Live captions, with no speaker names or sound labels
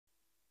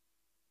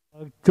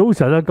Good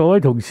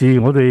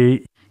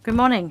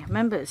morning,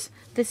 members.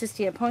 This is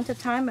the appointed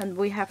time and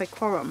we have a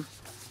quorum.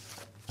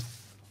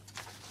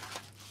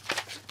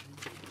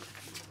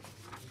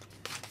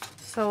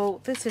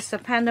 So this is the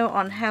panel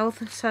on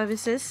health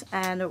services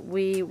and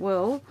we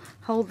will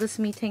hold this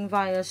meeting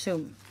via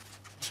Zoom.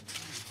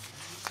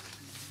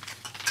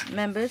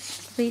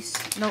 Members, please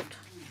note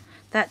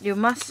that you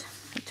must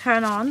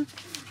turn on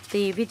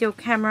the video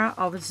camera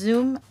of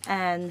Zoom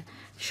and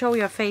show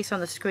your face on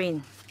the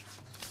screen.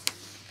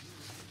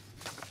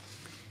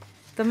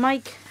 The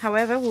mic,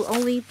 however, will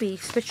only be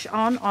switched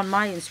on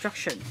my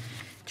instruction.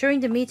 During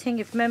the meeting,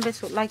 if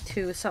members would like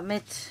to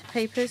submit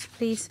papers,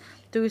 please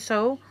do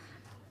so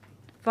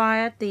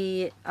via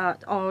the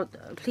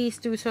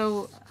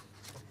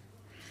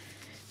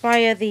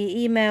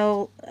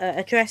email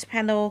address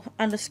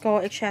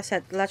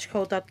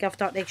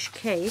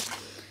panel_hs@lachco.gov.hk.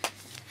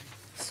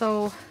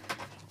 So,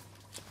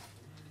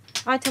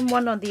 item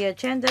 1 on the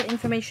agenda,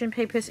 information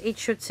papers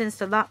issued since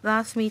the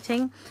last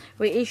meeting.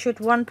 We issued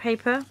one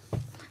paper.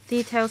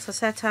 Details are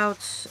set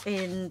out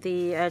in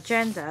the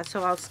agenda,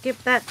 so I'll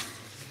skip that.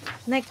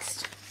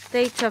 Next,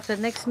 date of the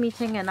next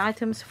meeting and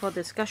items for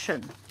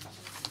discussion.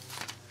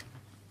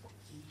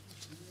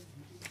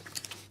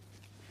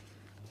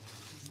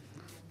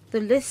 The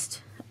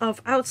list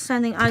of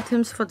outstanding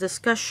items for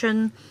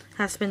discussion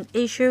has been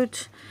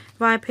issued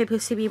via paper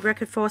CB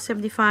bracket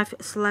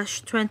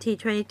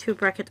 475/2022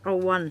 bracket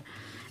 01,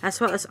 as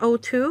well as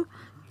 02.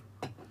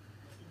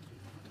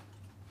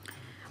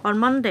 On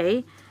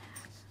Monday,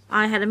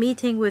 I had a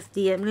meeting with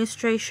the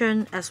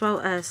administration as well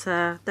as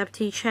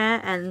deputy chair,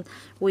 and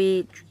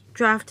we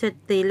drafted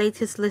the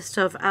latest list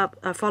of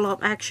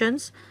follow-up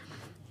actions.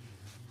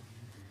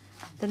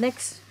 The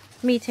next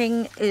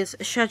meeting is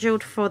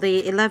scheduled for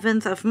the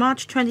 11th of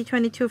March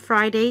 2022,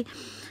 Friday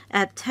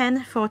at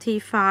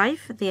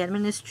 10:45. The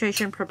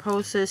administration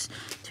proposes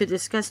to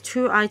discuss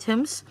two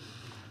items.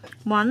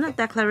 One,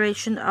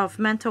 declaration of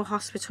mental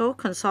hospital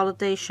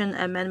consolidation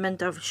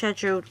amendment of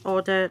scheduled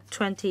order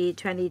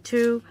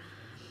 2022.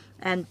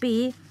 And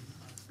B,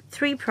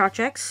 3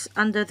 projects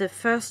under the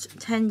first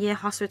 10-year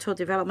hospital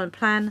development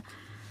plan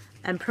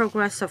and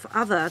progress of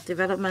other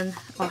development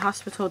or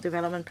hospital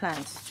development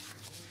plans.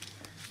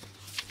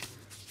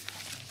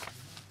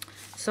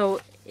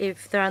 So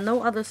if there are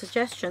no other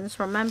suggestions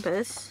from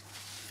members,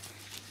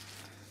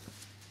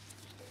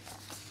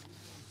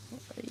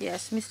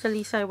 yes, Mr.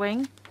 Lee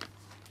Sai-weng.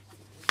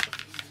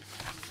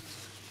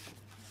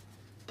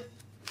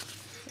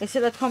 Is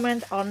it a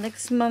comment on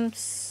next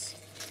month's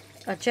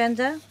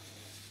agenda?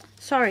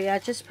 Sorry, I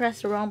just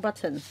pressed the wrong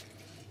button.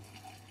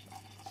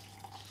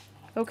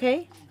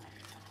 Okay,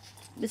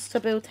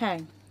 Mr. Bill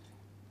Tang.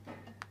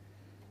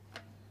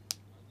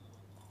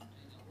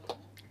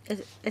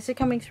 Is it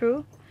coming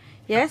through?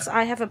 Yes,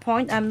 I have a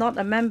point. I'm not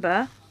a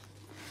member,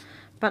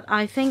 but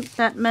I think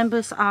that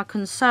members are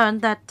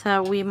concerned that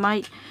we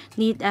might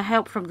need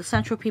help from the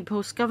Central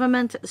People's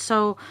Government.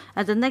 So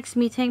at the next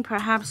meeting,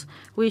 perhaps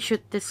we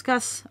should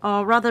discuss,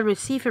 or rather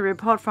receive a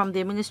report from the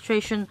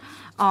administration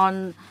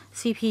on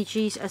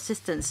CPG's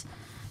assistance,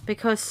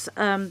 because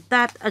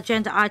that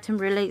agenda item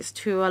relates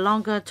to a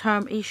longer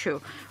term issue,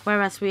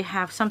 whereas we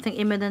have something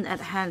imminent at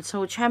hand.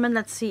 So Chairman,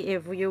 let's see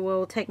if you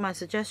will take my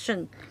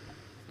suggestion.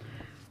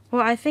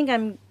 Well, I think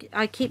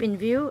I keep in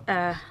view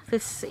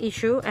this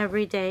issue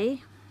every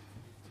day.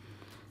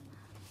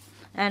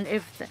 And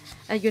if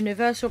a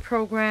universal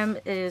program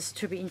is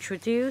to be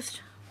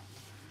introduced,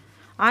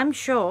 I'm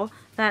sure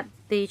that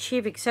the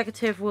Chief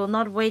Executive will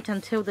not wait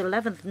until the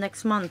 11th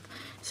next month.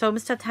 So,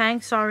 Mr. Tang,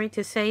 sorry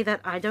to say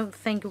that I don't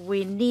think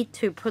we need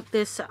to put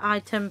this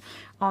item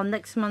on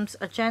next month's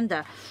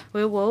agenda.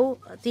 We will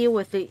deal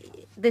with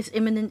this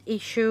imminent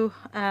issue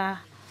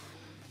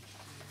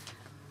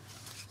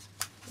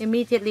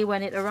immediately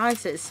when it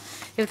arises.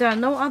 If there are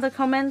no other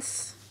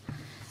comments,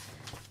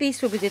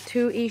 these will be the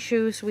two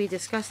issues we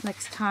discuss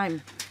next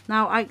time.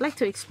 Now, I'd like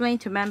to explain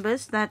to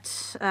members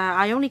that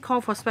I only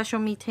call for special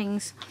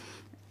meetings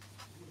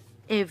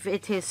if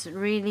it is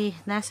really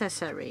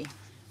necessary.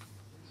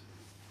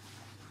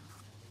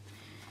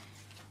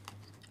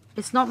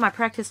 It's not my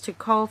practice to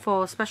call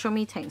for special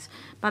meetings.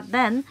 But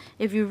then,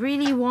 if you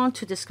really want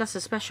to discuss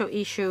a special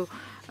issue,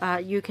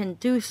 you can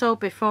do so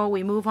before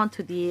we move on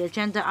to the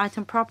agenda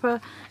item proper.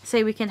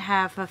 Say we can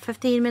have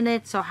 15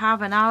 minutes or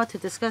half an hour to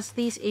discuss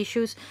these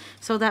issues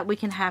so that we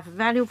can have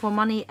value for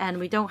money and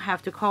we don't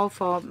have to call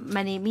for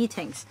many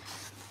meetings.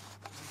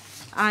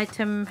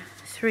 Item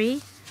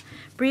 3.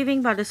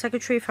 Briefing by the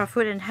Secretary for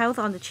Food and Health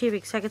on the Chief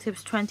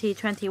Executive's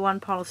 2021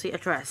 Policy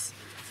Address.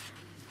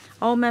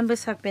 All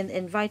members have been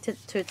invited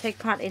to take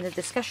part in the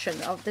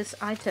discussion of this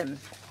item.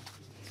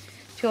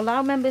 To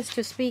allow members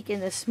to speak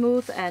in a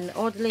smooth and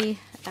orderly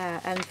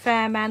and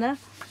fair manner,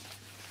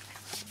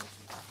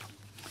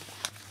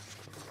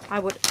 I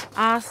would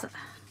ask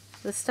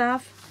the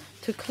staff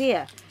to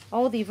clear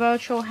all the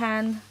virtual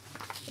hand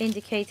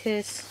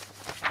indicators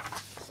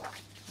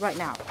right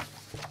now.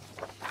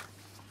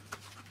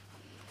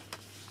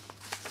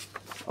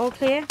 All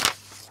clear?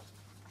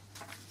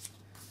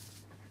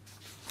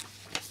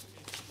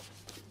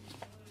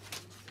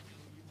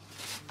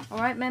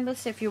 Alright,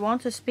 members, if you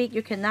want to speak,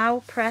 you can now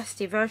press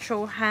the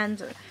virtual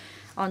hand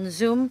on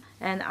Zoom,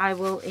 and I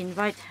will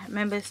invite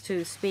members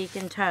to speak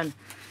in turn.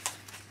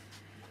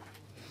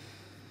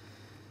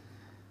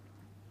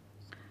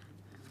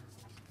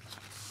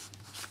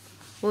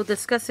 We'll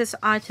discuss this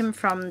item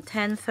from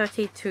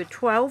 10:30 to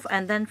 12,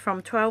 and then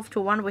from 12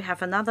 to 1 we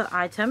have another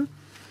item.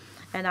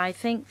 And I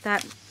think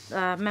that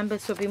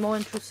members will be more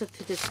interested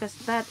to discuss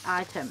that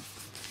item.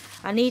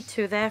 I need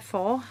to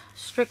therefore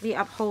strictly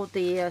uphold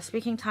the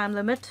speaking time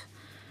limit.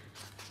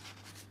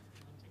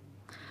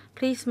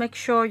 Please make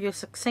sure you're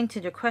succinct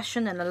in your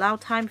question and allow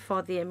time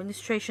for the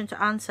administration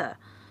to answer.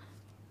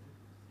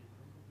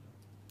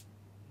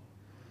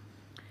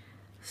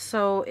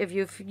 So if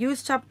you've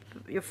used up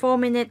your 4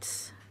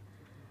 minutes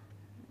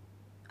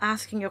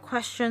asking your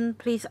question,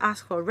 please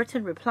ask for a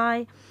written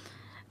reply.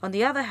 On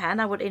the other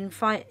hand, I would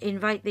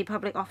invite the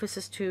public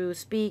officers to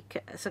speak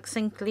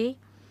succinctly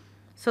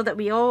so that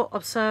we all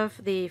observe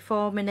the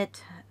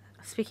 4-minute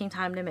speaking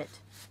time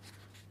limit.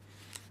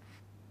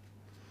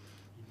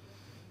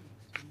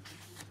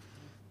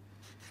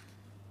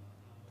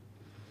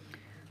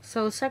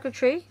 So,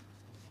 Secretary,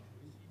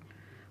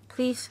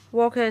 please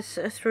walk us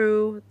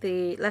through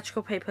the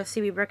electrical paper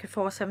CB bracket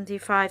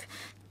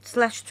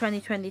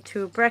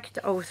 475/2022 bracket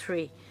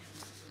 03.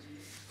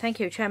 Thank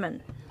you,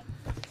 Chairman.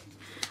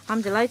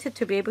 I'm delighted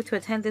to be able to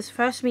attend this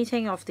first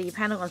meeting of the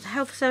Panel on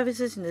Health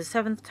Services in the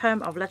 7th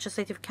term of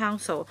Legislative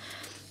Council.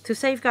 To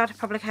safeguard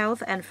public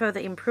health and further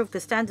improve the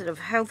standard of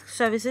health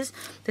services,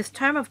 this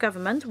term of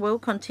government will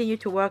continue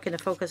to work in a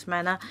focused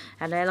manner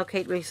and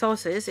allocate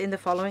resources in the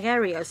following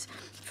areas.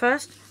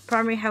 First,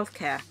 primary health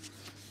care.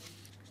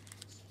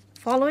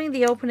 Following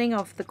the opening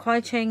of the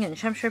Kwai Ching and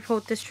Sham Shui Po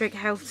District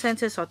Health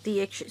Centres, or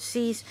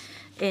DHCs,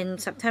 in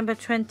September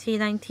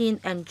 2019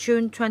 and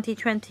June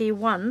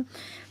 2021,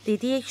 the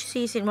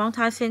DHCs in Wong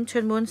Tai Sin,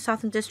 Tuen Mun,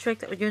 Southern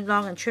District, Yuen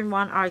Long, and Tsuen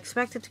Wan are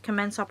expected to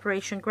commence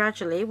operation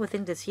gradually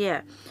within this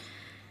year.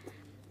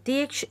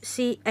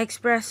 DHC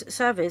Express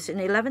service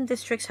in 11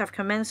 districts have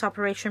commenced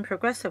operation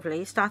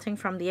progressively starting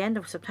from the end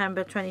of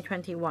September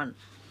 2021.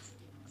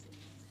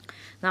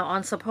 Now,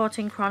 on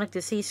supporting chronic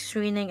disease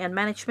screening and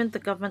management, the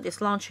government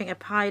is launching a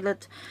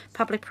pilot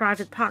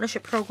public-private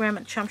partnership program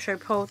at Sham Shui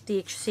Po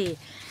DHC.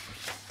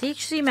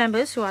 DHC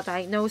members who are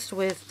diagnosed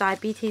with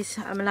diabetes,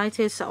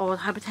 mellitus, or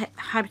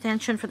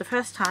hypertension for the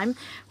first time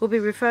will be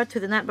referred to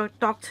the network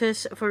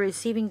doctors for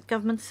receiving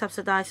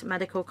government-subsidized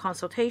medical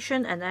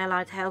consultation and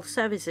allied health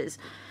services.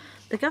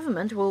 The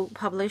government will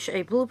publish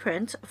a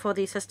blueprint for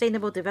the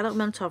sustainable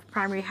development of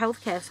primary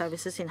health care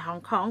services in Hong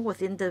Kong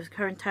within the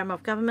current term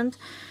of government,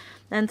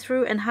 and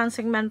through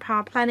enhancing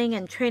manpower planning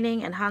and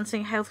training,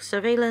 enhancing health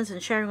surveillance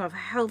and sharing of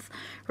health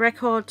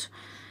records,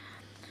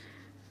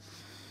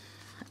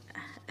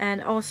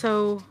 and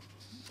also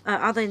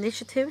other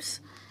initiatives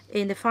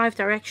in the 5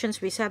 directions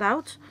we set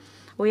out,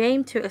 we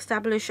aim to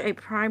establish a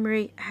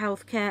primary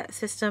health care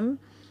system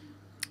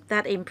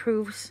that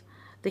improves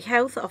the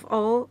health of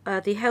all,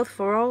 the health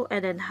for all,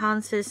 and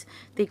enhances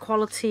the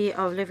quality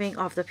of living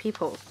of the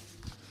people.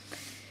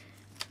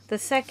 The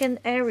second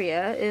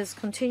area is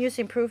continuous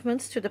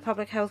improvements to the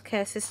public health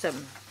care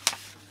system.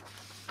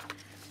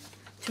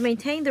 To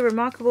maintain the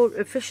remarkable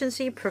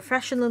efficiency,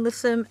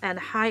 professionalism, and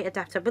high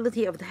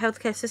adaptability of the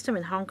healthcare system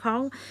in Hong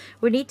Kong,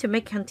 we need to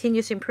make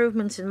continuous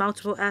improvements in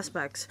multiple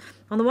aspects.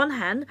 On the one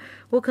hand,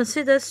 we'll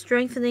consider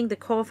strengthening the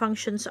core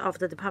functions of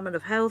the Department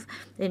of Health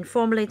in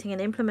formulating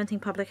and implementing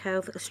public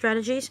health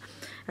strategies,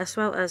 as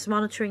well as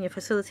monitoring and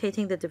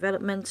facilitating the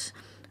development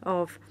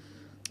of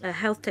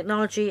health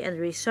technology and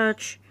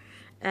research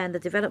and the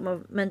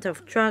development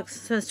of drugs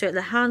so as to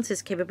enhance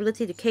its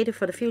capability to cater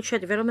for the future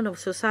development of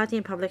society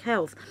and public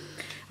health.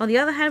 On the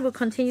other hand, we'll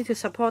continue to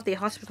support the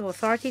Hospital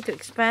Authority to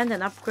expand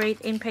and upgrade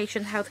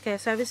inpatient healthcare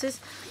services,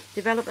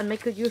 develop and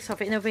make good use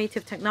of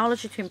innovative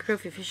technology to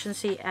improve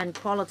efficiency and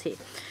quality.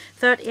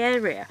 Third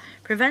area,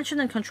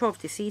 prevention and control of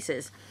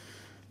diseases.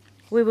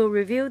 We will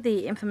review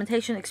the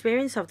implementation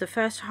experience of the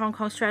first Hong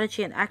Kong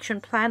Strategy and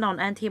Action Plan on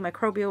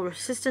Antimicrobial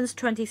Resistance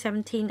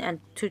 2017 and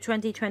to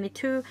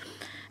 2022,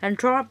 and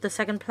draw up the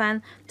second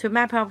plan to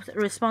map out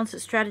response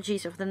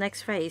strategies of the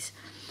next phase.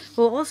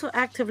 We'll also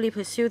actively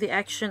pursue the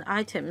action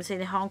items in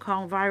the Hong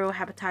Kong Viral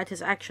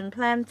Hepatitis Action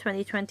Plan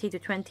 2020 to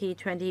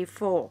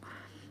 2024.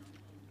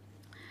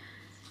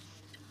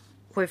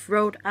 We've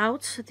rolled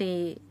out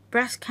the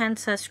breast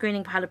cancer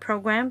screening pilot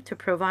program to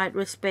provide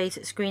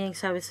risk-based screening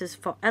services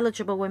for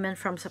eligible women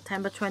from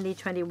September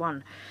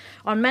 2021.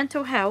 On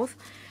mental health,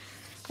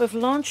 we've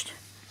launched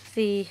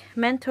the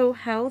mental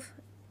health.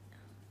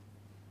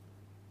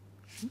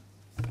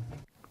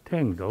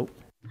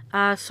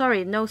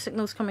 Sorry, no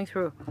signals coming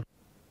through.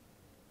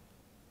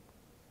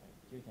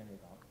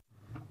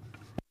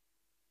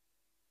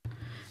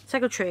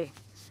 Secretary,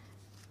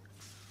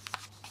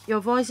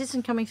 your voice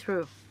isn't coming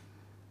through.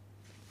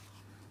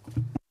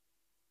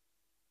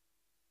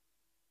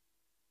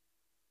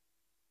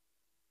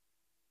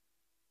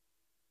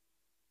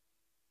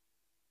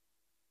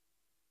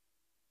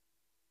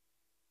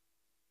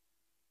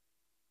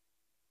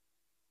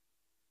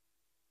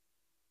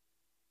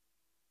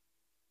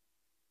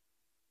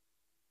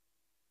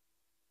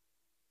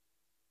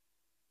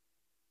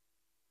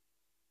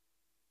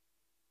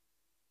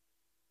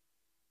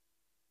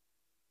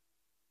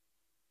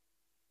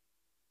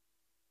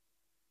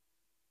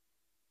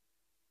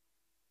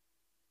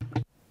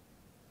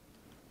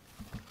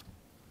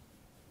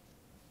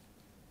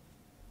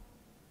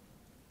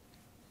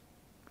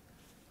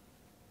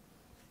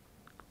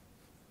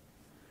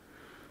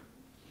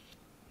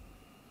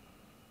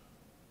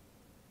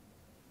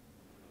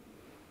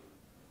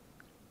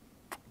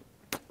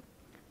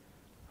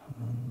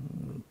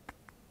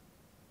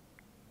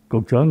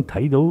 局長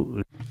睇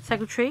到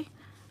Secretary,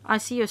 I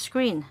see your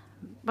screen,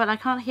 but I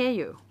can't hear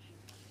you.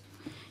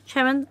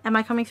 Chairman, am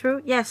I coming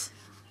through? Yes.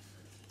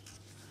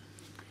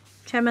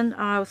 Chairman,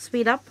 I'll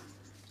speed up.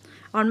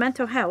 On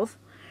mental health,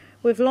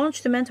 we've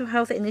launched the Mental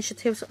Health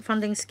Initiatives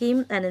Funding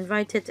Scheme and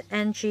invited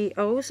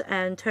NGOs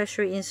and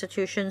tertiary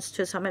institutions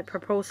to submit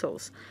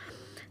proposals.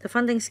 The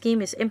funding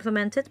scheme is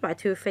implemented by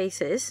 2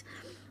 phases.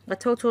 A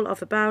total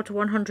of about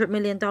 $100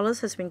 million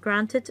has been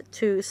granted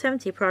to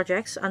 70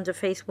 projects under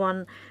Phase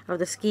 1 of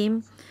the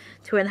scheme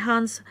to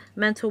enhance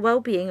mental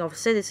well-being of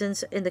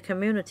citizens in the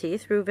community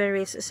through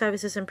various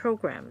services and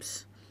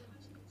programs.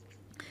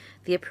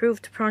 The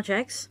approved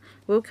projects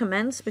will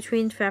commence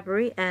between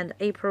February and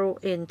April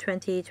in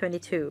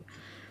 2022.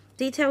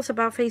 Details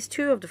about Phase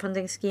 2 of the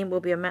funding scheme will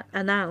be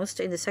announced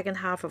in the second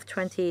half of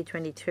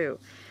 2022.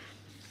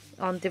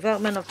 On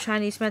development of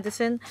Chinese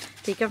medicine,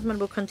 the government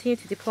will continue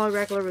to deploy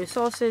regular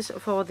resources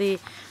for the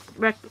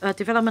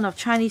development of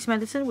Chinese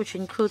medicine, which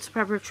includes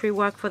preparatory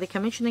work for the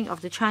commissioning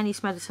of the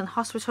Chinese Medicine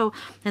Hospital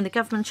and the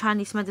Government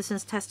Chinese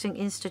Medicines Testing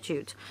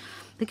Institute.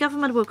 The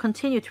government will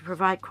continue to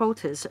provide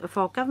quotas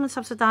for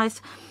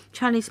government-subsidized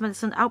Chinese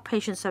medicine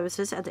outpatient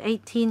services at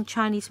 18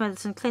 Chinese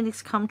medicine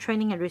clinics,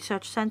 training and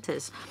research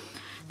centers.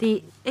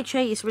 The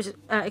HA is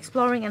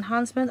exploring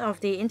enhancement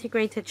of the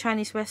integrated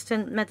Chinese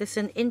Western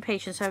medicine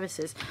inpatient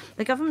services.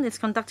 The government is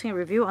conducting a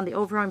review on the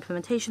overall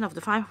implementation of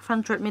the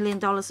 $500 million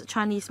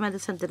Chinese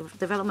Medicine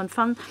Development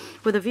Fund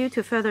with a view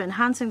to further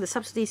enhancing the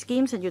subsidy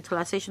schemes and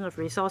utilization of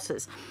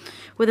resources.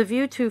 With a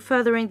view to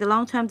furthering the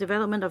long-term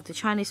development of the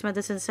Chinese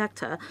medicine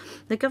sector,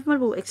 the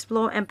government will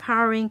explore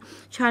empowering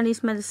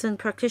Chinese medicine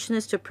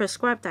practitioners to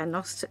prescribe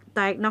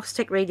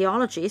diagnostic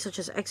radiology, such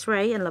as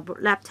X-ray and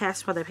lab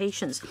tests for their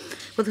patients.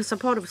 With the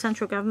support of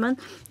central government,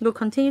 will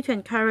continue to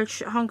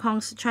encourage Hong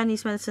Kong's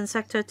Chinese medicine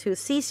sector to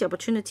seize the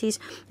opportunities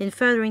in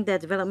furthering their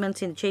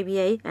development in the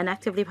JBA and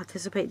actively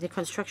participate in the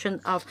construction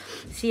of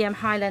CM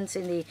Highlands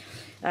in the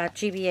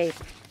GBA.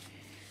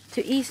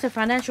 To ease the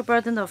financial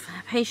burden of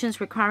patients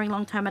requiring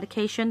long-term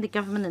medication, the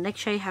government and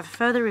HA have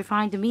further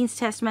refined the means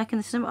test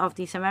mechanism of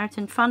the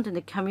Samaritan Fund and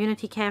the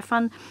Community Care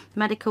Fund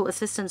medical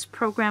assistance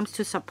programs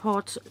to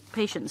support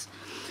patients.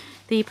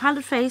 The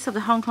pilot phase of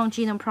the Hong Kong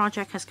Genome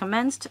Project has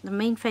commenced. The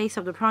main phase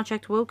of the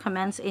project will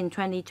commence in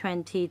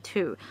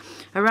 2022.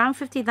 Around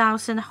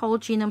 50,000 whole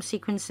genome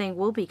sequencing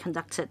will be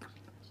conducted.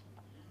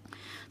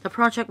 The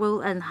project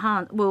will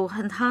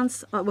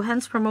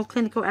hence promote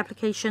clinical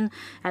application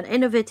and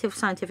innovative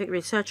scientific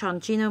research on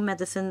genome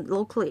medicine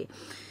locally.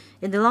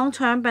 In the long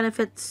term,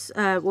 benefits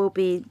will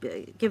be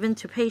given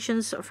to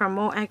patients from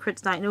more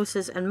accurate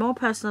diagnosis and more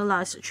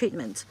personalized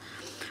treatment.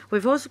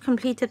 We've also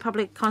completed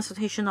public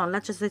consultation on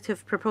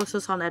legislative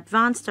proposals on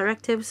advanced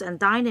directives and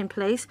dying in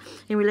place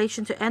in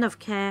relation to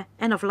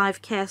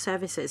end-of-life care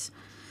services.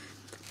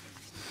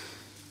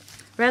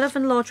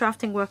 Relevant law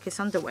drafting work is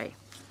underway.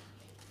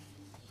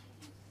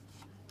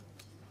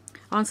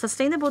 On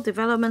sustainable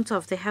development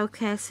of the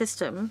healthcare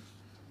system,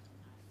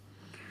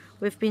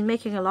 we've been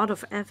making a lot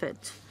of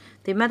effort.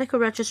 The Medical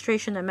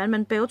Registration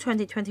Amendment Bill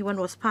 2021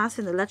 was passed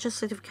in the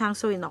Legislative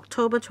Council in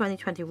October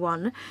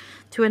 2021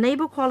 to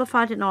enable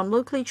qualified and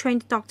non-locally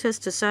trained doctors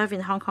to serve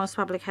in Hong Kong's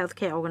public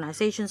healthcare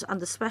organizations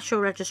under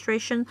special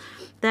registration,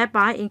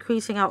 thereby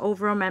increasing our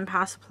overall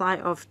manpower supply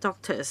of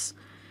doctors.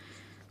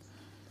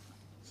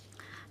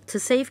 To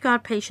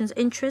safeguard patients'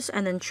 interests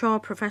and ensure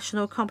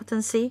professional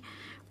competency,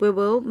 we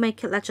will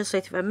make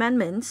legislative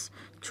amendments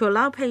to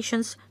allow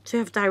patients to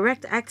have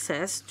direct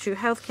access to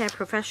healthcare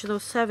professional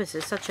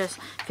services such as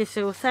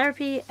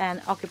physiotherapy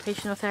and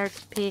occupational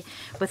therapy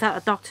without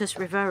a doctor's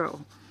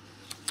referral.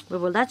 We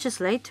will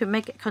legislate to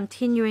make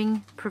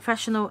continuing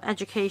professional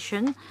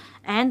education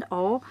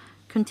and/or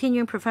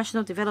continuing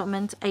professional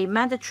development a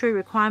mandatory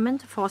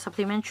requirement for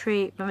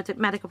supplementary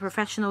medical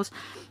professionals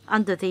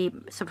under the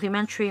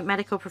Supplementary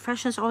Medical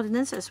Professions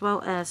Ordinance, as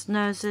well as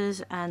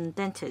nurses and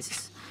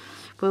dentists.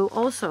 We will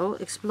also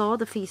explore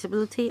the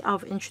feasibility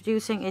of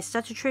introducing a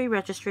statutory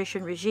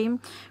registration regime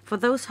for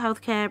those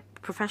healthcare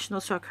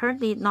professionals who are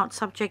currently not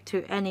subject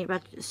to any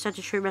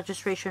statutory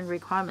registration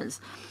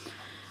requirements.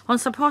 On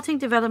supporting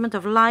development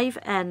of life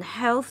and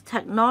health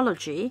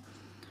technology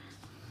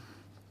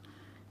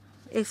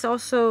is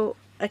also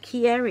a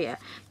key area.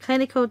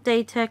 Clinical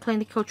data,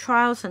 clinical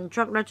trials, and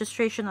drug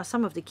registration are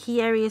some of the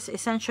key areas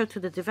essential to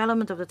the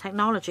development of the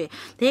technology.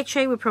 The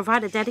HA will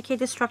provide a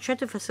dedicated structure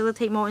to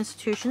facilitate more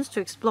institutions to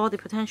explore the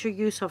potential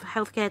use of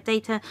healthcare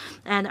data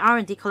and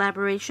R&D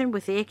collaboration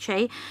with the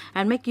HA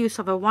and make use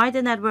of a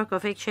wider network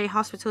of HA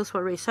hospitals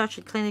for research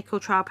and clinical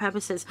trial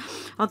purposes.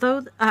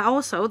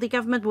 Also, the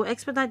government will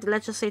expedite the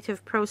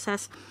legislative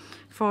process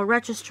for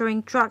registering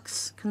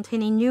drugs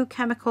containing new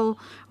chemical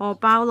or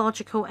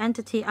biological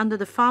entity under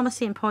the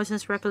Pharmacy and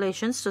Poisons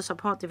Regulations to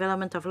support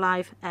development of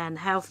life and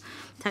health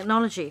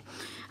technology.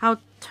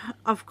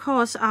 Of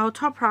course, our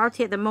top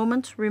priority at the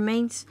moment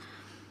remains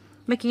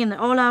making an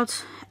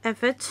all-out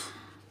effort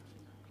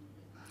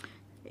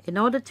In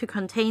order to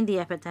contain the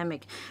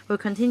epidemic, we'll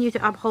continue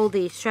to uphold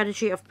the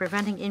strategy of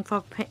preventing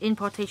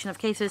importation of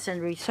cases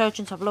and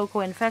resurgence of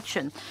local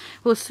infection.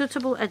 We'll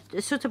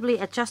suitably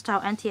adjust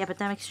our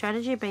anti-epidemic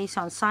strategy based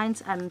on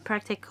science and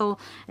practical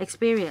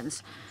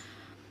experience.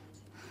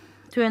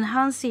 To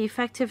enhance the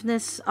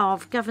effectiveness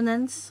of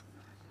governance,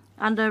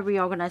 under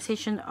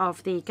reorganization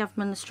of the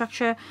government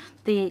structure,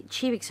 the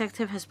Chief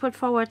Executive has put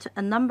forward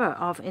a number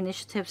of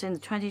initiatives in the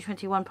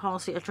 2021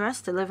 policy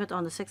address delivered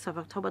on the 6th of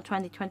October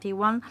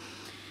 2021,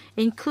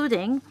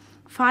 including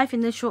 5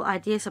 initial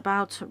ideas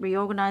about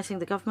reorganizing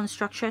the government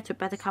structure to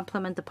better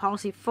complement the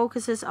policy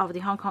focuses of the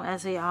Hong Kong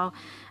SAR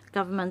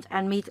government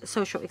and meet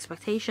social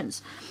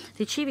expectations.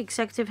 The Chief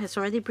Executive has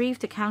already briefed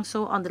the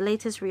Council on the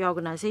latest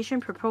reorganization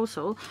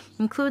proposal,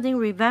 including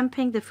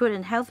revamping the Food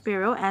and Health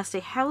Bureau as the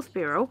Health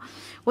Bureau,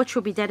 which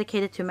will be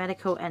dedicated to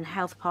medical and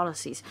health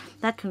policies.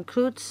 That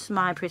concludes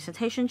my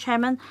presentation,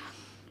 Chairman.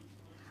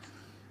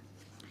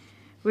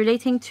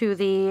 Relating to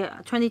the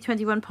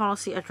 2021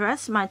 policy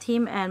address, my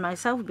team and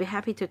myself will be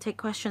happy to take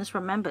questions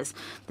from members.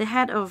 The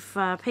head of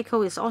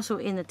PICO is also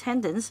in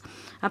attendance,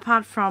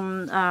 apart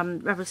from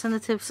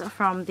representatives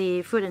from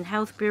the Food and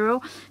Health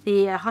Bureau,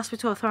 the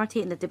Hospital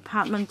Authority, and the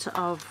Department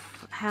of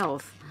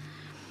Health.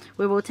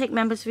 We will take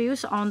members'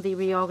 views on the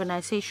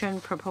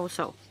reorganization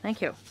proposal.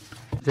 Thank you.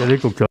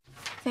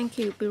 Thank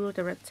you, Bureau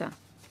Director.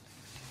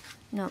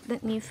 Now,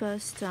 let me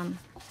first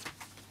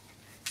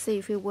say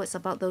a few words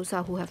about those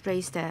who have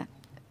raised their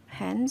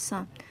hands.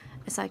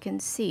 As I can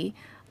see,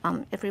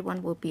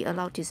 everyone will be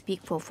allowed to speak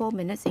for 4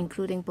 minutes,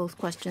 including both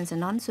questions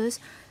and answers.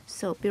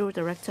 So, Bureau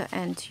Director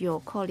and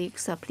your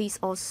colleagues, please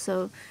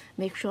also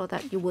make sure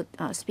that you would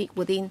speak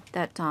within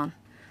that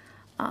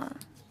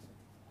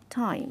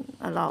time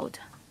allowed.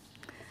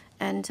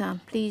 And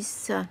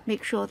please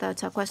make sure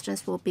that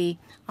questions will be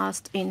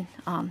asked in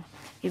a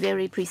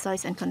very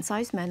precise and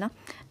concise manner.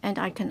 And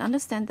I can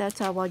understand that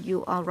while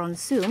you are on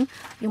Zoom,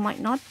 you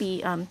might not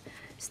be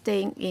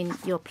staying in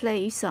your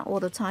place all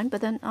the time,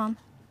 but then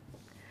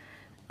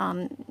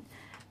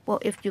well,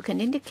 if you can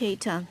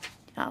indicate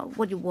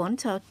what you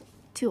want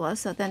to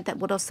us, then that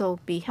would also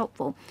be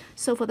helpful.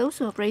 So for those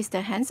who have raised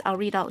their hands, I'll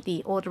read out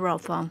the order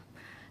of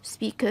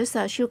speakers.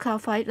 Siu Kao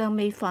Fai, Leung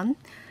Mei Fan,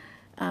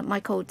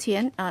 Michael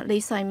Tien,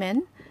 Lee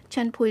Simon,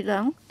 Chen Pui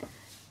Leung,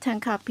 Tan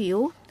Ka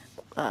Piu,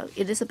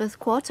 Elizabeth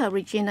Quat,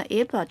 Regina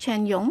Ip,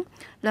 Chen Yong,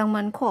 Leung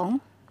Man Kwong,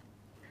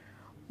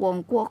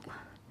 Wong Kwok,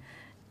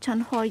 Chan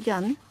Hoi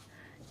Yan,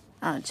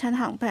 Chan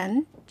Hang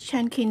Pen,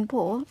 Chen Kin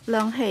Po,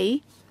 Leung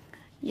Hei,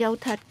 Yau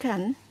Tat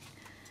Kan,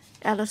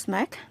 Alice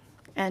Mack,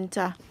 and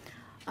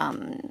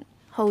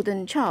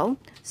Holden CHOW.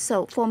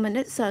 So 4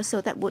 minutes,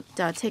 so that would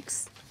take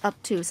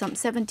up to some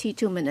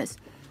 72 minutes.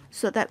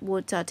 So that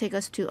would take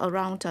us to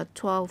around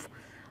 12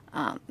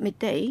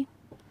 midday.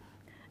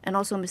 And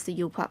also Mr.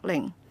 Yu Pak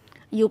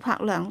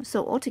Leung.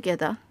 So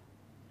altogether,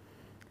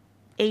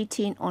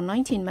 18 or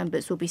 19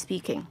 members will be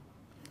speaking.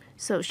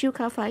 So Siu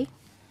Kao Fai.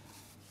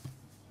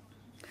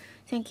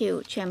 Thank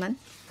you, Chairman.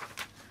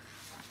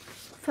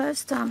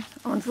 First,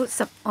 on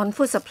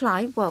food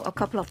supply, well, a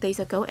couple of days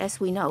ago, as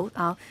we know,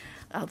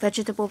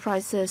 vegetable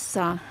prices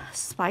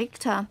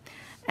spiked,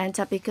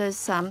 and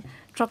because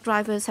truck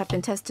drivers have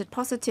been tested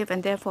positive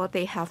and therefore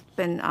they have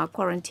been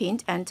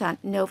quarantined, and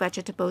no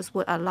vegetables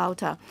were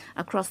allowed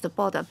across the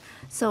border.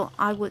 So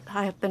I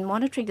have been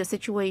monitoring the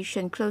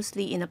situation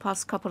closely in the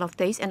past couple of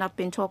days, and I've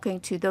been talking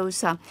to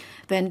those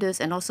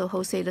vendors and also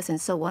wholesalers and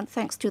so on.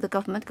 Thanks to the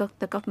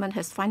government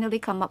has finally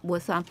come up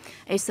with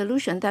a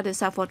solution that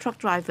is for truck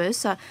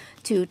drivers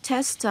to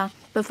test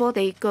before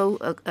they go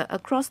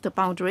across the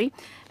boundary,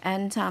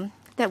 and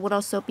that would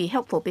also be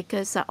helpful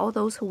because all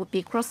those who would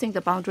be crossing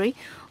the boundary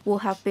will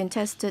have been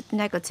tested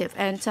negative.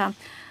 And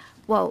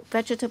well,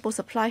 vegetable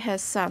supply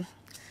has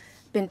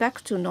been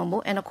back to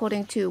normal, and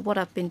according to what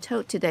I've been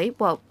told today,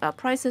 well,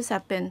 prices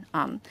have been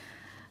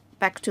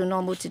back to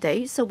normal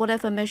today. So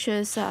whatever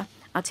measures are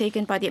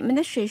taken by the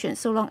administration,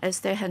 so long as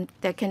there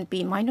can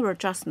be minor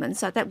adjustments,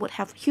 that would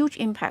have huge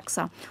impacts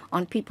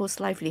on people's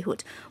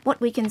livelihood.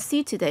 What we can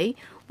see today,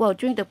 well,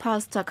 during the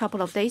past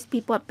couple of days,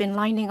 people have been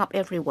lining up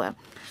everywhere.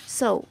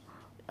 So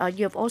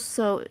you have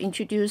also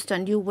introduced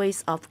new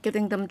ways of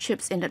giving them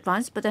chips in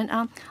advance, but then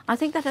I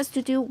think that has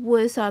to do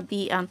with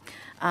the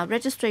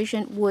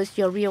registration with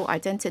your real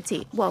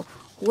identity. Well,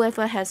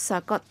 whoever has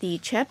got the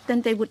chip,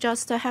 then they would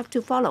just have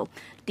to follow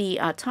the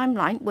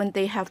timeline when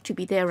they have to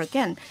be there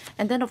again.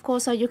 And then, of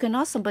course, you can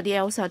ask somebody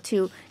else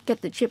to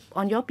get the chip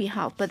on your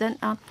behalf. But then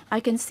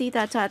I can see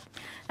that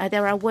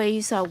there are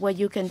ways where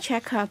you can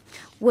check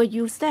where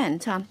you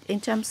stand in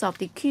terms of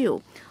the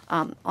queue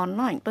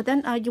online. But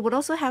then you would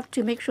also have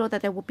to make sure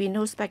that there will be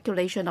no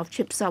speculation of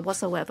chips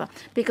whatsoever,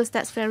 because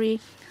that's very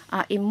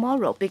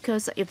immoral.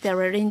 Because if there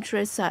are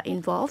interests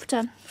involved,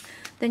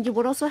 then you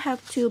would also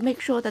have to make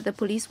sure that the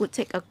police would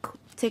take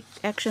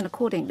action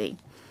accordingly.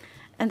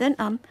 And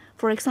then,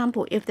 for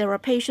example, if there are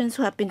patients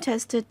who have been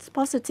tested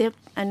positive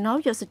and now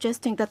you're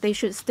suggesting that they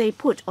should stay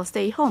put or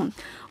stay home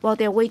while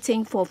they're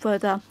waiting for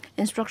further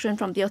instruction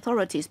from the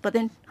authorities, but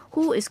then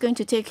who is going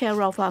to take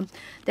care of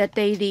their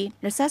daily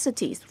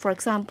necessities, for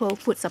example,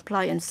 food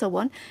supply and so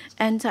on.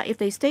 And if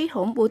they stay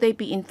home, will they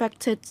be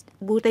infected?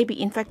 Will they be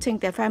infecting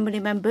their family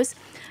members?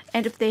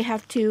 And if they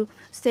have to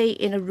stay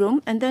in a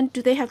room, and then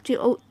do they have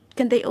to?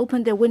 Can they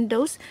open their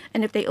windows?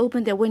 And if they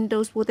open their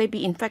windows, will they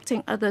be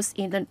infecting others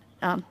in the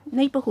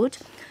neighborhood?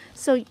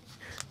 So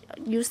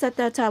you said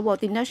that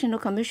the National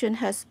Commission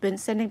has been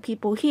sending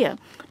people here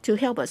to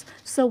help us.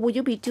 So will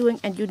you be doing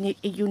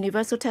a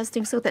universal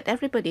testing so that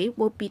everybody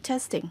will be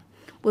tested?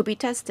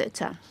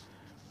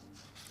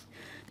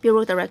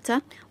 Bureau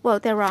Director, well,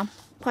 there are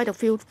quite a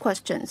few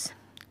questions.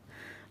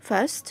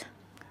 First,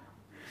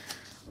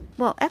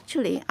 well,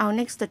 actually, our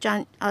next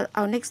agenda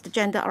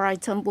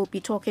item will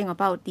be talking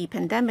about the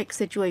pandemic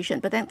situation.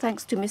 But then,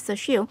 thanks to Mr.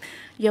 Shiu,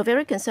 you're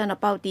very concerned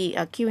about the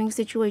queuing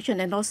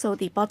situation and also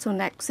the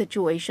bottleneck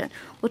situation.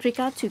 With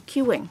regard to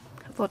queuing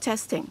for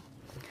testing,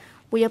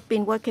 we have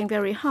been working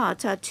very hard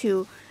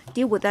to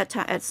deal with that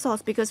at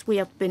source because we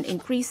have been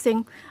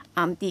increasing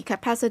the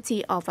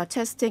capacity of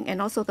testing,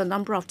 and also the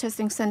number of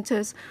testing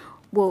centers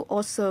will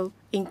also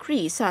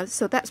increase.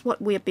 So that's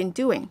what we have been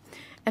doing.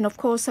 And of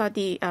course,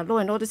 the law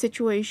and order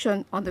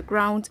situation on the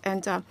ground,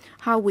 and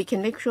how we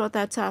can make sure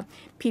that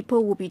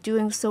people will be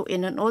doing so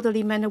in an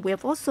orderly manner. We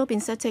have also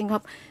been setting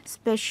up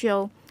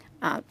special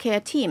care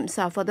teams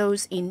for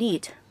those in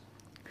need.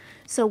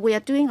 So we are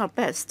doing our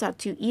best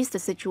to ease the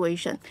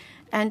situation.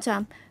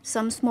 And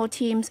some small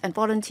teams and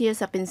volunteers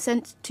have been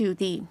sent to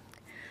the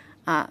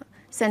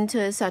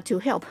centers to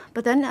help.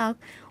 But then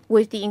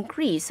with the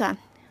increase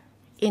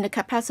in the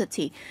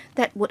capacity,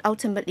 that would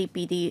ultimately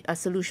be the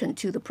solution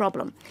to the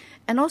problem.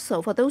 And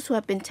also, for those who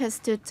have been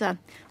tested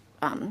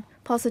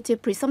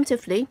positive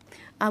presumptively,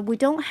 we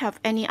don't have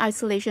any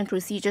isolation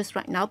procedures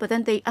right now, but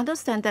then they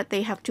understand that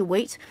they have to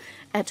wait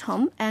at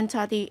home, and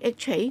the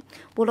HA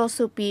will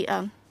also be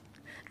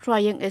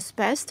trying its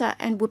best,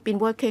 and we've been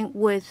working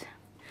with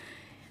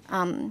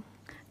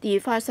the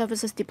Fire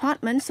Services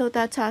Department so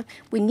that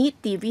we need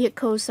the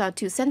vehicles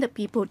to send the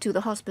people to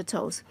the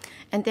hospitals.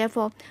 And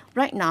therefore,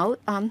 right now,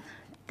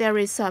 there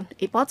is a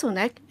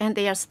bottleneck, and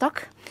they are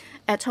stuck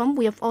at home.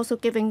 We have also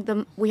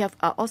been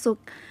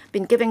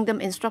giving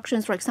them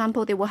instructions. For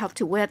example, they will have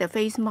to wear their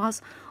face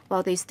masks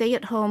while they stay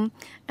at home,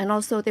 and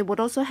also they would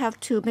also have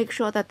to make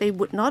sure that they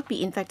would not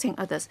be infecting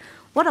others.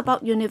 What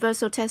about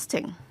universal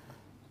testing?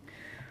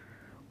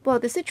 Well,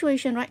 the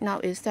situation right now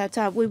is that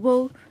we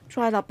will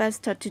try our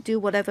best to do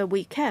whatever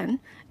we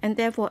can, and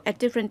therefore at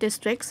different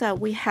districts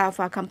we have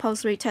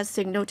compulsory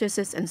testing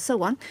notices and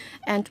so on.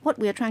 And what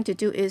we are trying to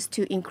do is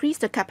to increase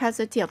the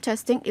capacity of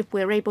testing. If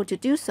we're able to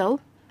do so,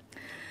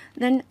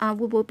 then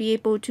we will be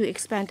able to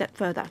expand that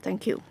further.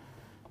 Thank you.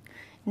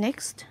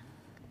 Next,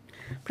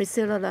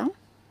 Priscilla Leung.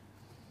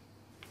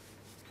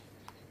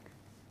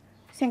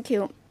 Thank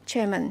you,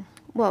 Chairman.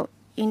 Well,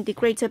 in the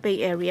Greater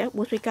Bay Area,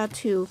 with regard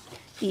to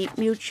the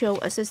mutual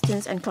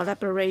assistance and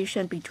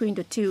collaboration between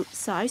the two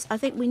sides, I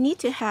think we need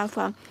to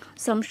have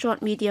some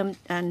short, medium,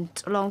 and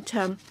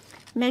long-term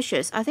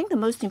measures. I think the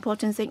most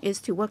important thing is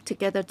to work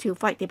together to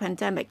fight the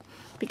pandemic,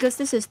 because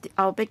this is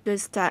our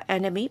biggest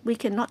enemy. We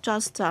cannot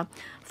just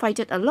fight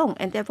it alone,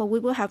 and therefore we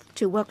will have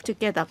to work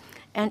together.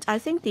 And I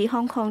think the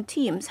Hong Kong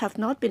teams have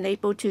not been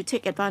able to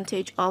take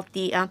advantage of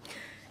the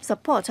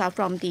support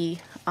from the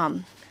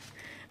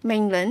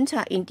mainland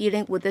in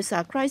dealing with this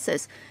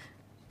crisis.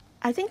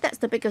 I think that's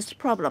the biggest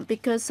problem,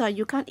 because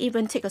you can't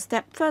even take a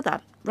step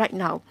further right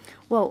now.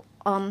 Well,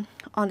 on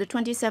the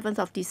 27th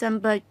of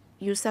December,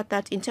 you said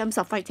that in terms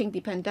of fighting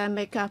the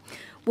pandemic,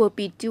 we'll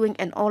be doing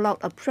an all-out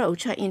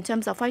approach in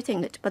terms of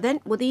fighting it. But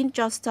then within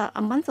just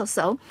a month or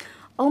so,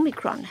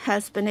 Omicron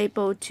has been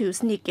able to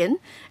sneak in,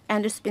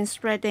 and it's been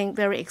spreading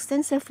very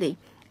extensively.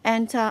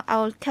 And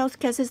our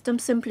healthcare system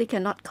simply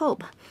cannot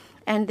cope.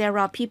 And there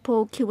are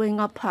people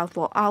queuing up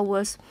for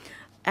hours,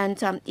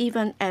 and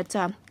even at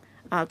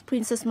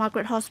Princess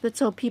Margaret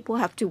Hospital, people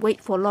have to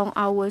wait for long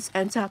hours,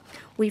 and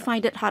we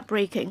find it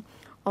heartbreaking.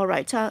 All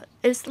right,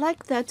 it's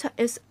like that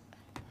is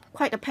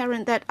quite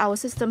apparent that our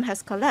system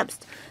has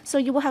collapsed. So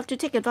you will have to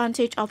take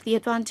advantage of the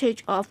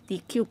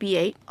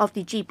QBA, of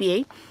the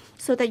GBA,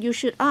 so that you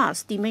should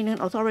ask the mainland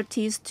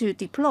authorities to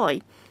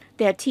deploy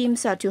their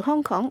teams to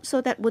Hong Kong,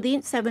 so that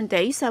within 7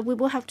 days we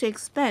will have to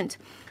expand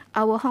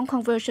our Hong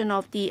Kong version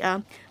of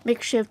the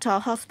makeshift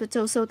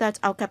hospital, so that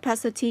our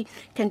capacity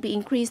can be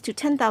increased to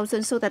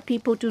 10,000, so that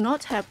people do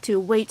not have to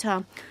wait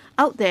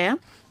out there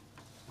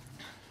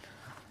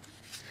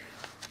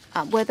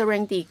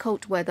weathering the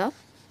cold weather.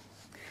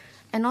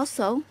 And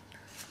also,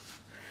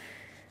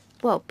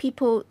 well,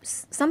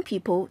 some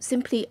people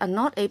simply are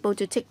not able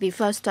to take the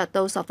first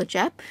dose of the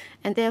jab,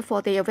 and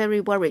therefore they are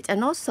very worried.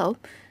 And also,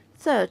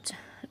 third,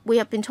 we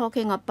have been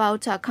talking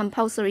about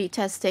compulsory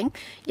testing.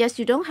 Yes,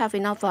 you don't have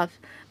enough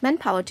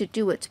manpower to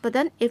do it, but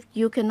then if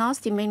you can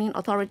ask the mainland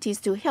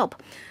authorities to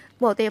help,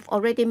 well, they have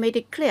already made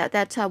it clear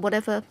that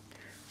whatever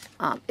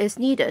is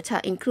needed,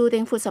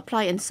 including food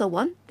supply and so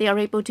on, they are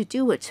able to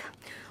do it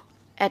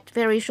at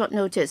very short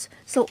notice.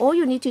 So all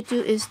you need to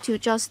do is to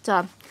just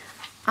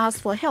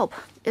ask for help.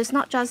 it's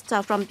not just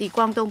from the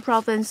Guangdong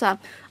province.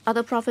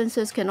 Other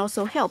provinces can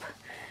also help,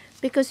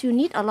 because you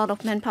need a lot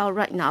of manpower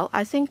right now.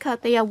 I think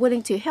they are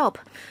willing to help.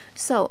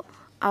 So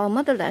our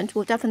motherland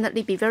will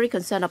definitely be very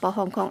concerned about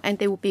Hong Kong, and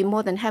they will be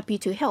more than happy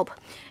to help.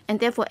 And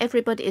therefore,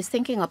 everybody is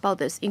thinking about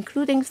this,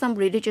 including some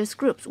religious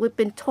groups. We've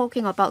been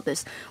talking about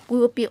this. We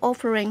will be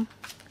offering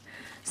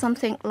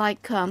something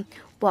like,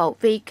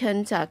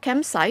 vacant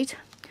campsite.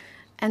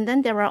 And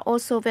then there are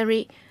also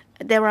vacant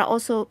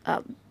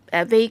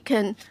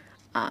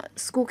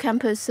school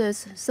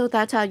campuses, so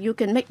that you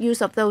can make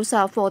use of those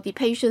for the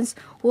patients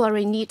who are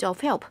in need of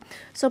help.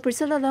 So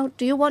Priscilla Leung,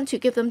 do you want to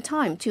give them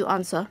time to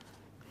answer?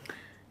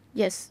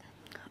 Yes.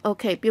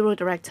 Okay, Bureau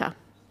Director.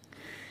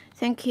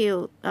 Thank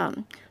you,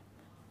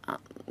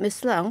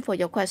 Ms. Leung, for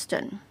your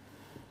question.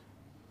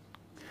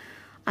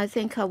 I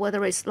think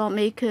whether it's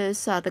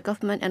lawmakers, the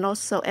government, and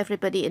also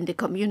everybody in the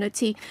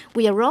community,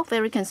 we are all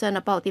very concerned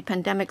about the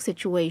pandemic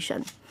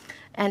situation.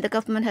 And the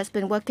government has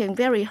been working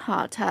very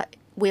hard.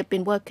 We have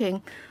been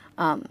working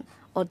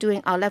or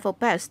doing our level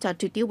best to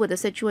deal with the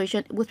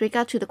situation. With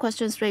regard to the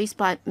questions raised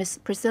by Ms.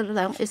 Priscilla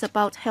Leung, is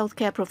about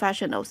healthcare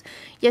professionals.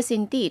 Yes,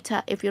 indeed,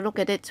 if you look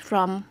at it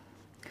from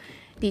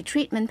the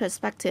treatment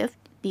perspective,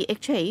 the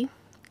HA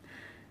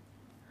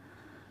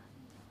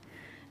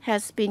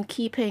has been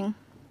keeping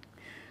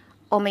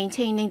or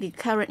maintaining the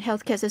current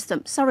healthcare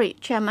system. Sorry,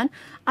 Chairman,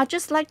 I'd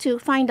just like to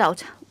find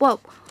out,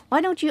 why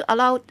don't you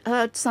allow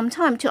her some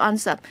time to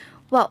answer?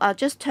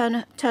 Just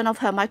turn off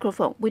her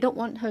microphone. We don't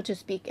want her to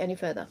speak any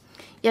further.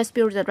 Yes,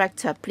 Bureau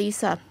Director,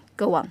 please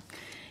go on.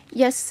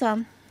 Yes,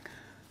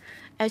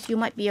 as you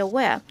might be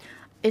aware,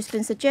 it's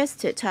been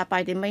suggested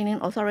by the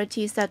mainland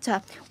authorities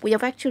that we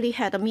have actually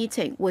had a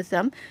meeting with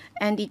them,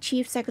 and the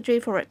Chief Secretary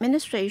for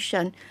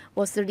Administration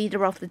was the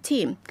leader of the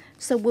team.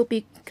 So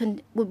we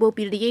will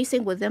be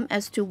liaising with them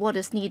as to what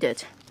is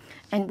needed.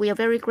 And we are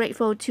very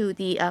grateful to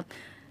the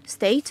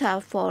state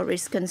for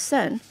its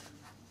concern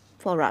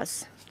for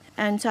us.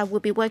 And we'll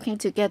be working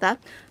together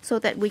so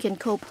that we can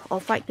cope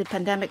or fight the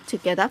pandemic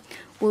together.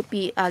 We'll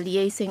be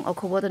liaising or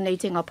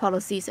coordinating our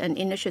policies and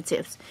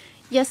initiatives.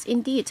 Yes,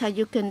 indeed,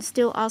 you can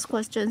still ask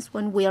questions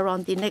when we are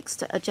on the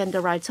next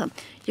agenda item.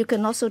 You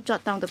can also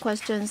jot down the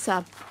questions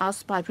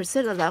asked by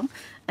Priscilla Leung,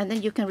 and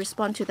then you can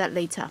respond to that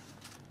later.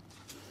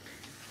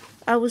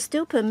 I will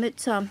still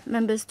permit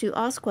members to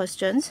ask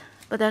questions,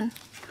 but then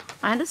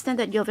I understand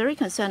that you're very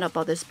concerned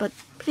about this, but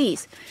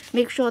please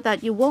make sure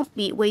that you won't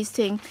be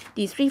wasting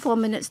the 3-4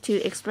 minutes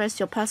to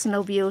express your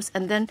personal views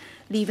and then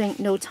leaving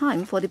no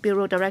time for the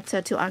Bureau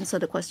Director to answer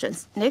the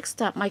questions.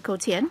 Next, Michael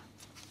Tien.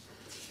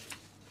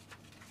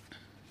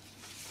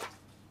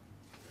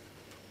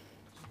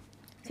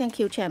 Thank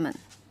you, Chairman.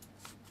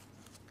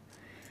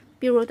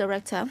 Bureau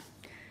Director,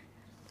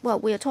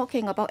 we are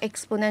talking about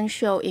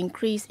exponential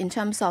increase in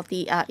terms of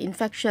the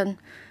infection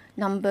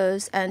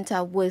numbers, and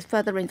with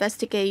further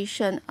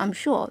investigation, I'm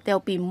sure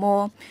there'll be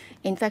more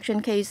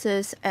infection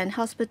cases, and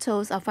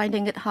hospitals are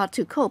finding it hard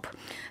to cope,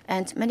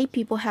 and many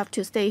people have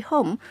to stay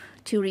home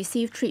to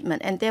receive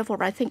treatment. And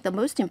therefore, I think the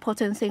most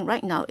important thing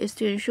right now is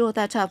to ensure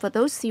that for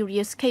those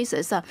serious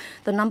cases,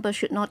 the number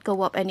should not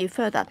go up any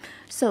further.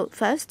 So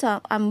first,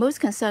 I'm most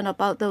concerned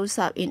about those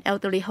in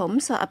elderly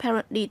homes.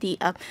 Apparently,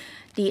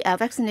 the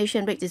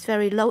vaccination rate is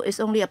very low. It's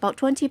only about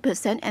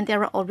 20%, and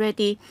there are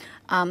already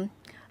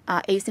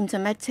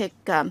asymptomatic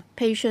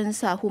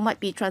patients who might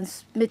be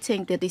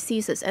transmitting the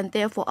diseases, and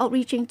therefore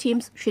outreaching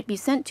teams should be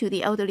sent to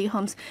the elderly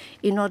homes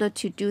in order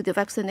to do the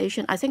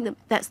vaccination. I think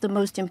that's the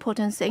most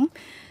important thing,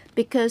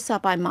 because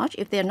by March,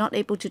 if they're not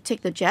able to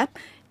take the jab,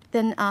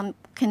 then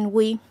can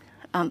we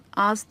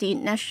ask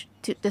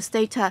the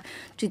state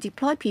to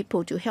deploy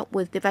people to help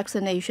with the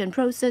vaccination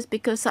process,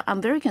 because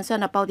I'm very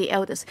concerned about the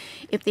elders.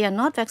 If they are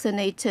not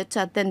vaccinated,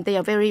 then they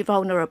are very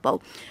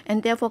vulnerable.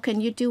 And therefore, can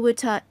you do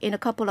it in a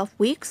couple of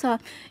weeks?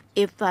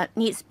 If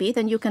needs be,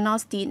 then you can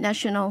ask the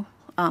National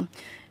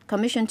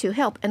Commission to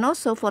help. And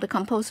also for the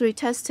compulsory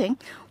testing,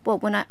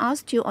 when I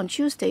asked you on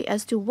Tuesday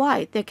as to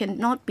why there could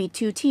not be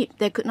two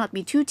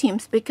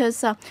teams,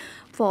 because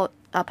for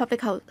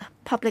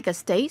public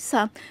estates,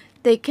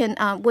 they can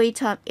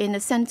wait in a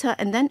center,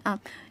 and then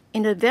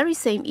in the very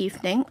same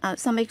evening,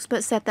 some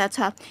experts said that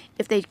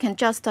if they can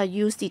just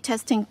use the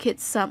testing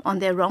kits on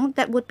their own,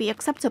 that would be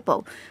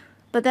acceptable.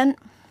 But then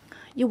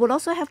you will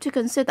also have to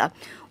consider,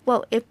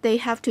 if they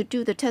have to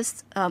do the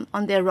tests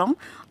on their own,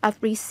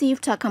 I've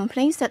received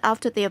complaints that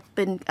after they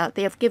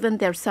have given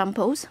their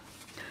samples,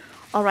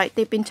 all right,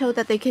 they've been told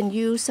that they can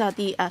use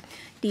the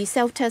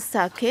self-test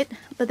kit,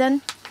 but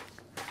then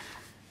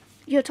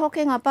you're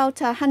talking about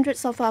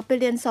hundreds of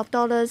billions of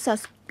dollars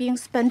being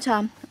spent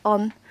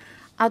on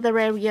other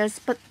areas,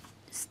 but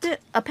still,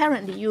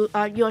 apparently,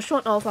 you're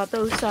short of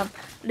those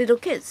little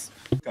kids.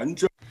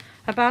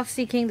 About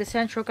seeking the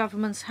central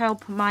government's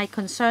help, my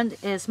concern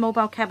is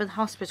mobile cabin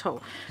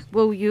hospital.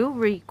 Will you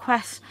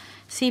request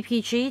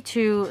CPG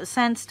to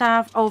send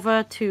staff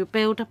over to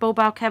build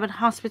mobile cabin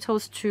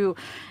hospitals to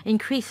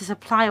increase the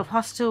supply of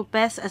hospital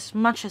beds as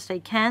much as they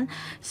can,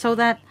 so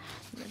that,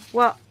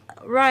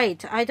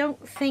 right. I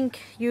don't think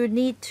you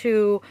need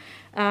to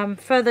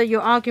further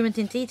your argument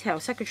in detail.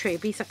 Secretary,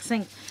 be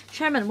succinct.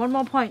 Chairman, one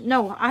more point.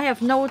 No, I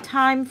have no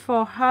time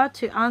for her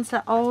to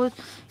answer all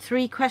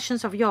 3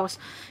 questions of yours.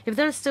 If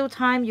there's still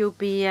time, you'll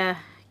be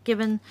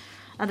given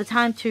the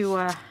time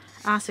to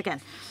ask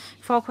again.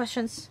 4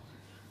 questions,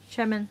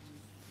 Chairman.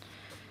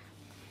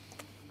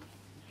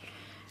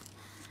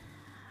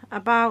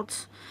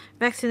 About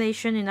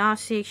vaccination in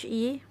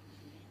RCHE.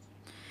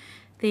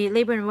 The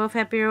Labour and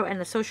Welfare Bureau and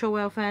the Social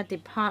Welfare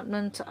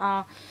Department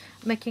are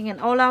making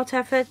an all-out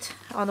effort.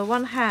 On the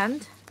one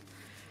hand,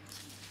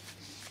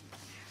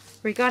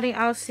 regarding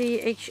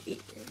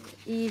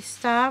RCHE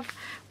staff,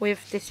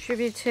 we've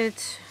distributed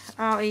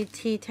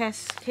RAT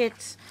test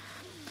kits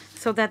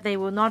so that they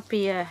will not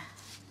be in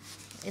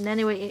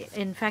any way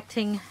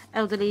infecting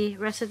elderly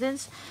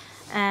residents.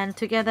 And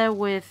together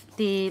with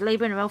the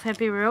Labour and Welfare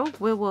Bureau,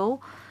 we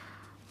will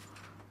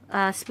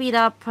speed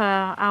up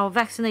our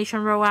vaccination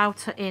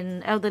rollout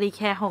in elderly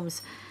care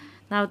homes.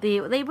 Now,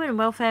 the Labour and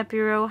Welfare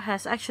Bureau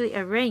has actually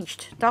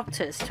arranged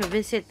doctors to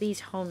visit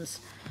these homes.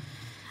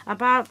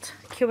 About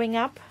queuing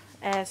up,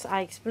 as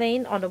I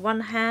explained, on the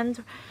one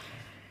hand,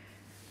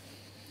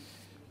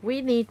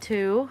 we need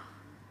to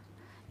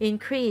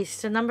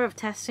increase the number of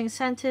testing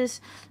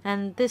centers,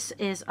 and this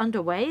is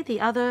underway. The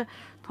other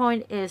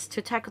point is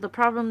to tackle the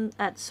problem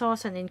at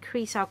source and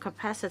increase our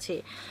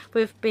capacity.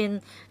 We've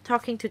been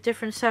talking to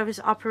different service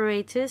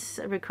operators,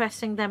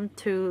 requesting them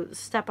to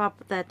step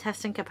up their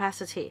testing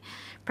capacity.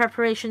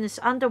 Preparation is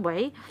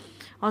underway.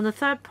 On the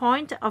third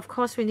point, of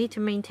course, we need to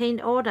maintain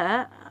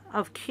order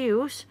of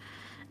queues,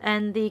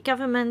 and the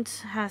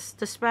government has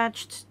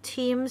dispatched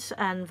teams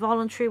and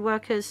voluntary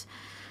workers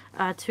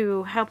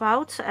to help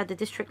out at the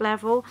district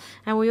level,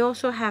 and we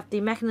also have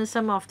the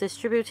mechanism of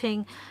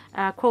distributing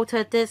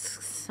quota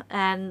discs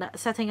and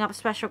setting up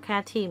special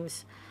care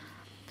teams.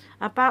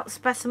 About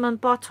specimen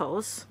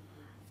bottles,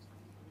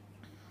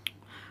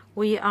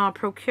 we are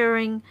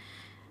procuring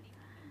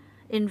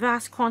in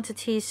vast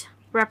quantities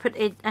rapid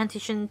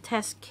antigen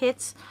test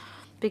kits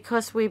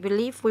because we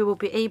believe we will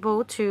be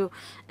able to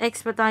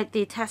expedite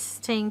the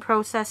testing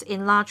process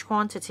in large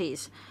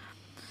quantities.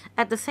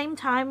 At the same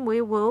time,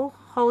 we will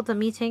hold a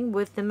meeting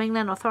with the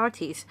mainland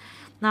authorities.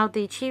 Now,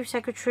 the Chief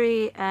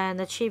Secretary and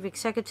the Chief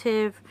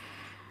Executive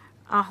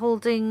are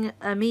holding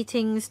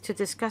meetings to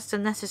discuss the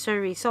necessary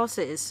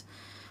resources.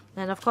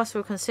 And of course,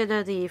 we'll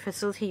consider the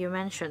facility you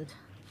mentioned.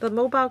 The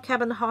mobile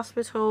cabin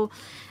hospital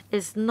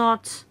is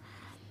not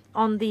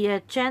on the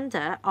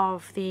agenda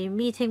of the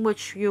meeting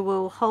which you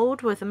will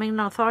hold with the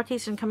mainland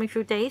authorities in coming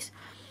few days.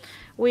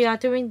 We are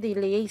doing the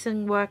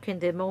liaison work in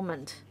the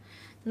moment.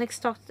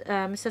 Next,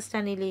 Mr.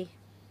 Stanley Lee.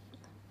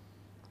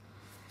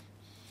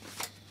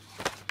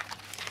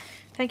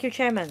 Thank you,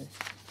 Chairman.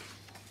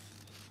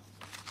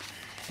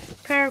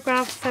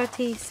 Paragraph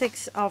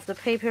 36 of the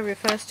paper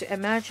refers to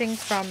emerging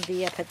from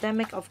the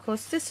epidemic. Of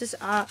course, this is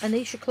an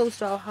issue close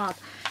to our heart.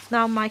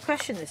 Now, my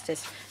question is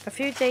this. A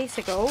few days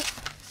ago,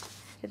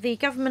 the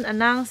government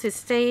announced its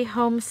Stay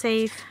Home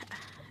Safe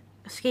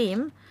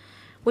scheme,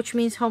 which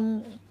means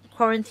home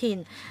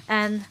quarantine.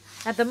 And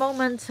at the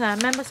moment,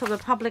 members of the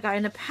public are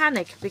in a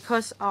panic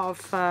because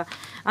of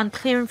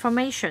unclear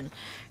information.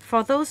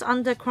 For those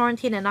under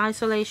quarantine and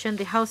isolation,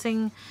 the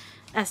housing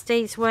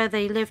estates where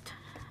they lived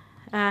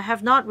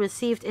have not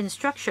received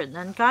instruction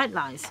and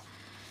guidelines.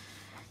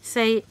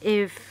 Say,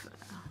 if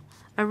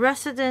a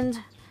resident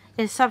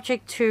is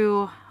subject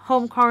to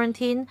home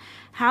quarantine,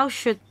 how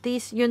should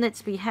these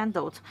units be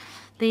handled?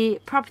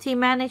 The property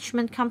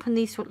management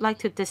companies would like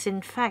to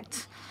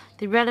disinfect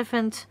the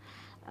relevant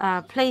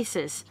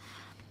places.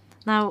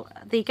 Now,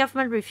 the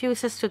government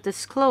refuses to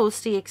disclose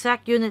the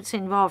exact units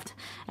involved,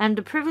 and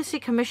the Privacy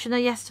Commissioner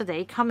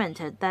yesterday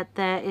commented that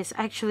there is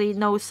actually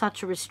no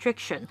such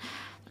restriction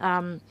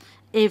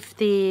if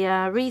the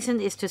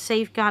reason is to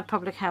safeguard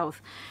public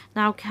health.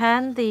 Now,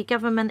 can the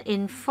government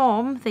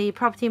inform the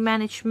property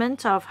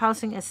management of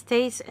housing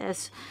estates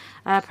as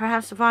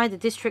perhaps via the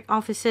district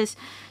offices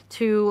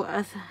to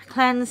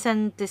cleanse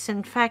and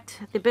disinfect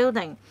the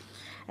building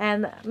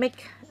and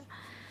make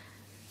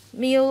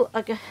meal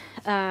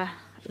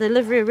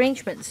delivery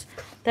arrangements?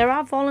 There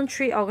are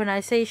voluntary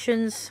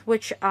organizations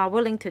which are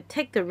willing to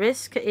take the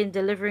risk in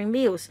delivering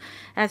meals,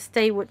 as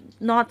they would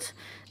not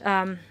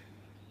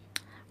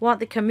want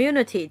the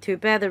community to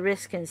bear the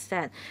risk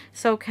instead.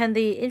 So can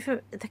the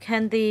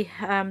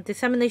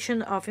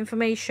dissemination of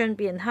information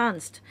be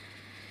enhanced?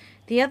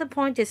 The other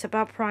point is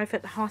about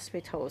private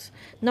hospitals.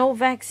 No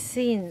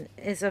vaccine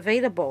is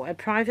available at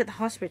private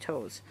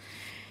hospitals.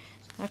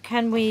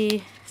 Can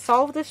we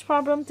solve this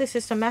problem? This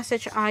is the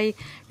message I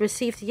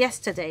received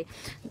yesterday.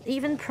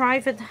 Even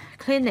private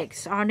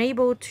clinics are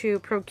unable to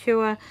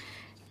procure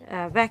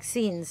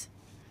vaccines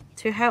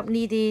to help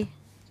needy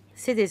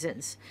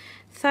citizens.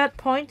 Third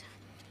point,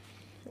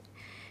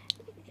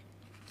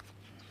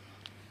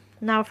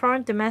 now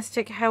foreign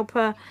domestic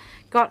helper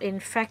got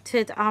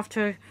infected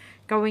after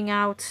going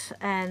out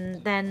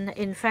and then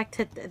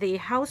infected the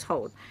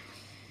household.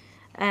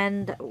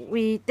 And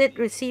we did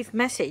receive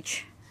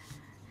message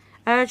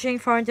urging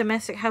foreign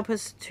domestic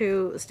helpers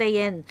to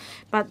stay in,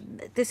 but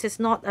this is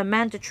not a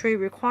mandatory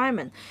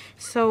requirement.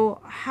 So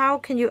how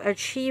can you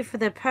achieve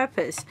the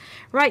purpose?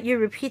 Right, you're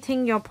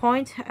repeating your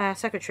point,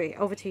 Secretary.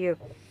 Over to you.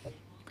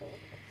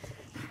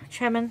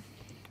 Chairman,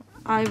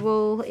 I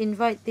will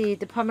invite the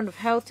Department of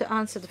Health to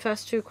answer the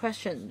first two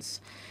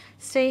questions.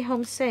 Stay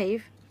home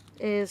safe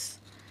is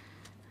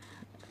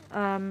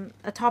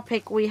a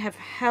topic we have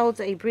held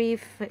a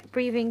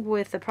briefing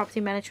with the property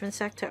management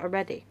sector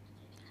already.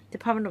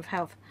 Department of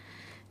Health.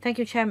 Thank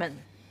you, Chairman.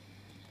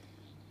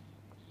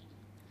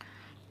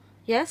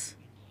 Yes?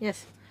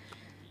 Yes.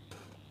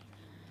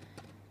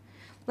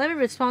 Let me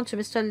respond to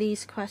Mr.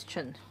 Lee's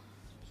question.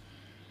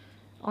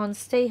 On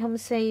Stay Home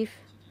Safe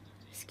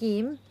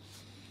scheme,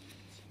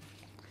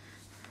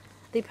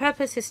 the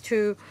purpose is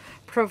to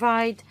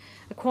provide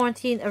a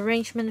quarantine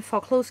arrangement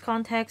for close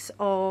contacts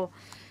or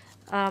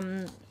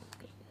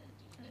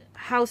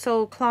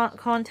household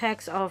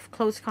contacts of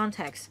close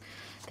contacts.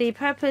 The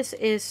purpose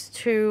is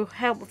to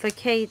help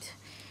vacate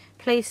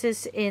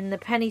places in the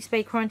Penny's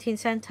Bay Quarantine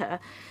Center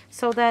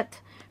so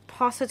that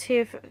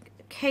positive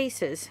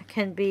cases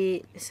can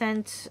be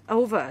sent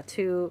over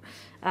to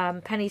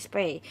Penny's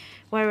Bay,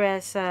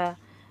 whereas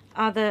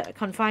other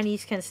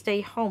confinees can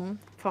stay home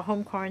for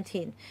home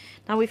quarantine.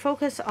 Now we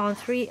focus on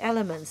three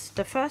elements.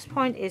 The first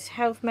point is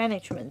health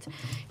management.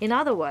 In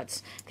other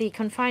words, the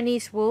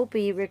confinees will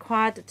be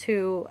required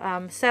to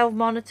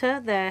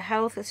self-monitor their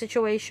health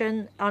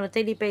situation on a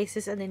daily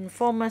basis and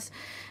inform us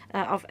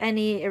of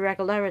any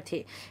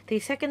irregularity. The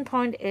second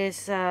point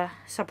is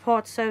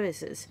support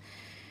services.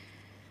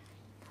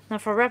 Now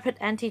for rapid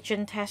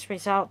antigen test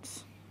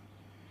results,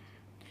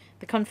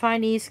 the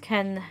confinees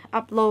can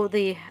upload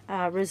the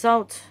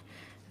result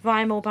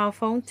via mobile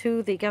phone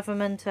to the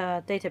government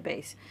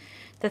database.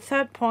 The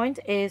third point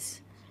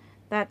is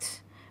that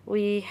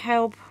we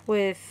help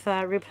with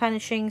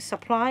replenishing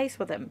supplies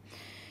for them.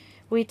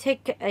 We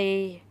take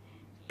a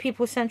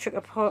people-centric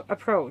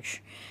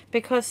approach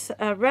because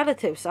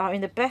relatives are in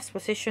the best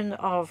position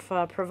of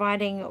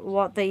providing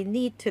what they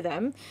need to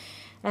them,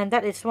 and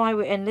that is why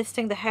we're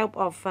enlisting the help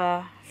of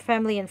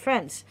family and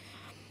friends.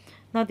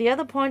 Now the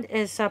other point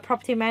is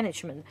property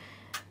management.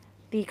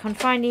 The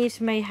confinees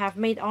may have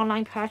made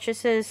online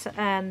purchases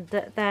and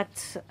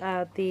that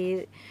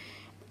the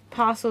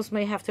parcels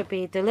may have to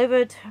be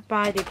delivered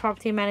by the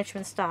property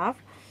management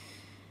staff.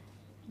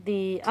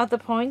 The other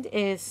point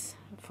is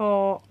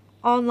for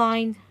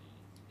online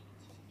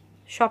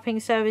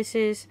shopping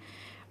services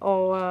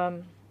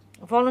or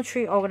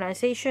voluntary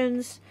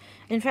organizations.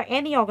 In fact,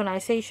 any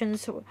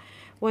organizations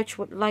which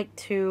would like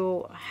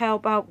to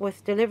help out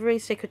with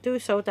deliveries, they could do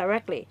so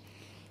directly.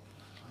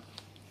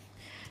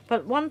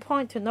 But one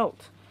point to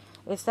note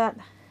is that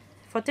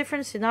for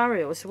different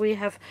scenarios, we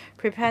have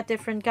prepared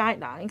different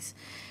guidelines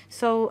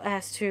so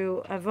as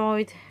to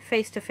avoid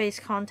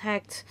face-to-face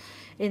contact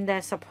in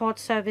their support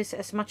service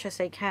as much as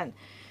they can.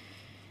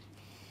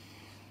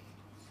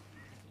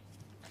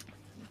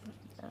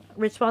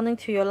 Responding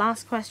to your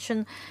last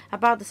question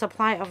about the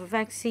supply of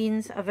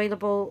vaccines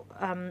available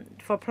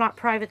for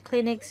private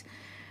clinics,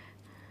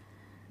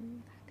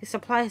 the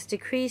supply has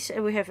decreased,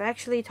 and we have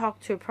actually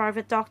talked to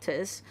private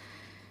doctors.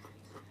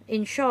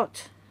 In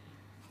short,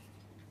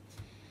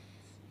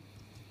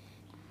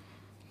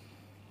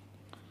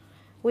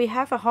 we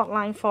have a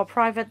hotline for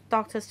private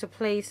doctors to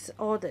place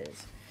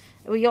orders.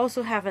 We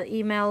also have an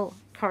email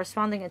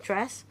corresponding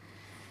address,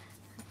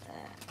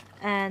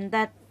 and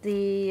that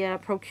the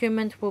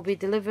procurement will be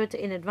delivered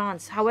in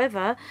advance.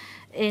 However,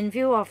 in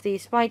view of the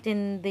spike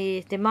in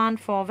the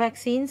demand for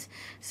vaccines,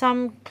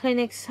 some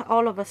clinics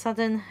all of a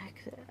sudden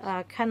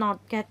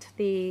cannot get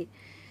the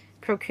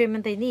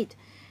procurement they need.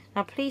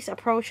 Now please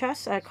approach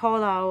us,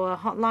 call our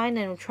hotline,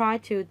 and we'll try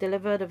to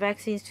deliver the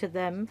vaccines to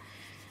them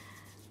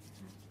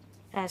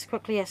as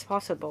quickly as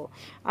possible.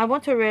 I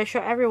want to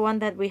reassure everyone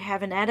that we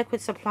have an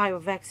adequate supply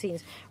of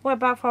vaccines. What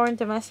about foreign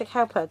domestic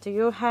helper? Do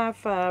you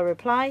have a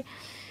reply?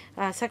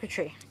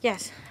 Secretary,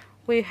 yes.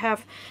 We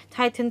have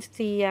tightened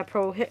the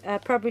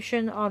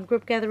prohibition on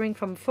group gathering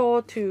from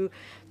 4 to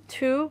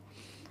 2.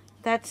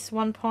 That's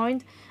one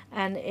point.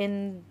 And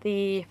in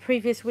the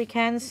previous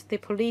weekends, the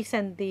police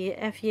and the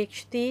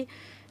FEHD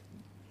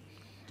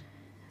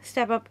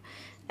step up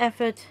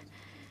effort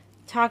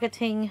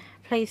targeting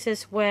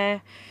places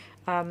where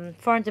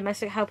foreign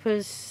domestic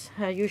helpers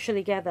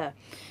usually gather.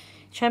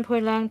 Chen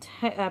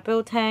Pui-Leung,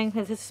 Bill Tang,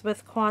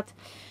 Elizabeth Quat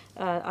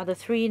are the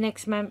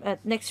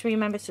next three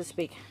members to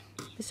speak.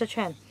 Mr.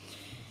 Chen,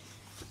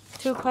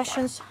 two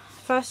questions.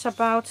 First,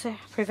 about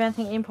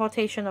preventing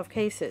importation of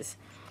cases.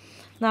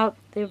 Now,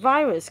 the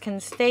virus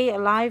can stay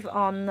alive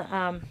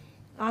on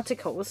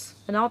articles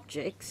and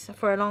objects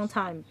for a long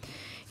time.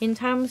 In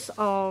terms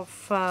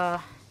of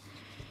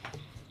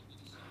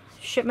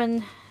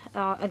shipment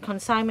and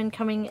consignment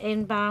coming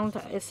inbound,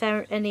 is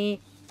there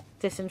any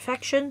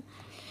disinfection?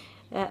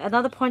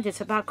 Another point is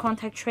about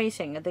contact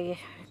tracing, the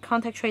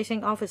contact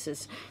tracing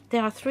offices.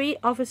 There are 3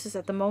 offices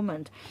at the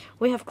moment.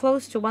 We have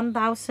close to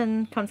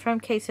 1,000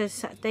 confirmed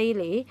cases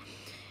daily.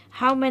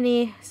 How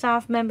many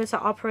staff members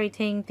are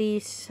operating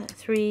these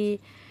 3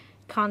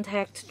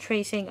 contact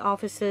tracing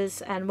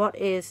offices, and what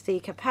is the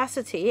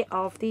capacity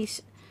of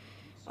these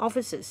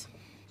offices?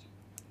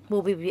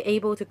 Will we be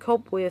able to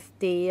cope with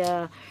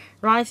the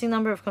rising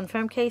number of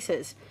confirmed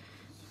cases?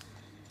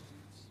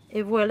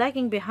 If we're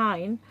lagging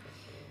behind,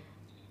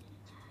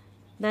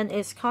 then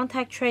is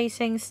contact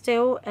tracing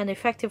still an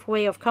effective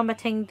way of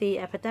combating the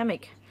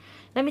epidemic?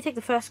 Let me take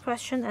the first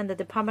question, and the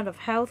Department of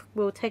Health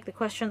will take the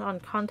question on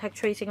contact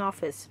tracing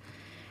office.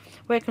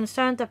 We're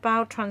concerned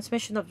about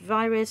transmission of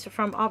virus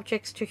from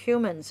objects to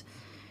humans.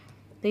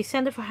 The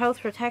Center for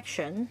Health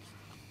Protection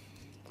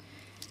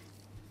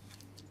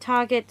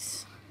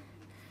targets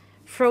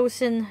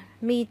frozen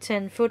meat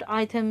and food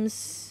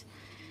items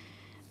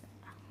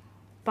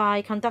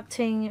by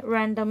conducting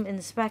random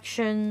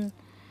inspection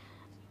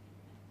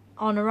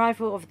on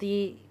arrival of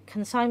the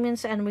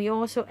consignments, and we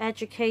also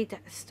educate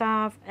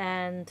staff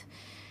and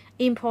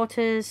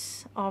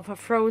importers of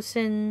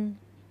frozen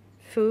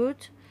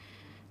food.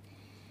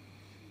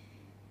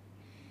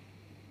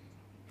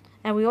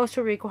 And we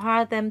also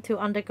require them to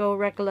undergo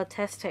regular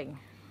testing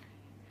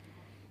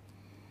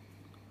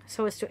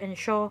so as to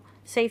ensure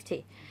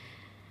safety.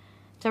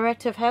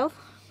 Director of Health.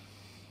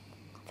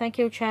 Thank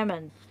you,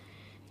 Chairman.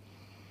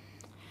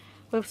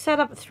 We've set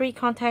up 3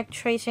 contact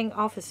tracing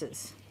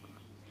offices.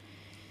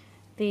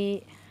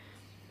 The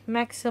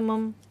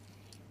maximum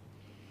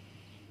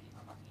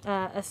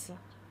at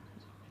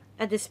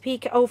this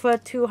peak, over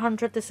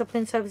 200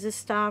 discipline services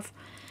staff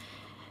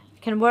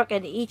can work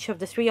at each of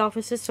the 3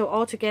 offices, so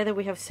altogether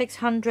we have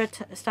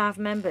 600 staff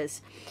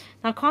members.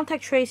 Now,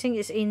 contact tracing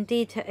is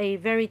indeed a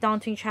very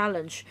daunting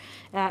challenge,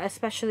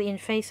 especially in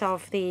face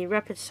of the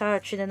rapid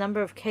surge in the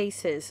number of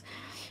cases.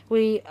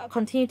 We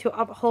continue to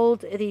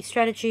uphold the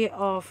strategy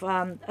of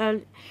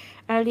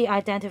early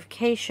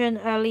identification,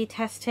 early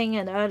testing,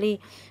 and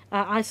early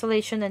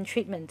isolation and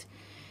treatment.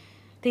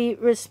 The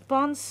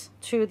response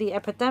to the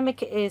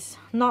epidemic is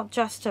not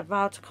just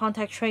about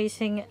contact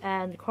tracing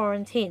and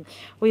quarantine.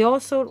 We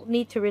also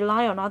need to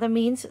rely on other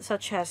means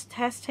such as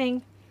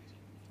testing,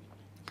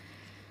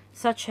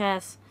 such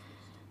as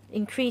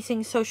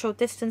increasing social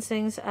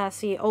distancing as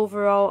the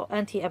overall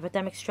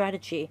anti-epidemic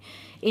strategy.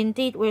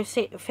 Indeed, we're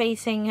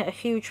facing a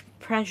huge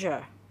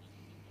pressure.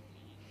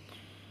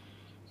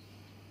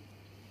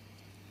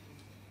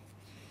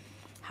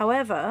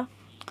 However,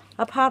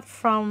 apart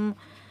from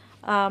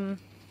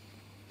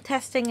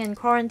testing and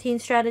quarantine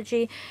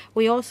strategy,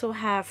 we also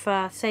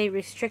have, say,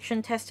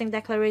 restriction testing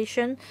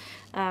declaration,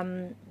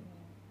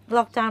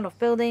 lockdown of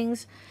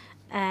buildings,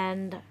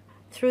 and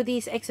through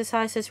these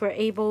exercises we're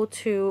able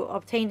to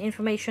obtain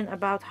information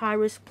about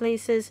high-risk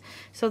places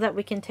so that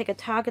we can take a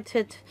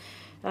targeted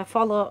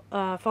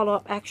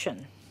follow-up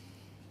action.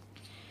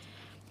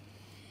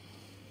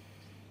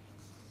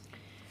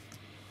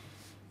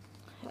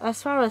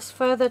 As far as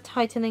further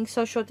tightening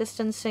social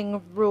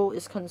distancing rule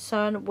is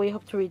concerned, we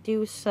hope to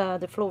reduce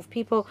the flow of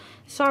people.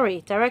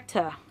 Sorry,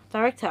 Director,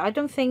 I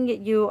don't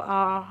think you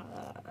are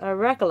a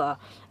regular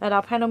at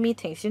our panel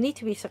meetings. You need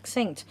to be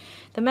succinct.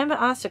 The member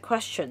asked a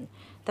question,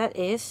 that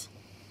is,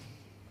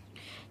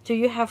 do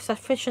you have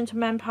sufficient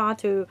manpower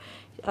to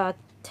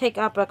take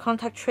up a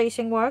contact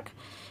tracing work?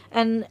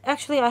 And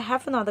actually, I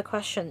have another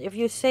question. If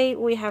you say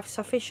we have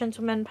sufficient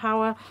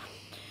manpower,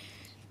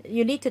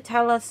 you need to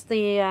tell us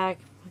the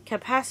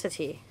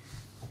capacity,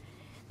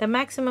 the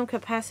maximum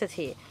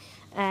capacity,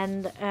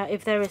 and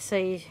if there is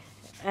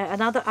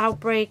another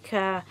outbreak,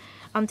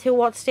 until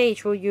what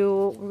stage will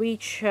you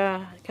reach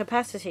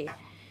capacity?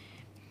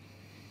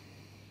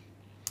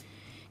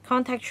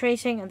 Contact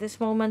tracing, at this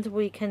moment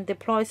we can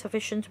deploy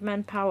sufficient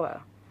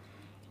manpower,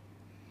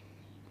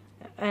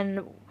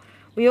 and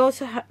we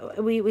also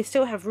we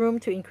still have room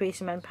to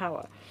increase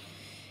manpower.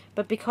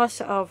 But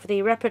because of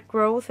the rapid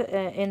growth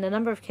in the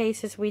number of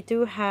cases, we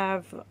do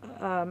have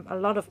a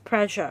lot of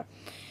pressure.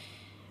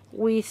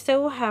 We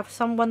still have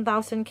some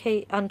 1,000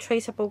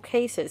 untraceable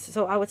cases,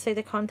 so I would say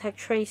the contact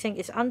tracing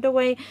is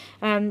underway,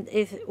 and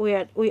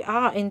we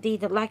are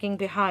indeed lagging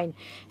behind.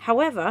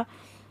 However,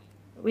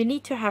 we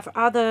need to have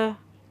other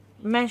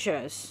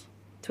measures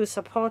to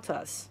support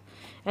us.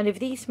 And if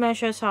these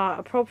measures are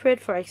appropriate,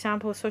 for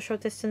example, social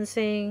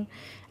distancing,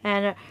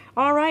 and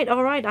all right,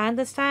 I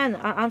understand.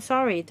 I'm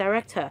sorry,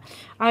 Director.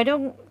 I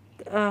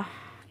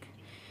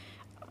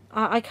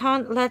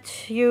can't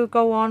let you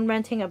go on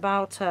ranting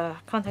about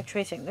contact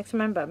tracing. Next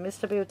member,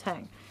 Mr. Bill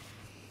Tang.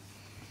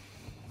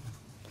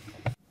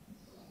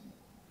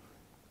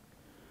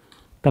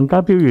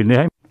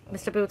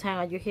 Mr. Bill Tang,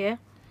 are you here?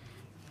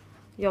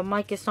 Your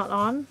mic is not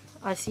on.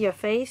 I see your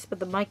face, but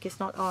the mic is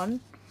not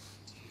on.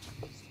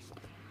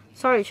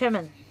 Sorry,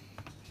 Chairman.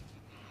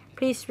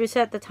 Please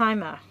reset the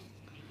timer.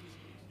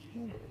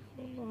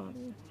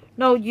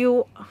 No,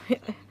 you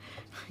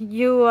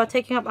are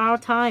taking up our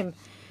time.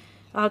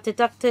 I'll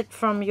deduct it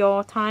from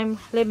your time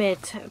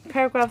limit.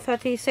 Paragraph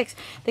 36.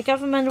 The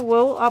government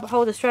will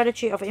uphold the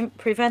strategy of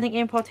preventing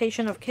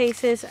importation of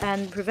cases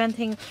and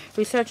preventing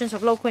resurgence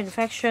of local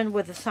infection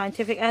with a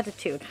scientific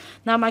attitude.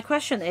 Now, my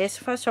question is,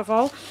 first of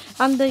all,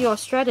 under your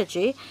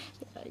strategy,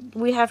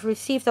 we have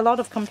received a lot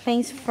of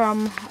complaints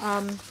from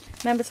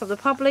members of the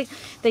public.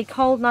 They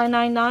called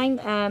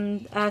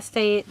 999 as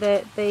they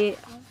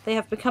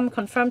have become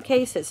confirmed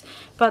cases,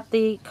 but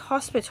the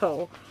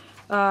hospital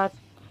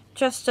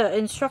just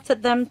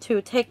instructed them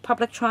to take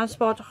public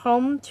transport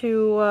home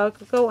to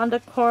go under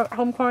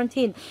home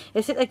quarantine.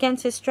 Is it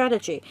against his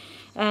strategy?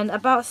 And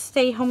about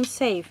stay home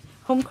safe,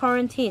 home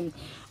quarantine,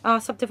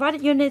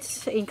 subdivided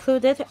units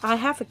included. I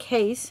have a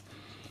case.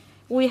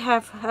 We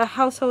have a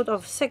household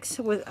of 6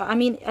 with,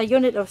 a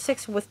unit of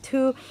 6 with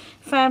 2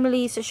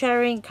 families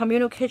sharing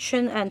communal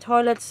kitchen and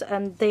toilets,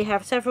 and they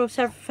have several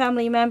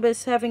family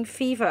members having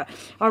fever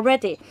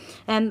already,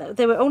 and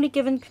they were only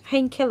given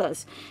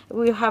painkillers.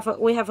 We have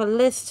a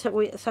list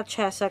such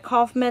as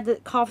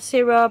cough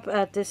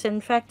syrup,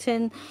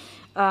 disinfectant,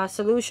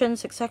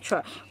 solutions,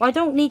 etc. Well, I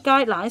don't need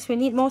guidelines. We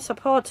need more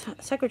support,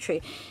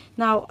 Secretary.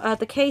 Now,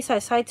 the case I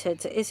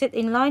cited, is it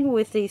in line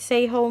with the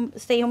stay home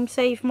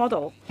safe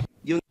model?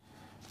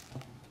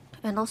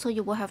 And also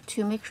you will have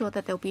to make sure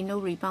that there will be no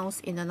rebounds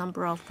in the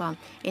number of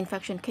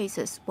infection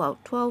cases. Well,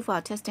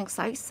 12 testing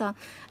sites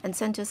and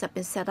centers have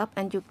been set up,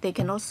 and they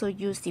can also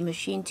use the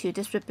machine to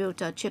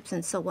distribute chips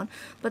and so on.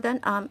 But then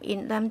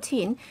in Lam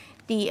Tin,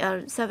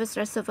 the service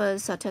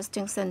reservoirs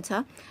testing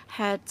center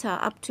had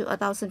up to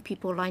 1,000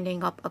 people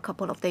lining up a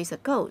couple of days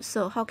ago.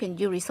 So how can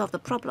you resolve the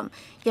problem?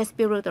 Yes,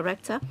 Bureau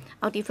Director,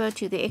 I'll defer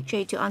to the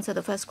HA to answer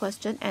the first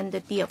question, and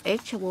the D of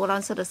H will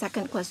answer the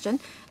second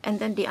question. And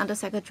then the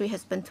Undersecretary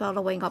has been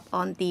following up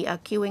on the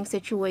queuing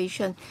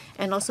situation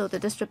and also the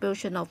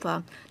distribution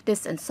of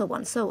this and so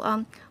on.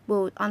 So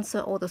we'll answer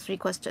all the 3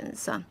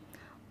 questions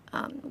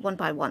one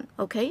by one.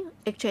 Okay,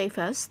 HA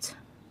first.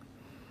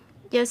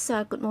 Yes,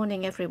 good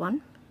morning,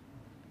 everyone.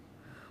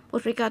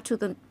 With regard to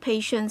the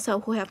patients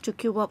who have to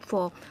queue up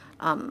for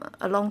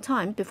a long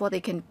time before they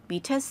can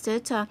be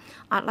tested,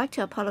 I'd like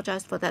to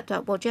apologize for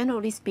that. Well,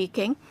 generally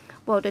speaking,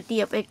 well, the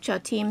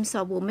DFH teams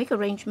will make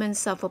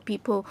arrangements for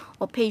people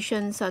or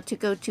patients to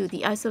go to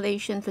the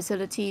isolation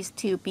facilities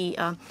to be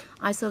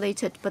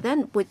isolated. But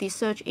then with the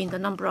surge in the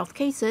number of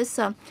cases,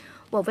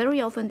 well, very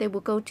often they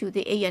will go to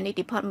the A&E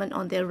department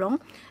on their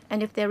own.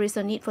 And if there is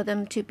a need for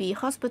them to be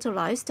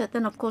hospitalized,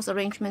 then of course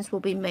arrangements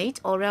will be made,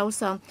 or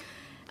else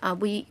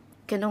we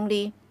can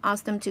only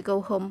ask them to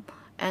go home,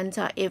 and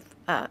if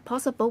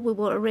possible, we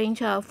will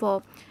arrange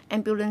for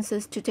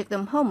ambulances to take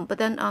them home. But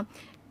then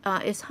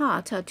it's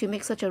hard to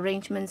make such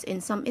arrangements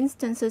in some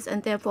instances,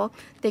 and therefore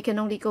they can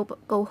only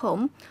go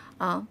home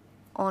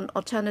on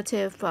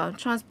alternative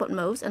transport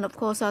modes. And of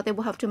course, they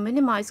will have to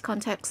minimize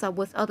contacts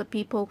with other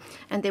people,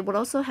 and they will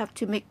also have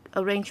to make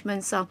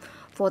arrangements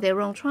for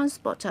their own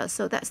transport.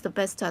 So that's the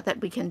best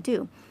that we can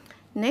do.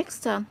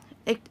 Next,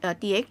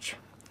 DH.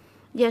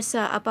 Yes,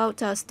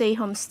 about stay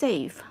home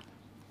safe.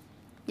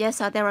 Yes,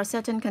 there are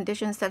certain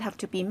conditions that have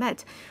to be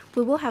met.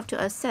 We will have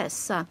to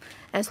assess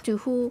as to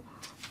who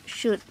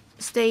should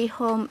stay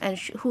home and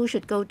who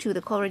should go to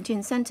the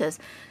quarantine centers.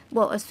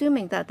 Well,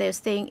 assuming that they're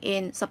staying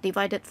in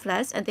subdivided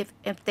flats, and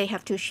if they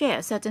have to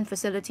share certain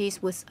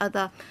facilities with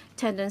other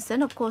tenants,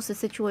 then of course the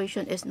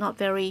situation is not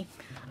very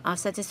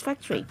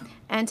satisfactory.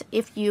 And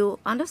if you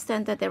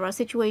understand that there are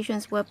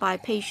situations whereby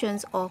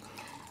patients or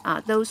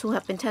those who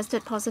have been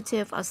tested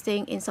positive are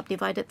staying in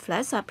subdivided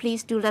flats,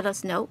 please do let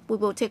us know. We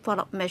will take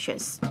follow-up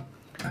measures.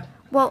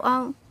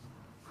 Well,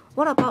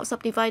 what about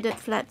subdivided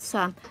flats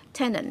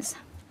tenants?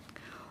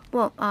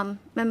 Well,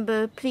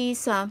 member,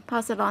 please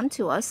pass it on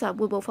to us.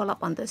 We will follow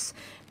up on this,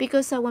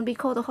 because when we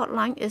call the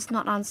hotline, it's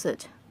not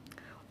answered.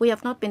 We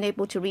have not been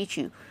able to reach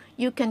you.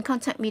 You can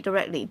contact me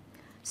directly.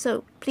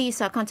 So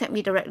please contact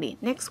me directly.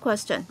 Next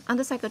question.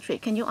 Undersecretary,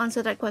 can you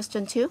answer that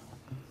question too?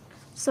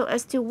 So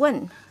as to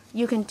when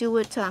you can do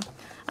it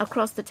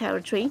across the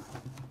territory.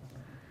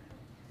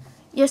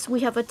 Yes,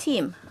 we have a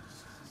team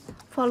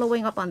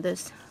following up on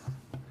this.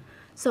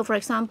 So for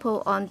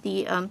example, on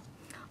the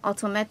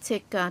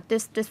automatic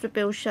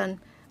distribution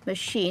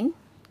machine.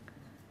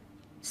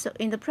 So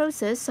in the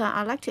process,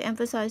 I'd like to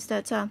emphasize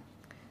that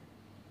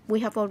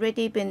we have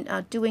already been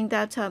doing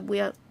that. We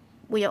are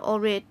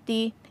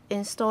already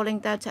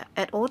installing that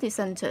at all the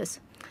centers,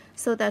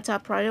 so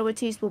that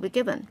priorities will be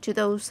given to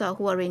those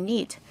who are in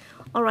need.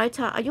 All right,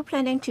 are you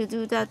planning to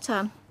do that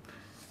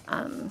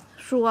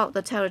throughout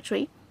the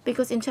territory?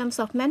 Because in terms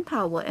of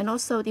manpower and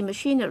also the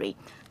machinery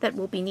that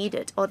will be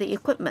needed, or the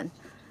equipment,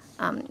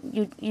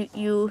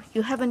 you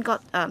haven't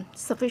got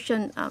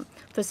sufficient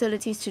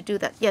facilities to do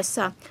that. Yes,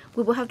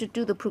 we will have to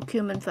do the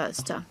procurement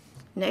first.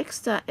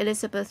 Next,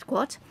 Elizabeth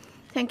Quat.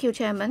 Thank you,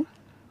 Chairman.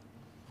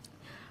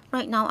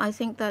 Right now, I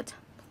think that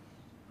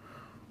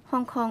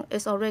Hong Kong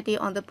is already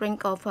on the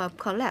brink of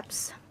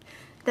collapse.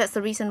 That's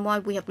the reason why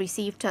we have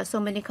received so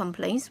many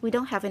complaints. We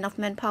don't have enough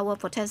manpower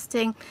for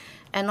testing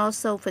and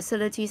also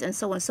facilities and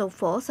so on and so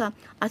forth.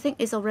 I think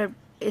it's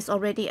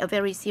already a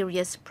very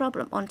serious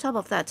problem. On top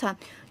of that,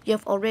 you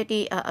have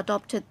already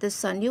adopted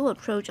this new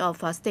approach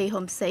of stay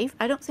home safe.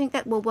 I don't think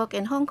that will work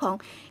in Hong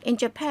Kong. In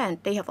Japan,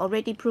 they have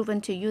already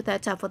proven to you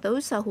that for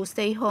those who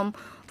stay home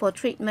for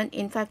treatment,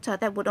 in fact,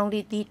 that would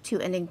only lead to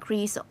an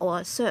increase or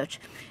a surge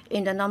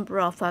in the number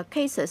of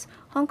cases.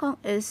 Hong Kong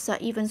is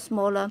even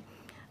smaller,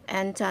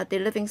 and the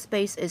living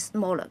space is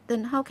smaller.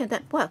 Then how can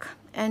that work?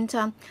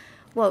 And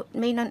well,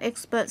 mainland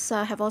experts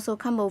have also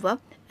come over,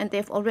 and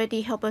they've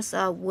already helped us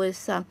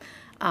with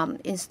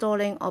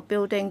installing or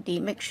building the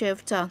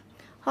makeshift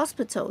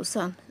hospitals.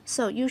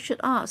 So you should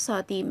ask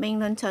the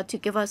mainland to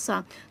give us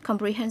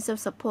comprehensive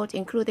support,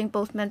 including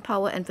both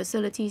manpower and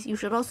facilities. You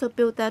should also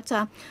build that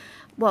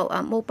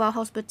mobile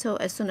hospital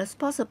as soon as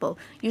possible.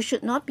 You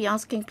should not be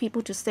asking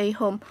people to stay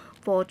home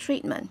for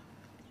treatment.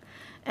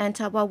 And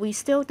while we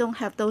still don't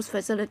have those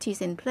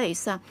facilities in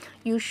place,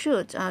 you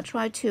should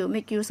try to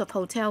make use of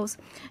hotels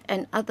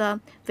and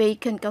other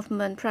vacant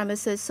government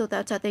premises so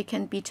that they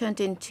can be turned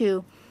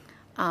into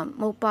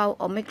mobile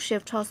or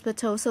makeshift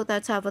hospitals, so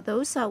that for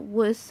those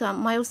with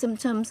mild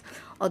symptoms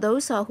or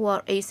those who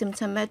are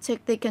asymptomatic,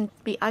 they can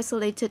be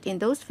isolated in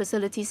those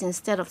facilities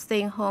instead of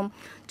staying home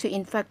to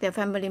infect their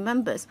family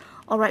members.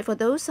 All right, for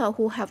those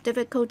who have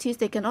difficulties,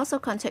 they can also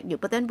contact you.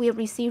 But then we have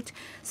received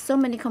so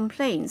many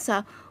complaints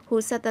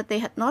who said that they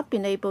had not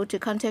been able to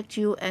contact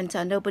you and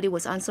nobody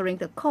was answering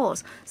the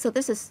calls. So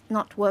this is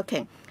not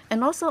working.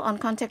 And also on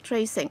contact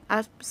tracing,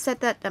 I've said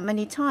that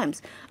many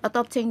times,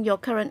 adopting your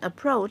current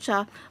approach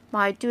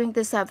by doing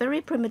this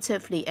very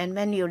primitively and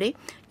manually,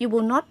 you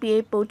will not be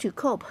able to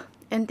cope.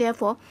 And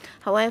therefore,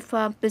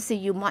 however busy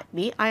you might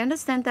be, I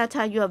understand that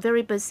you are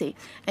very busy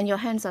and your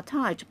hands are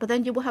tied, but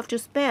then you will have to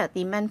spare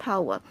the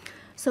manpower,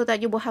 so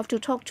that you will have to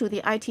talk to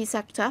the IT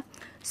sector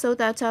so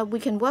that we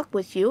can work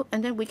with you,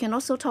 and then we can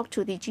also talk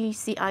to the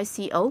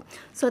GCICO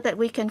so that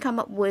we can come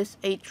up with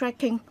a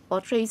tracking or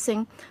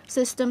tracing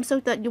system so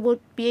that you will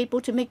be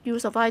able to make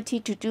use of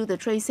IT to do the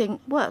tracing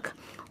work,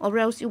 or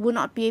else you will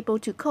not be able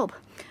to cope.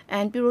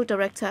 And Bureau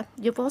Director,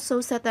 you've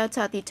also said that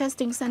the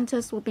testing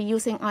centers will be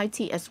using IT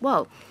as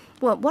well.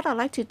 Well, what I'd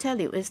like to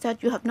tell you is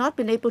that you have not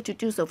been able to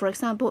do so. For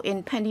example,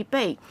 in Penny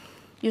Bay,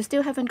 you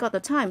still haven't got the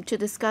time to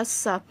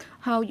discuss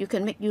how you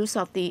can make use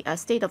of the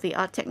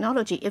state-of-the-art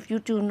technology. If you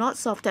do not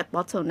solve that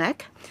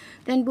bottleneck,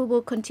 then we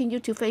will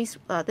continue to face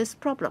this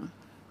problem.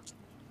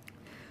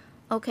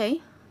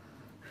 Okay,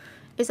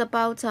 it's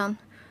about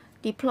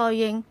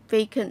deploying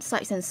vacant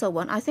sites and so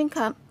on. I think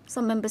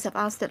some members have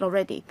asked it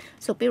already.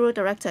 So Bureau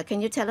Director,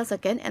 can you tell us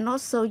again? And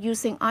also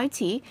using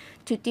IT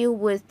to deal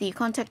with the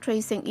contact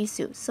tracing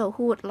issue. So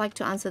who would like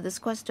to answer this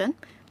question?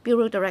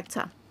 Bureau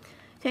Director.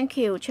 Thank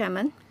you,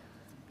 Chairman.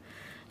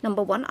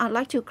 Number one, I'd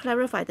like to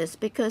clarify this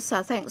because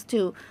thanks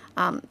to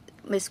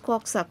Ms.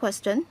 Kwok's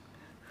question.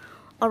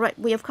 All right,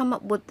 we have come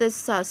up with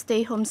this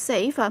stay home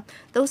safe.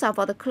 Those are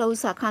for the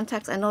close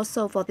contacts and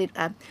also for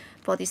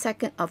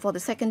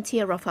the second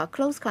tier of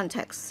close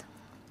contacts.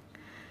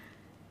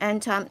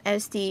 And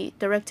as the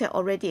director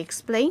already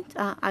explained,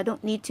 I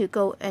don't need to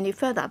go any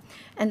further.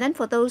 And then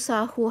for those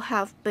who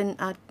have been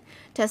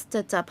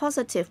tested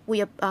positive, we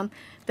have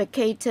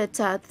vacated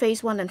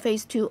phase 1 and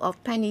phase 2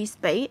 of Penny's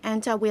Bay,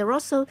 and we are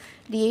also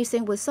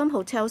liaising with some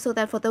hotels so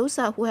that for those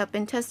who have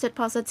been tested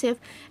positive,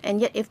 and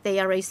yet if they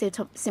are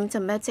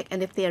asymptomatic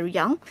and if they are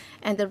young,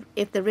 and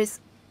if the risks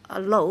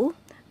are low,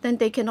 then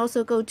they can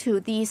also go to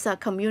these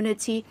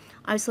community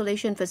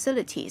isolation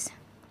facilities.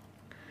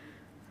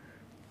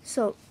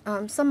 So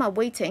some are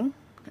waiting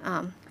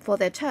for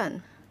their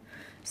turn.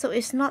 So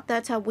it's not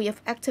that we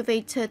have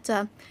activated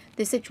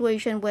the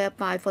situation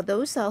whereby for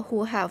those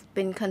who have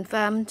been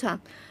confirmed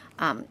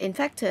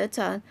infected,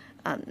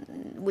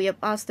 we have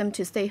asked them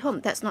to stay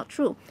home. That's not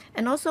true.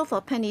 And also for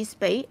Penny's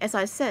Bay, as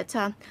I said,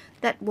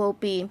 that will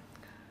be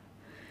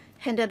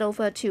handed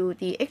over to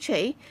the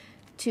HA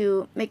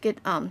to make it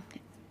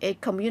a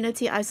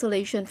community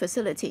isolation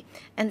facility.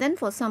 And then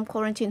for some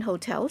quarantine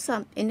hotels,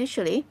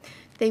 initially,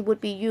 they would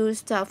be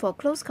used for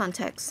close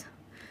contacts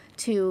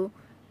to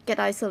get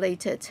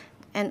isolated.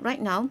 And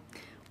right now,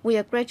 we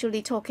are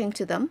gradually talking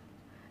to them,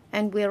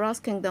 and we are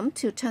asking them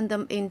to turn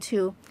them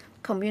into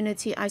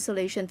community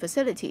isolation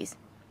facilities.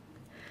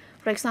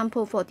 For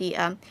example, for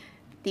the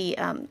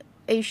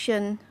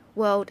Asian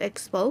World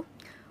Expo,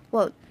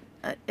 well,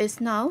 it's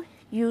now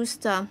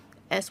used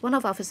as one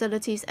of our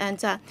facilities, and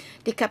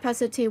the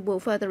capacity will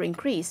further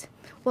increase.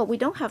 Well, we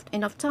don't have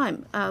enough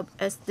time,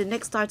 as the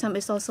next item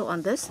is also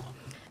on this.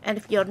 And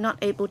if you're not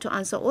able to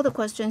answer all the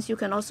questions, you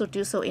can also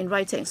do so in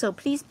writing. So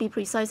please be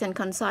precise and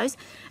concise,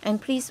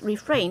 and please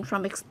refrain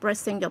from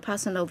expressing your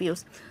personal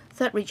views.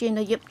 Third,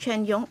 Regina Yip,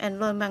 Chen Yong, and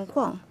Loy Man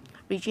Kwong.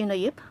 Regina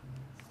Yip.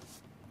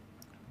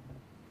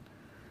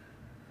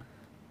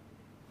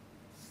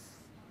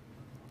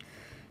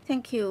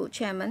 Thank you,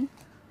 Chairman.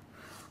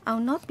 I'll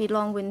not be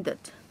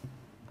long-winded.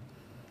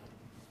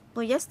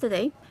 Well,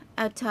 yesterday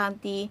at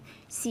the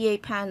CA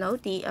panel,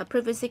 the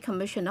Privacy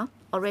Commissioner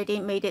already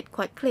made it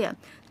quite clear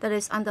that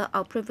is under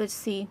our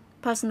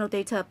personal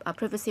data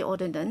privacy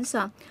ordinance,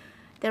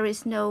 there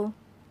is no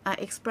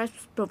express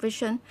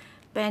provision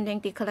banning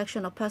the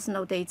collection of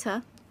personal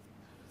data.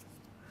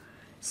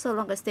 so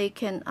long as they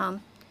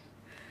can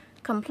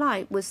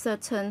comply with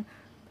certain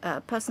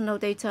personal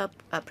data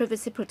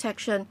privacy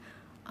protection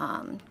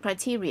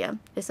criteria,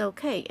 is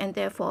okay. And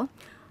therefore,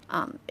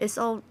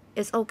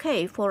 it's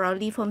okay for our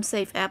Leave Home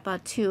Safe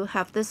app to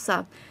have this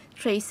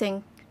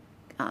tracing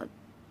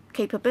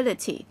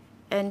capability,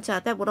 and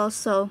that would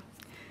also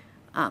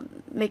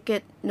make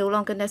it no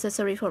longer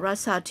necessary for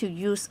us to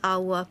use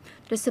our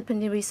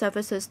disciplinary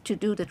services to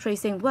do the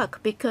tracing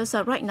work, because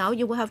right now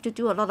you will have to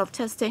do a lot of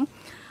testing,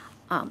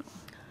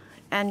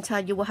 and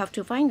you will have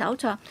to find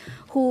out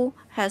who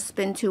has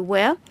been to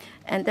where,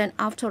 and then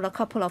after a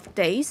couple of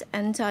days,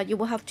 and you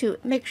will have to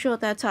make sure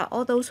that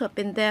all those who have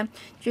been there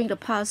during the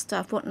past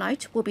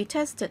fortnight will be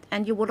tested,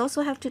 and you will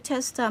also have to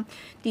test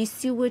the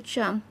sewage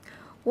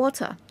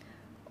water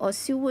or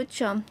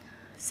sewage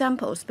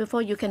samples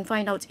before you can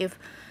find out if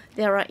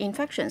there are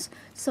infections.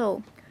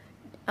 So,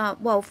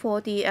 well,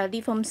 for the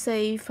Leave Home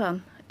Safe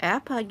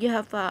app, you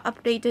have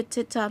updated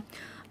it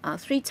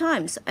 3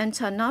 times, and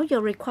now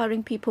you're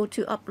requiring people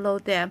to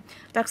upload their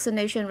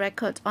vaccination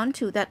record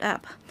onto that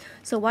app.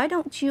 So why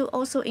don't you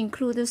also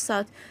include this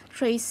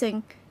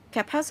tracing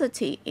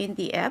capacity in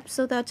the app,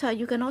 so that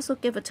you can also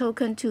give a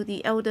token to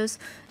the elders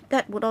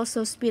that would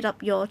also speed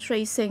up your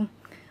tracing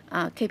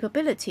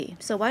capability.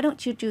 So why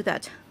don't you do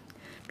that?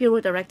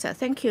 Bureau Director.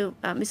 Thank you,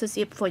 Mrs.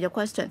 Yip, for your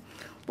question.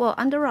 Well,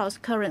 under our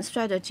current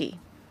strategy,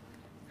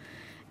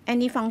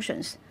 any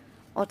functions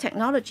or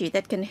technology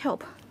that can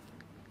help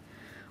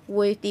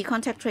with the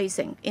contact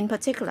tracing, in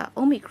particular,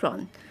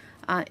 Omicron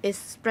is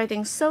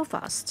spreading so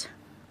fast.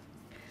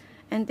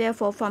 And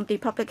therefore, from the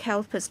public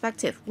health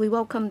perspective, we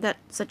welcome that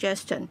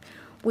suggestion.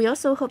 We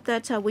also hope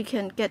that we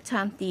can get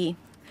the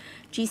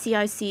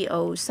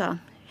GCICO's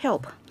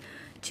help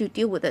to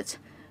deal with it.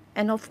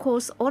 And of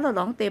course, all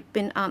along, they've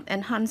been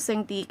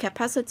enhancing the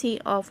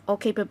capacity of or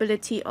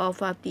capability of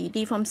the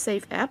Leave Home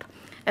Safe app.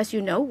 As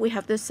you know, we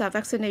have this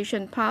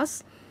vaccination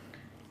pass,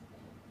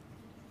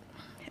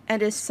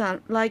 and it's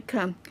like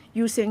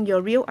using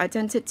your real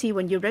identity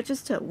when you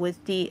register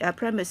with the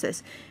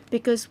premises,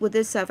 because with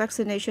this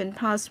vaccination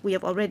pass, we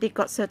have already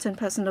got certain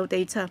personal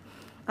data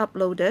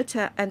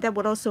uploaded, and that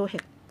would also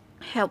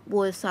help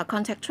with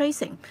contact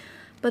tracing.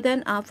 But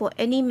then for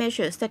any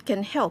measures that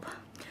can help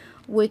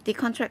with the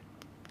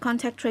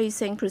contact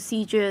tracing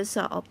procedures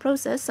or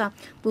process,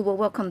 we will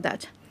welcome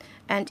that.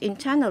 And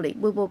internally,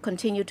 we will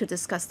continue to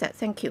discuss that.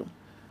 Thank you.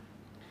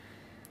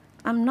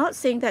 I'm not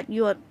saying that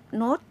you are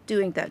not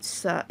doing that.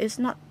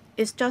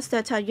 It's just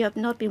that you have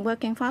not been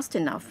working fast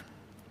enough.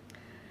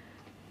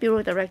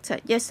 Bureau Director.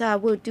 Yes, I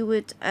will do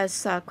it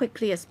as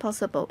quickly as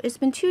possible. It's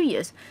been 2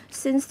 years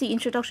since the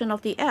introduction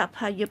of the app.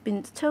 You've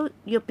been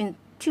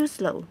too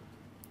slow.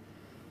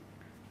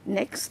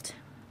 Next,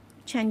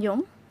 Chen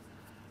Yong.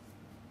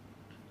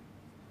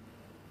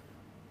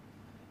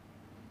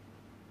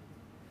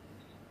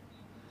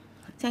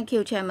 Thank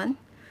you, Chairman.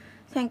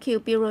 Thank you,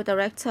 Bureau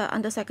Director,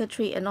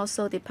 Undersecretary, and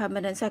also the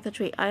Permanent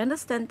Secretary. I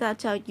understand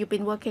that you've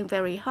been working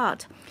very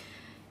hard.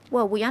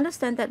 Well, we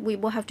understand that we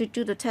will have to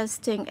do the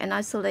testing and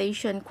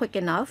isolation quick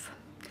enough.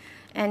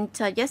 And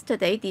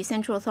yesterday, the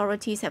central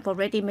authorities have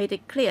already made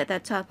it clear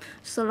that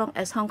so long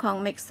as Hong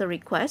Kong makes the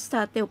request,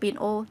 they'll be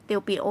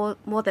all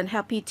more than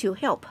happy to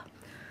help.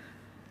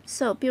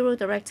 So, Bureau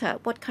Director,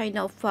 what kind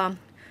of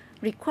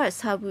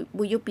requests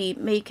will you be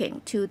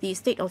making to the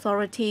state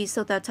authorities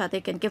so that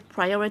they can give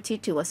priority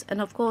to us?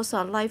 And of course,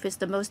 our life is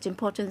the most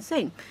important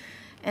thing.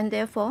 And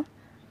therefore,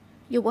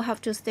 you will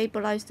have to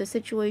stabilize the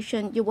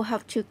situation. You will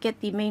have to get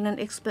the mainland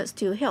experts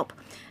to help.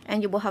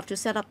 And you will have to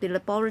set up the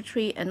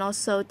laboratory and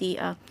also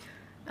the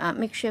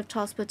makeshift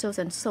hospitals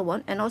and so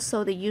on. And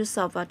also the use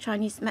of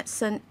Chinese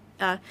medicine.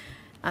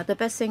 The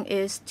best thing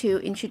is to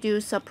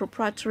introduce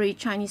proprietary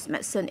Chinese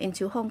medicine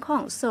into Hong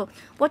Kong. So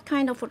what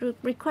kind of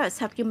requests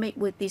have you made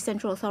with the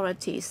central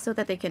authorities so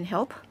that they can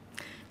help?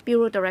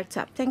 Bureau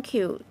Director. Thank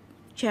you,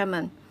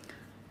 Chairman.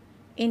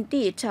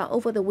 Indeed,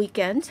 over the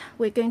weekend,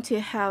 we're going to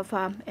have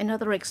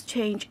another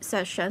exchange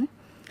session.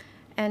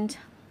 And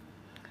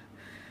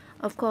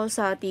of course,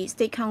 the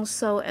State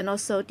Council and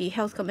also the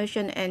Health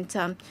Commission and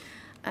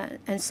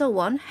so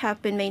on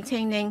have been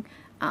maintaining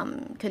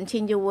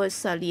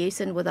continuous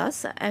liaison with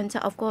us. And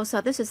of course,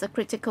 this is a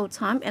critical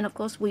time. And of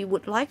course, we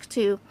would like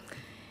to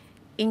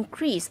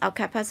increase our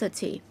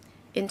capacity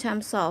in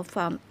terms of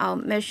our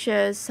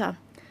measures,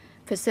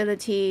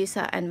 facilities,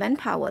 and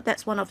manpower.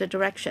 That's one of the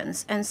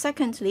directions. And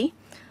secondly,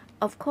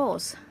 of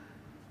course,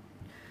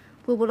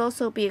 we will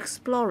also be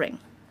exploring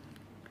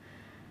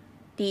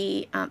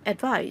the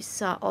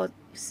advice or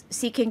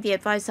seeking the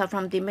advice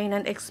from the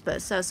mainland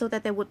experts so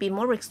that there would be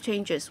more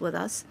exchanges with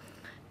us,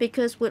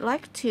 because we'd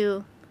like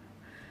to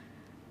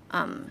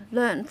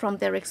learn from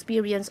their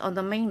experience on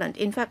the mainland.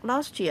 In fact,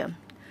 last year,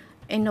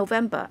 in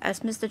November, as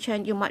Mr.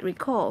 Chen, you might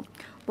recall,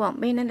 well,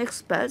 mainland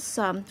experts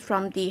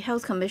from the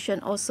Health Commission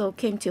also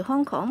came to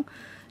Hong Kong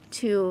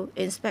to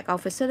inspect our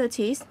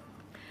facilities,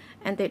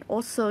 and they'd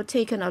also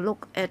taken a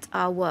look at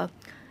our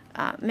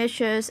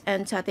measures,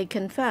 and they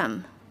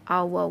confirm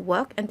our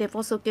work, and they've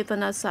also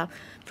given us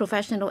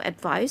professional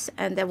advice,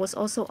 and there was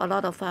also a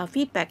lot of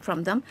feedback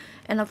from them.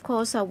 And of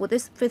course, with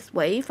this fifth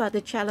wave,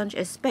 the challenge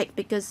is big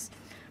because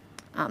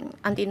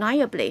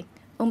undeniably,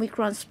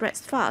 Omicron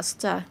spreads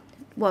fast.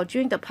 Well,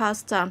 during the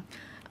past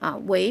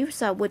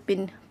waves, we've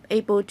been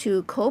able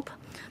to cope.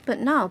 But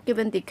now,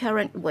 given the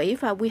current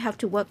wave, we have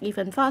to work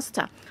even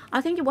faster.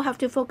 I think you will have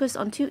to focus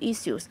on two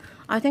issues.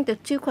 I think the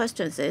two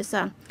questions is,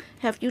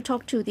 have you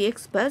talked to the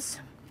experts?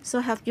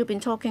 So have you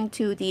been talking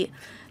to the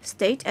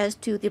state as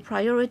to the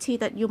priority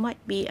that you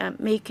might be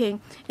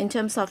making in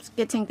terms of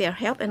getting their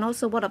help? And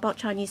also, what about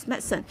Chinese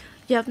medicine?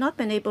 You have not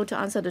been able to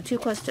answer the two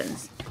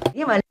questions.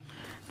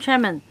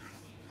 Chairman,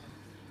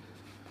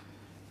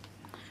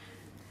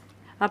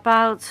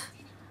 about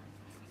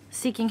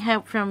seeking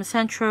help from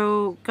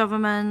central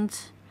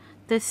government,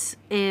 this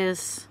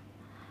is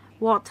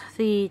what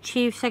the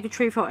Chief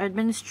Secretary for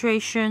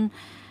Administration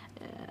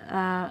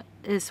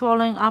is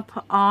following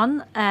up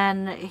on,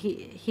 and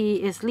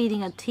he is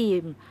leading a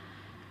team.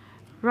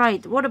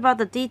 Right, what about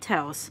the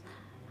details?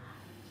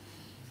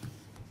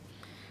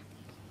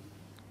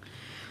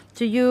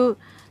 Do you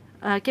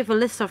give a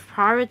list of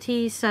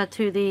priorities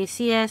to the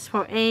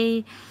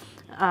CS4A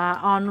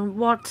on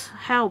what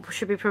help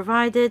should be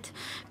provided?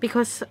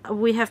 Because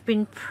we have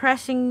been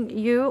pressing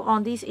you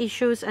on these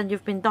issues and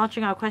you've been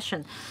dodging our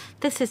question.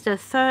 This is the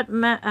third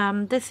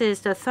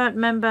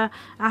member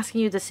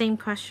asking you the same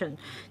question.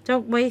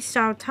 Don't waste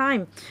our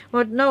time.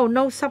 Well,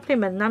 no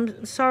supplement.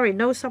 I'm sorry,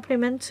 no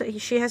supplement.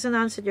 She hasn't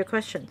answered your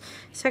question.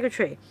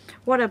 Secretary,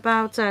 what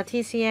about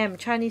TCM,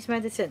 Chinese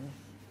medicine?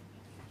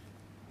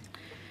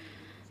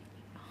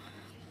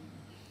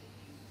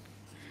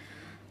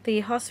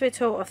 The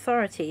hospital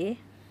authority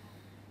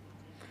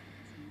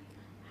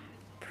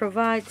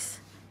provides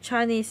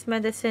Chinese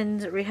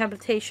medicine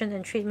rehabilitation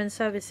and treatment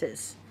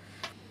services.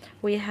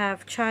 We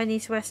have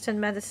Chinese Western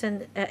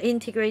medicine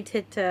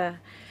integrated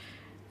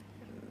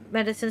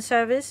medicine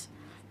service,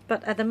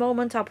 but at the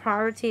moment our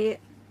priority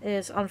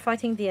is on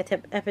fighting the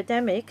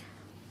epidemic.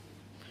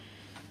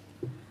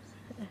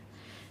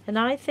 And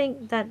I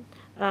think that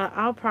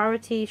our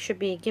priority should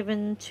be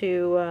given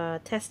to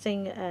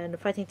testing and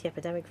fighting the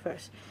epidemic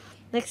first.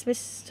 Next,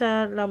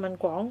 Mr. Lau Man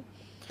Guang.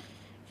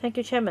 Thank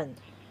you, Chairman.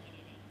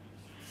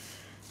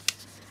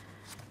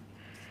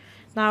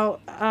 Now,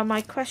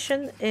 my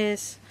question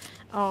is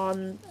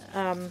on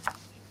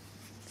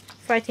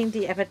fighting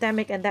the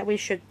epidemic and that we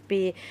should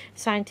be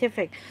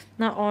scientific.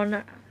 Now,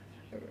 on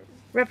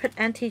rapid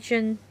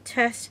antigen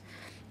test,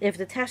 if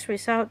the test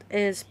result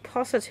is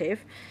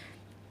positive,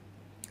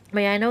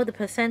 may I know the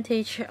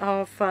percentage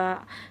of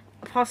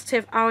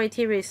positive RAT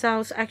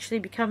results actually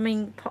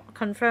becoming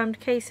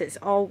confirmed cases,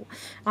 or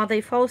are they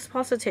false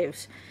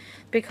positives?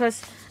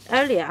 Because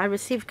earlier I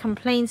received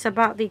complaints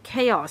about the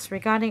chaos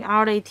regarding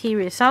RAT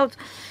result.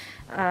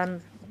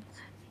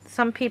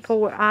 Some people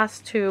were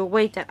asked to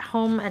wait at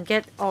home and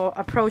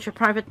approach a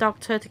private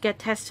doctor to get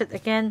tested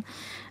again.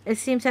 It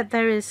seems that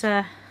there is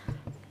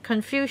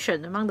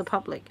confusion among the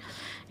public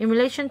in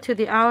relation to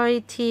the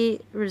RAT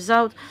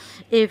result.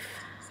 If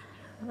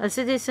a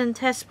citizen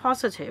tests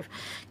positive,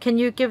 can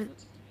you give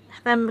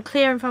them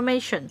clear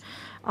information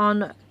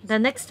on the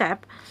next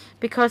step?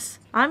 Because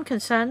I'm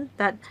concerned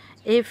that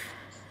if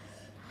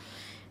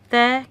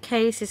their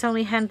case is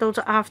only handled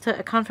after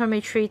a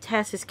confirmatory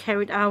test is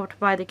carried out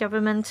by the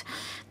government,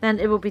 then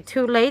it will be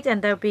too late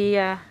and there will be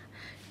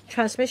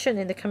transmission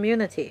in the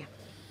community.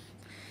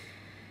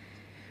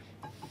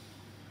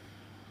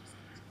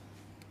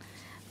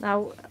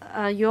 Now,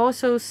 you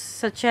also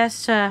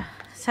suggest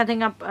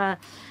setting up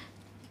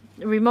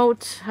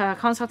remote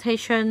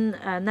consultation,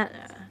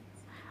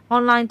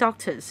 online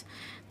doctors.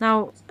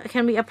 Now,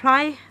 can we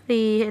apply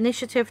the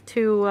initiative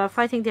to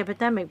fighting the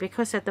epidemic?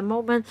 Because at the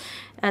moment,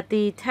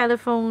 the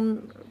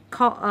telephone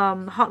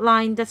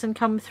hotline doesn't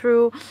come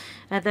through.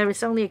 There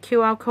is only a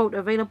QR code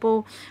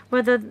available.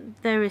 Whether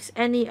there is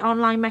any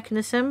online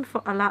mechanism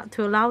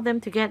to allow them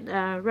to get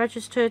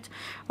registered,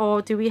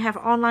 or do we have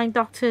online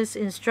doctors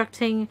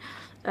instructing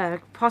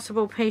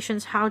possible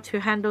patients how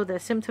to handle their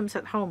symptoms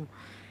at home?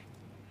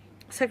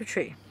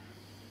 Secretary.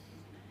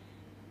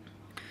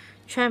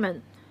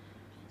 Chairman,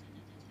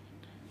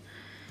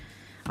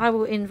 I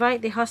will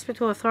invite the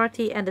Hospital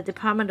Authority and the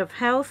Department of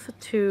Health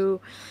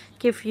to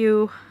give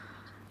you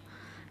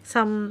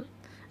some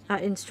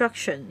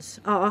instructions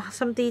or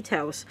some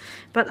details.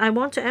 But I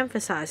want to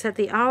emphasize that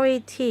the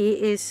RAT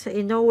is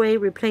in no way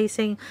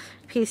replacing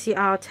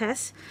PCR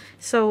tests.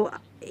 So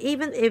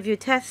even if you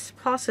test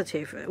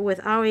positive with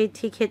RAT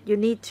kit, you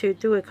need to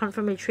do a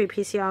confirmatory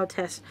PCR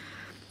test.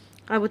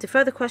 I will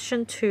defer the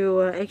question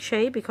to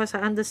HA because I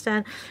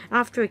understand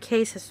after a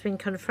case has been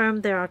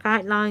confirmed, there are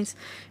guidelines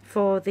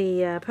for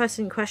the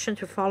person in question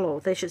to follow.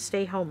 They should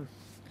stay home.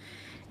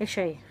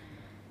 HA.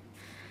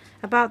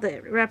 About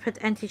the rapid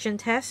antigen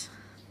test,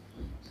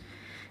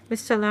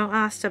 Mr. Leung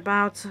asked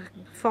about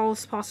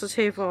false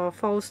positive or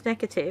false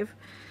negative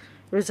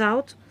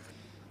result.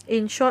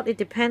 In short, it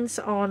depends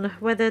on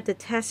whether the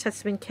test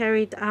has been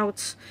carried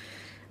out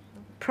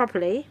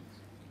properly,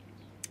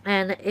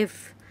 and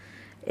if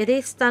it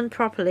is done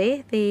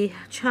properly, the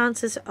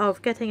chances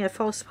of getting a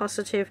false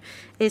positive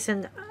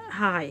isn't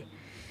high.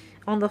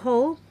 On the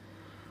whole,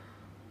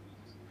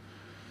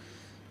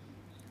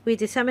 we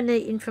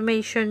disseminate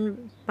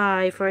information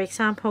by, for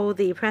example,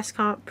 the press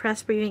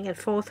briefing at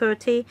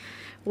 4:30.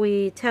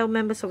 We tell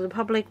members of the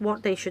public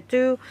what they should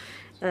do,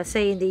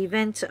 say in the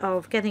event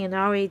of getting an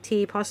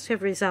RAT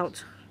positive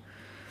result.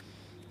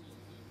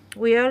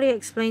 We earlier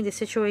explained the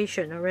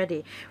situation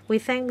already. We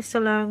thank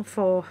Mr. Leung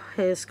for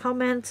his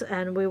comments,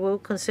 and we will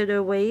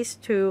consider ways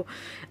to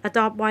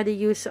adopt wider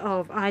use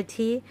of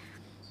IT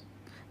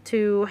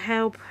to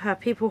help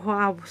people who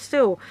are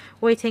still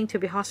waiting to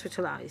be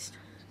hospitalized.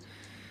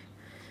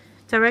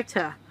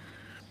 Director.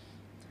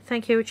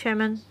 Thank you,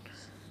 Chairman.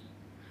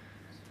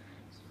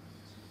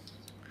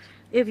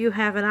 If you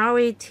have an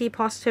RAT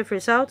positive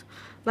result,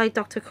 like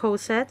Dr. Koh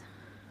said,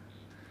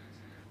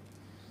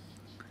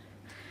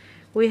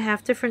 we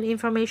have different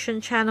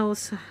information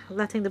channels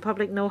letting the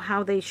public know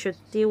how they should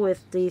deal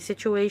with the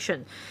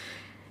situation.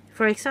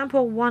 For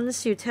example,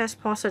 once you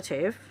test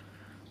positive,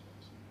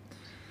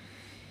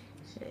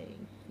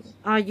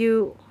 are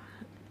you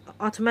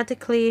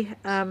automatically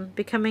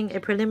becoming a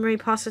preliminary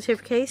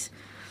positive case?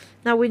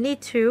 Now we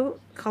need to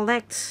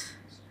collect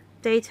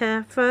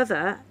data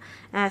further,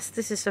 as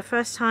this is the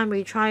first time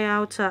we try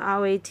out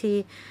RAT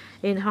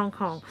in Hong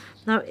Kong.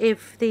 Now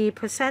if the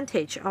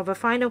percentage of a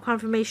final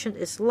confirmation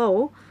is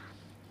low,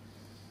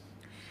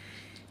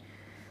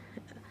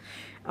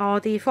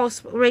 or the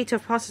false rate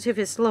of positive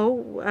is low,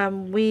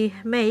 we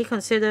may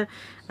consider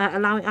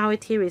allowing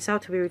RAT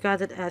result to be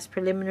regarded as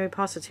preliminary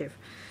positive.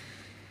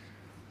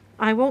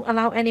 I won't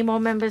allow any more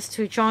members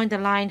to join the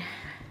line.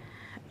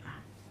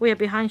 We are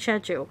behind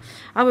schedule.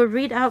 I will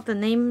read out the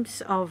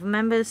names of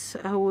members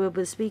who will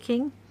be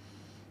speaking.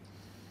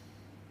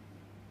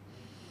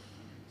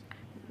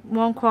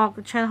 Wong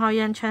Kwok, Chen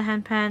Hao-yen, Chen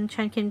Han-pan,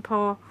 Chen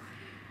Kin-po,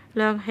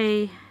 Leung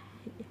Hei,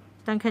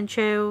 Duncan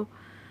Chiu,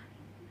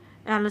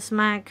 Alice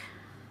Mack,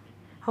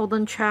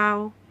 Holden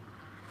Chow,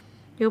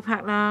 Liu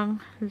Pak Leung,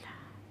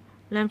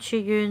 Lam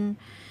Chi-yun,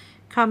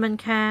 Carmen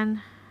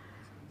Kan,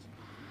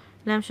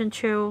 Lam Shen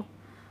Chiu.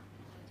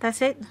 That's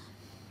it,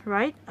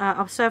 right?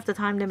 Observe the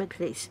time limit,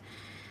 please.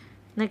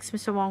 Next,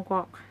 Mr. Wong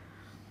Kwok.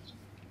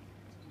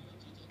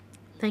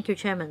 Thank you,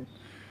 Chairman.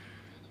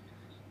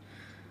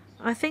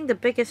 I think the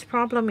biggest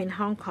problem in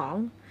Hong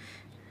Kong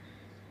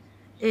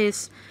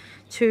is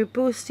to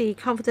boost the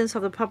confidence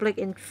of the public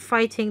in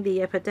fighting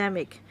the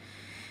epidemic.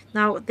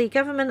 Now, the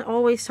government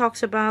always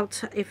talks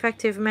about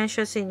effective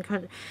measures in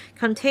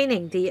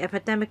containing the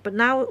epidemic, but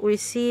now we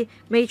see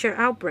major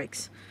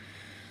outbreaks.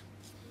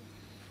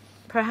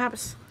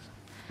 Perhaps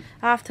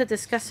after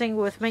discussing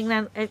with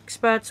mainland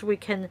experts, we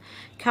can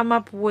come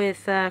up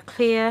with a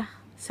clear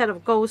set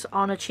of goals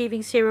on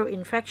achieving zero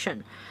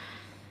infection.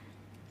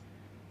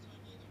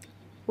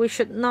 We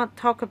should not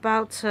talk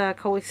about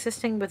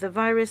coexisting with the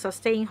virus or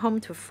staying home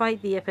to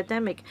fight the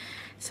epidemic.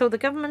 So the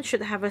government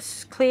should have a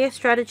clear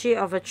strategy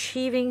of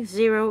achieving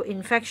zero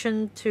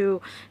infection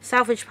to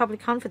salvage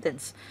public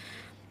confidence.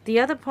 The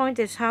other point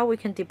is how we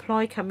can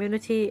deploy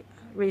community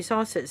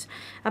resources.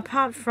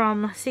 Apart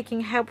from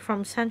seeking help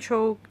from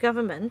central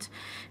government,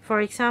 for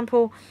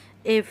example,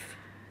 if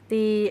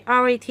the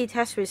RAT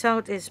test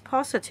result is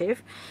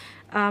positive,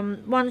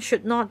 one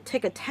should not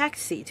take a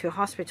taxi to a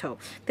hospital.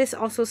 This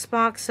also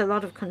sparks a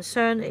lot of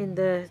concern in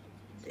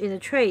the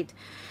trade.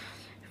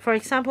 For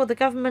example, the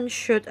government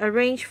should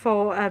arrange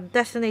for a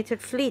designated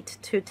fleet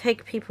to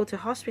take people to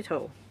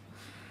hospital.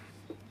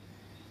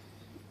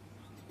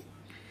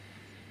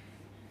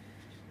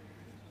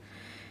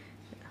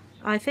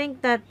 I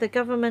think that the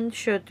government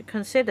should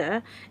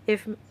consider,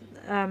 if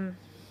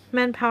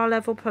manpower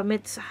level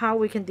permits, how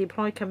we can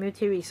deploy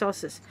community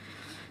resources.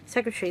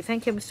 Secretary,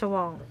 thank you, Mr.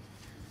 Wong.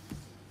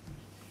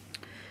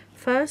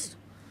 First,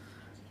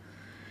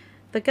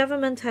 the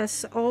government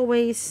has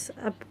always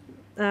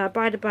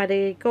abided by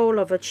the goal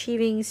of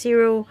achieving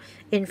zero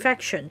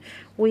infection.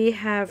 We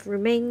have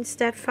remained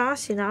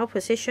steadfast in our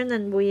position,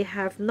 and we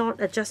have not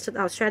adjusted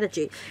our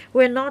strategy.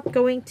 We're not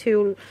going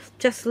to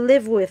just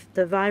live with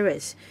the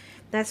virus.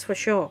 That's for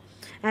sure.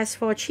 As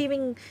for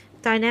achieving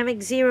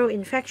dynamic zero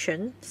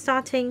infection,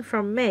 starting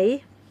from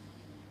May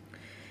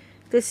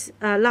this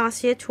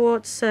last year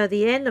towards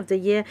the end of the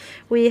year,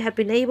 we have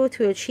been able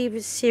to achieve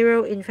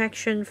zero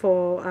infection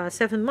for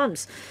 7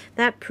 months.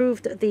 That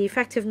proved the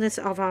effectiveness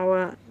of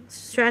our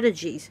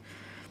strategies.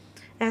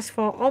 As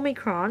for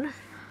Omicron,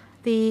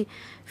 the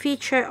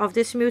feature of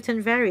this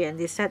mutant variant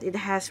is that it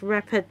has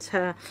rapid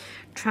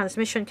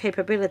transmission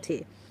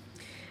capability.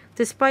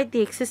 Despite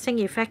the existing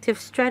effective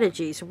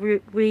strategies,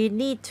 we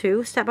need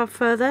to step up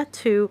further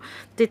to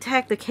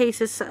detect the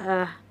cases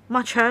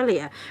much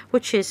earlier,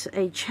 which is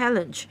a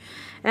challenge.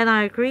 And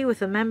I agree with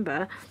the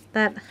member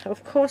that,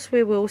 of course,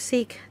 we will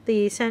seek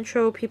the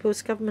Central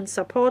People's Government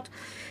support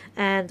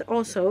and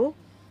also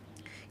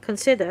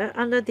consider,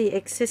 under the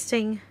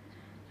existing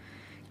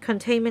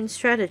containment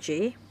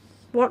strategy,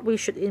 what we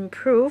should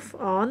improve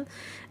on.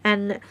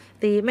 And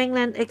the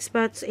mainland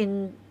experts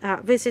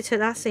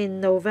visited us in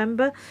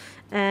November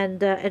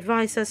and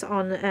advised us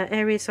on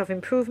areas of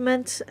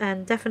improvement,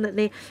 and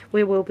definitely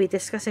we will be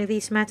discussing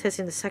these matters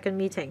in the second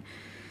meeting.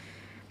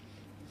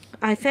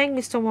 I thank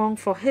Mr. Wong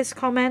for his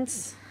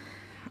comments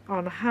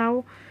on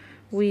how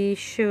we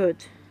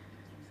should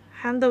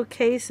handle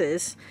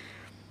cases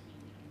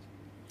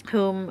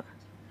who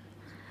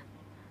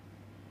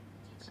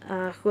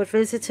have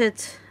visited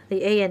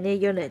the A&E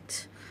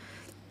unit.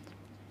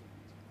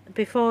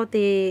 Before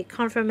the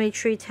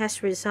confirmatory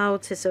test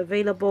result is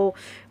available,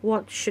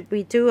 what should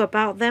we do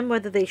about them,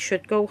 whether they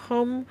should go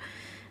home?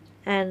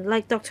 And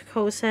like Dr.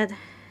 Koh said,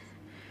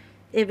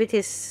 if it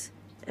is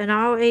an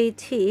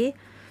RAT,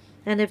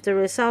 and if the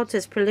result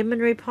is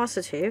preliminary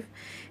positive,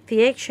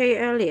 the HA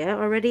earlier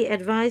already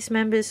advised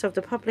members of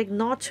the public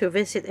not to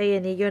visit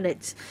A&E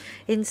units.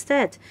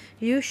 Instead,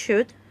 you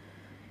should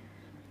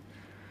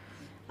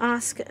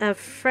ask a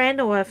friend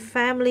or a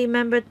family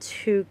member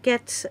to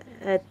get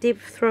a deep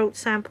throat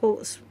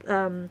sample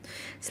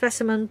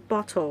specimen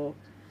bottle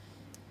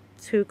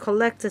to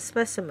collect the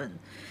specimen.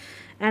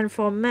 And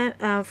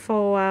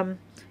for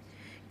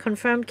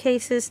confirmed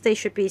cases, they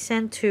should be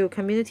sent to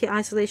community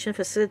isolation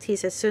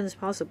facilities as soon as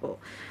possible.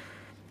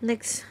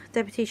 Next,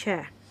 Deputy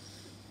Chair.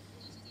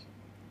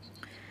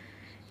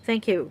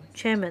 Thank you,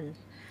 Chairman.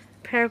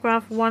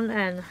 Paragraph 1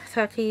 and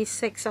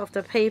 36 of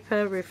the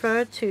paper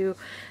refer to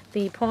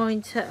the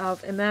point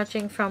of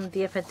emerging from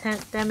the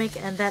epidemic,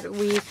 and that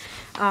we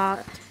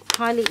are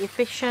highly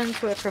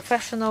efficient, we're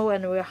professional,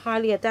 and we're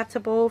highly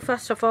adaptable.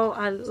 First of all,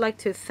 I'd like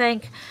to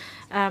thank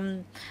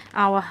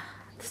our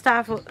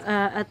staff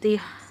at the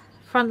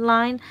front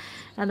line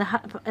and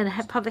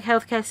the public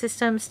healthcare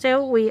system.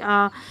 Still, we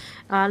are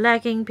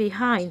lagging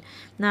behind.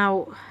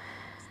 Now,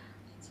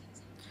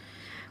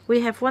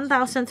 we have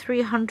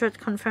 1,300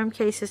 confirmed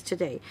cases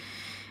today.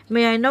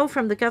 May I know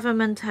from the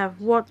government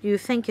what you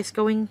think is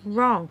going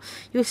wrong?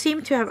 You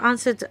seem to have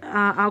answered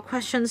our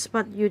questions,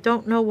 but you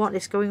don't know what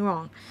is going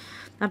wrong.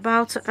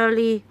 About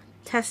early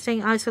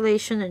testing,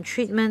 isolation, and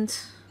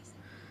treatment,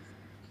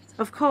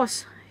 of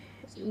course,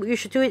 you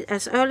should do it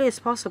as early as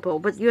possible,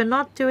 but you're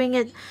not doing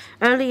it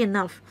early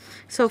enough.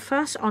 So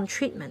first, on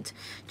treatment.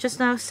 Just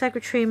now,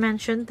 Secretary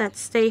mentioned that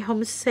stay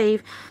home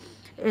safe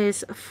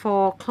is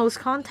for close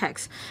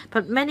contacts,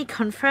 but many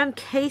confirmed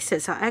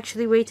cases are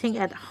actually waiting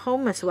at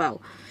home as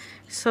well.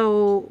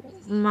 So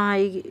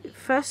my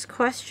first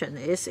question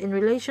is in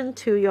relation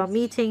to your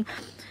meeting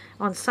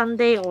on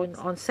Sunday or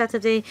on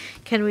Saturday.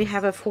 Can we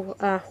have a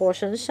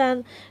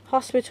Hoshan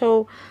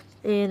hospital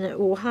in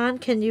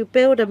Wuhan? Can you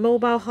build a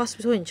mobile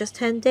hospital in just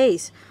 10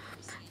 days?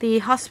 The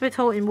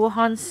hospital in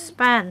Wuhan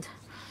spanned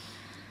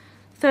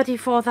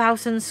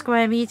 34,000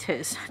 square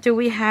meters. Do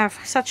we have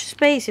such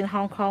space in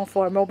Hong Kong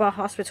for a mobile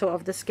hospital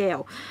of the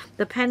scale?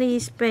 The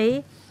Penny's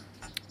Bay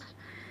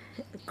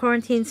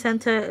Quarantine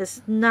Center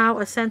is now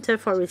a center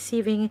for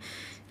receiving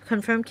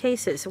confirmed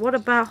cases. What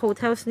about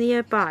hotels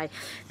nearby?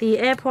 The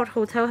airport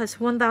hotel has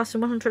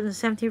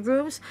 1,170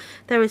 rooms.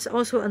 There is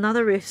also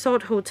another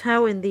resort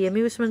hotel in the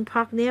amusement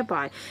park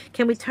nearby.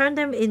 Can we turn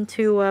them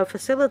into a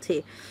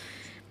facility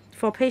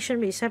for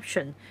patient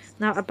reception?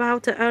 Now,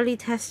 about the early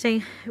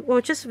testing,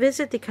 well, just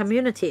visit the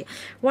community.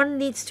 One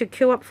needs to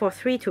queue up for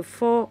 3 to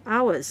 4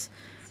 hours.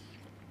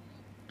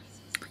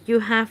 You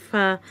have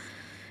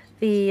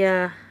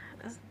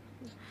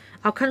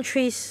our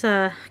country's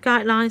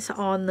guidelines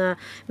on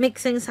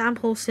mixing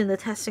samples in the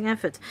testing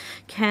effort.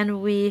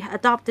 Can we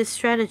adopt this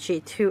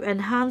strategy to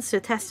enhance the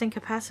testing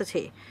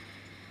capacity?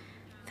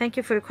 Thank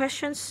you for your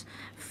questions.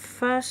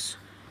 First,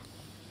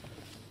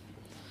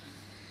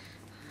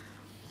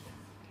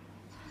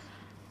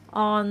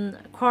 on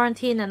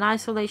quarantine and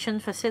isolation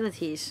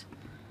facilities,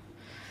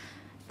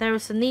 there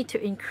is a need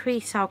to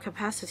increase our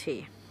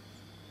capacity.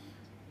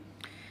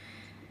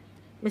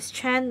 Ms.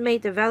 Chen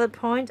made a valid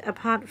point.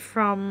 Apart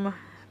from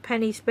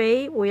Penny's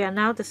Bay, we are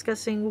now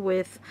discussing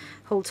with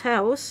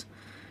hotels.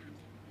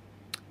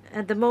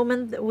 At the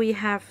moment, we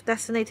have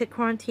designated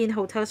quarantine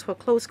hotels for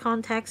close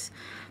contacts,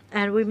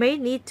 and we may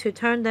need to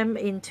turn them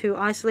into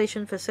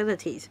isolation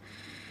facilities.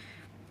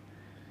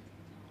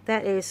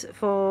 That is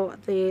for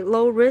the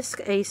low-risk,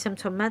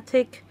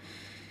 asymptomatic,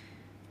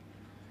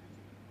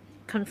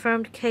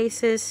 confirmed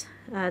cases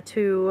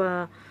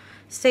to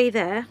stay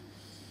there.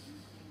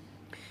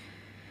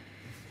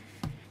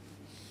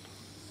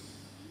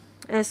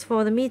 As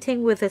for the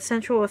meeting with the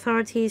central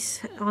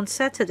authorities on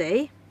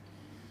Saturday,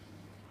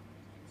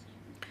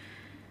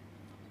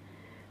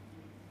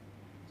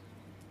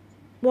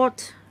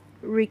 what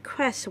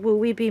requests will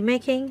we be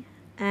making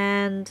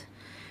and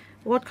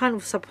what kind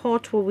of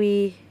support will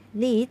we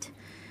need?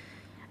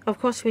 Of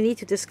course, we need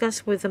to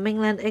discuss with the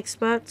mainland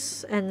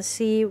experts and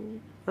see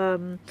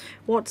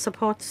what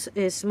support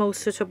is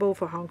most suitable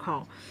for Hong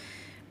Kong.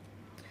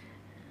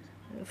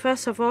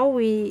 First of all,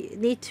 we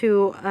need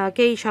to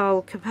gauge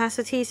our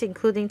capacities,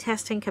 including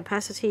testing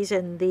capacities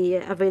and the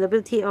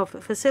availability of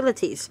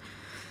facilities.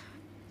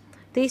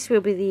 These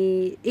will be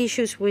the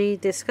issues we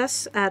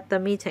discuss at the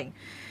meeting.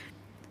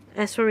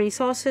 As for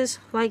resources,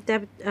 like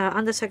the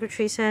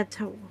Undersecretary said,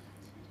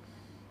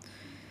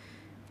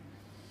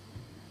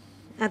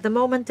 at the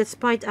moment,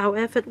 despite our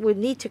effort, we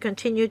need to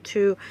continue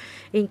to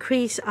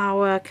increase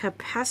our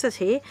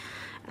capacity,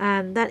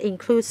 and that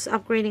includes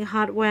upgrading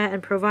hardware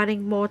and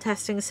providing more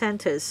testing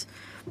centers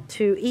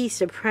to ease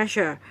the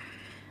pressure.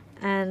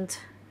 And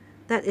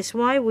that is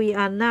why we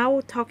are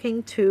now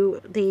talking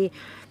to the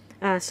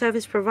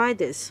service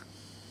providers,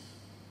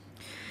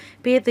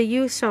 be it the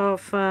use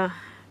of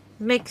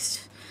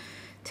mixed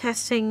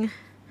testing.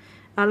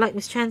 Like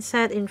Ms. Chen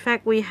said, in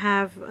fact, we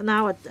have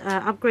now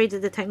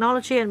upgraded the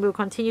technology, and we'll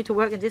continue to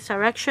work in this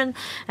direction.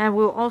 And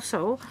we'll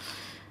also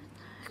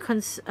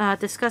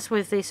discuss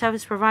with the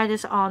service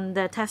providers on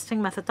the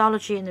testing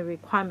methodology and the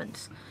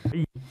requirements.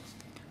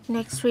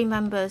 Next three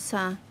members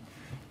are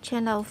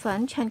Chen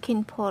Lao-fen, Chen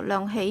Kin-po,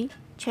 Leong Hei,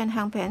 Chen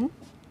Hang-pen.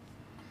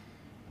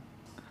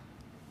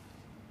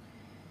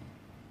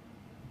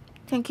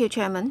 Thank you,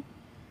 Chairman.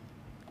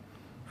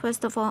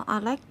 First of all,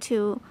 I'd like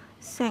to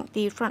thank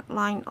the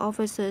frontline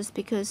officers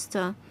because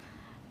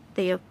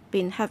they have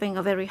been having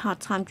a very hard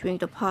time during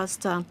the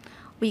past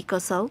week or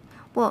so.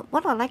 Well,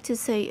 what I'd like to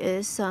say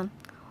is,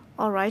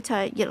 all right,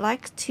 you'd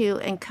like to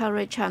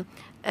encourage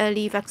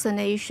early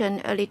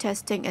vaccination, early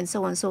testing, and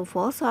so on and so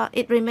forth.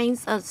 It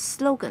remains a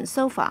slogan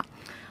so far.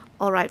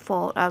 All right,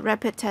 for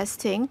rapid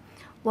testing,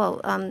 well,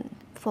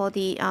 for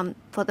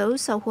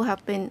those who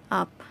have been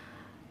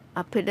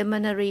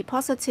preliminary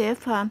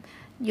positive,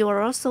 you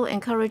are also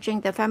encouraging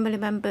the family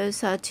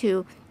members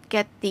to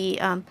get the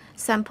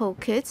sample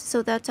kits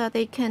so that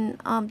they can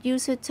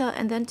use it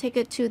and then take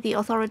it to the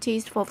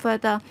authorities for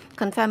further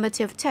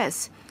confirmative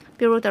tests.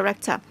 Bureau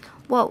Director,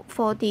 well,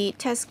 for the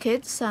test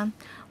kits,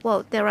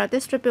 well, there are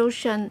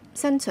distribution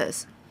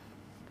centers,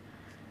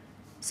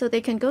 so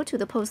they can go to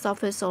the post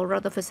office or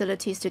other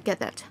facilities to get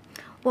that.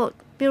 Well,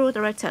 Bureau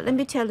Director, let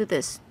me tell you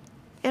this.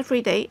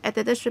 Every day at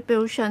the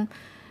distribution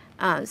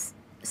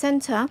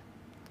center,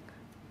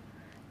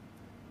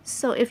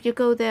 so if you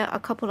go there a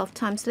couple of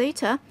times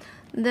later,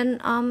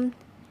 then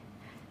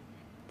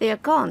they are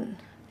gone.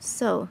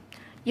 So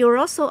you're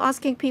also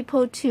asking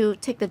people to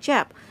take the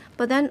jab,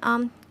 but then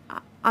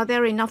are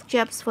there enough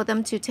jabs for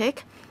them to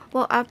take?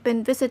 Well, I've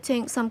been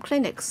visiting some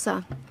clinics,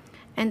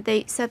 and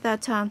they said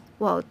that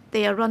well,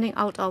 they are running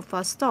out of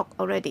stock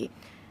already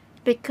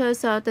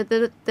because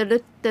the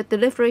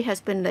delivery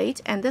has been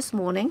late. And this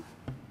morning,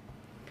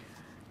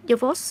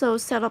 you've also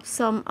set up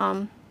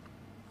some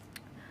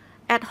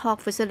ad hoc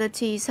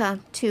facilities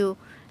to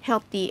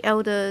help the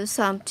elders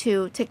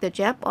to take the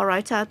jab. All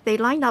right, they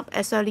lined up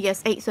as early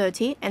as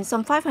 8:30, and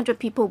some 500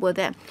 people were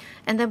there.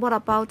 And then what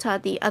about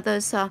the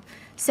others,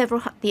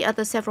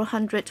 several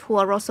hundred who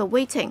are also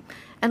waiting?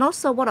 And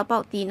also, what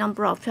about the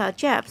number of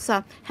jabs?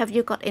 Have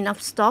you got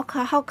enough stock?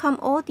 How come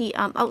all the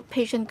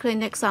outpatient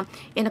clinics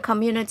in the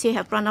community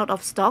have run out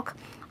of stock?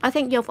 I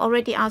think you've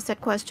already asked that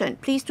question.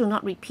 Please do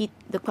not repeat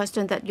the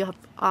question that you have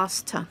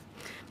asked.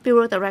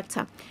 Bureau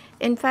Director.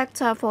 In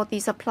fact, for the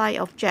supply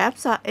of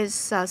jabs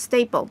is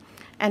stable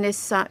and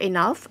is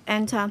enough.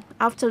 And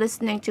after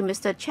listening to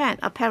Mr. Chen,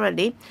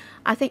 apparently,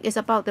 I think it's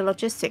about the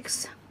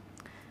logistics.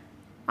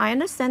 I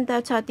understand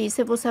that the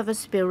Civil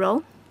Service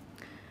Bureau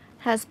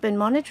has been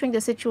monitoring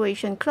the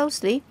situation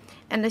closely.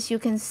 And as you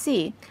can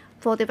see,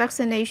 for the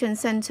vaccination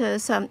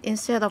centers,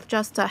 instead of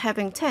just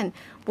having 10,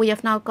 we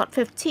have now got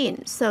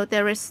 15. So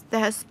there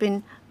has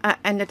been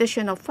an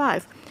addition of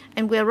 5.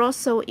 And we are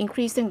also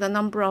increasing the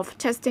number of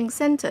testing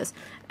centers.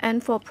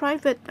 And for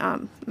private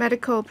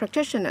medical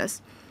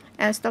practitioners,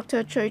 as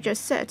Dr. Choi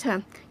just said,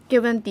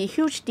 given the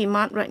huge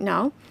demand right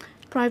now,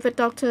 private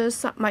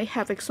doctors might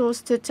have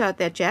exhausted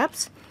their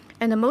jabs.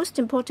 And the most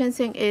important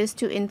thing is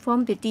to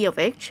inform the D of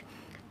H,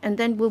 and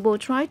then we will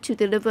try to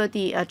deliver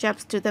the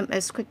jabs to them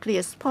as quickly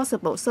as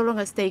possible. So long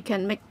as they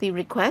can make the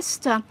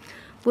request,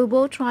 we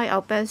will try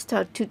our best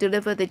to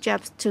deliver the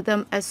jabs to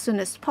them as soon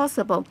as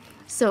possible.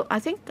 So I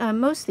think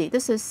mostly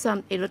this is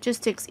a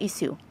logistics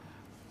issue.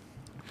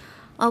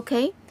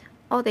 Okay,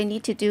 all they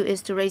need to do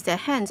is to raise their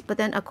hands, but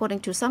then according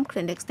to some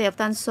clinics, they have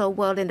done so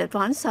well in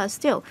advance.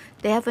 Still,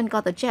 they haven't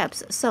got the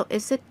jabs. So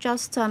is it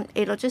just a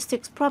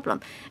logistics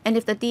problem? And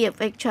if the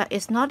DFH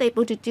is not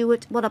able to do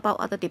it, what about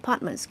other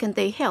departments? Can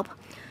they help?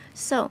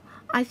 So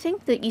I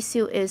think the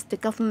issue is the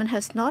government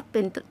has not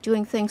been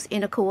doing things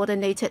in a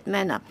coordinated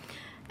manner.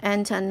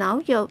 And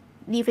now you're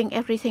leaving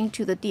everything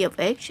to the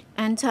DFH.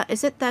 And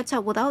is it that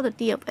without the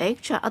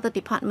DFH, other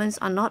departments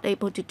are not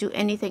able to do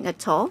anything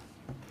at all?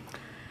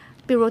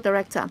 Bureau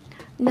Director.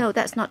 No,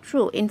 that's not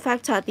true. In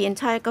fact, the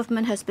entire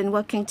government has been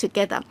working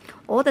together.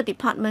 All the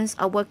departments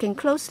are working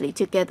closely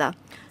together.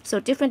 So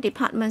different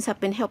departments have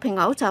been helping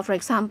out. For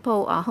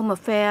example, Home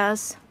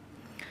Affairs,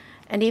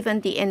 and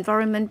even the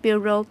Environment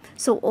Bureau.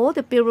 So all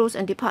the bureaus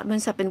and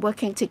departments have been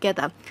working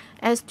together.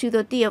 As to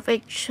the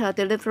DFH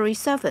delivery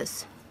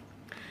service,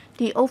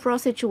 the overall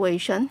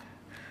situation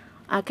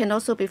can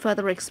also be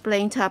further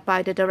explained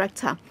by the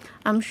director.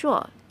 I'm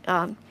sure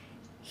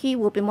he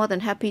will be more than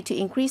happy to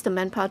increase the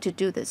manpower to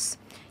do this.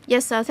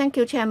 Yes, thank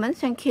you, Chairman.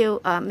 Thank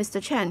you,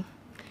 Mr. Chen.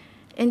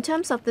 In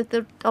terms of the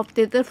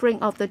delivering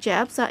of the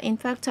jabs, in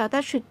fact,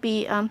 that should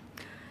be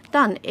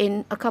done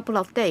in a couple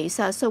of days.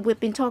 So we've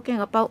been talking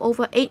about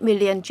over 8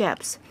 million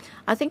jabs.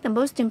 I think the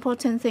most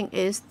important thing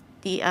is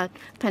the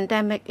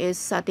pandemic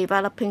is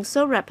developing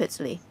so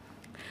rapidly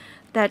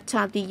that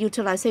the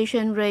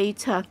utilization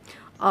rate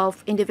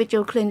of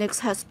individual clinics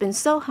has been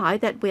so high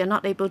that we are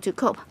not able to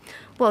cope.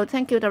 Well,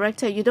 thank you,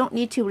 Director. You don't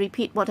need to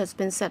repeat what has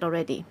been said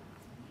already.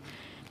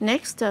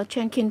 Next,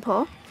 Chen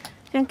Kin-po.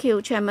 Thank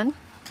you, Chairman.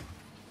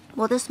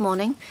 Well, this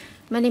morning,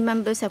 many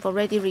members have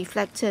already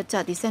reflected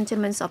the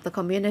sentiments of the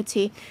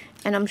community,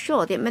 and I'm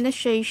sure the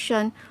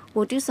administration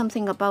will do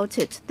something about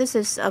it. This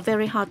is a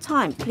very hard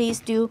time. Please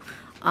do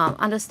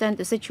understand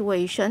the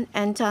situation,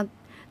 and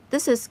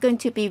this is going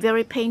to be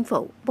very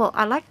painful. Well,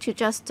 I'd like to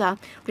just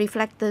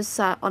reflect this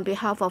on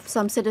behalf of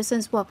some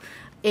citizens. Well,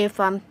 if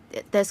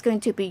there's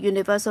going to be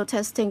universal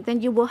testing, then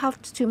you will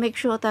have to make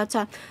sure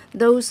that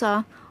those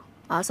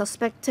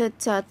suspected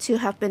to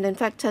have been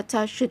infected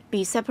should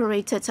be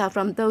separated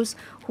from those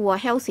who are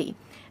healthy.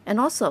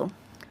 And also,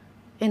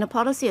 in a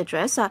policy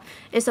address,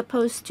 it's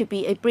supposed to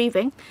be a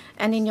briefing,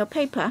 and in your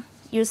paper,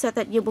 you said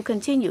that you will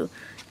continue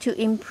to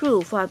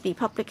improve the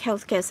public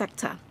healthcare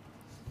sector.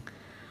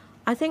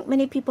 I think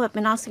many people have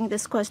been asking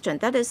this question.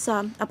 That is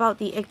about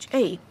the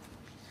HA.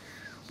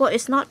 Well,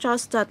 it's not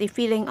just the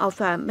feeling of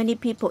many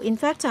people. In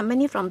fact,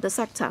 many from the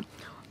sector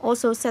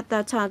also said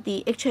that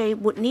the HA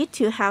would need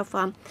to have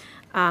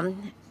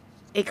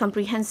a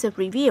comprehensive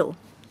review.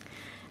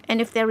 And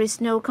if there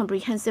is no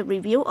comprehensive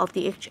review of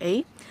the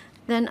HA,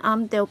 then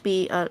there'll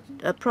be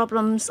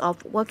problems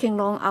of working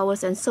long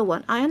hours and so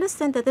on. I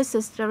understand that this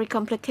is very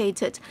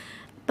complicated,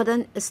 but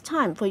then it's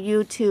time for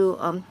you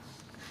to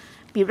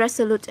be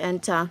resolute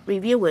and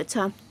review it.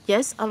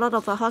 Yes, a lot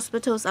of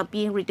hospitals are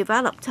being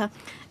redeveloped,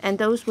 and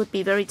those would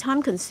be very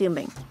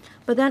time-consuming.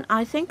 But then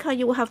I think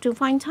you will have to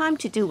find time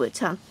to do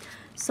it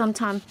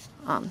sometime.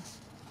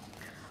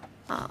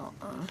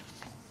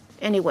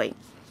 Anyway,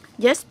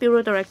 yes,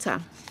 Bureau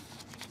Director.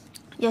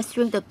 Yes,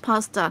 during the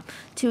past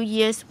 2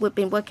 years, we've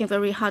been working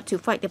very hard to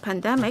fight the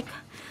pandemic,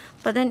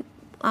 but then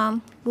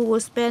we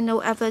will spare no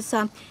efforts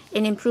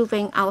in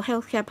improving our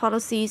healthcare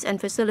policies and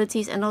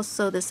facilities and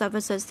also the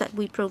services that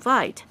we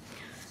provide.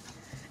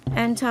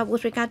 And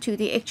with regard to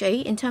the HA,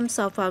 in terms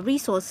of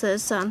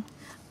resources,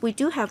 we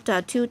do have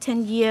the 2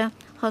 10-year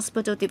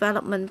hospital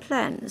development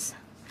plans.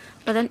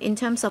 But then in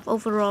terms of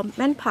overall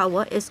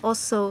manpower, is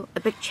also a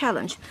big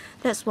challenge.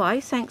 That's why,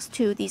 thanks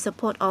to the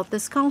support of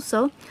this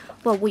council,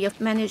 well, we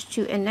have managed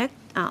to enact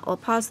or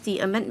pass the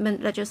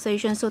amendment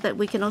legislation so that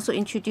we can also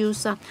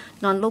introduce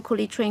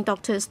non-locally trained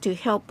doctors to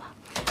help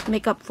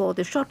make up for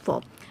the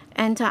shortfall.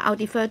 And I'll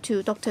defer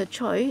to Dr.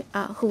 Choi,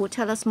 who will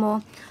tell us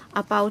more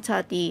about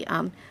the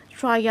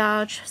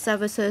triage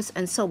services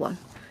and so on.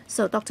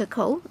 So Dr.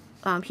 Ko,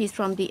 he's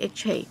from the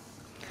HA.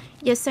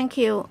 Yes, thank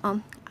you.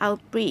 I'll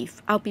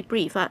be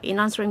brief in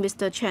answering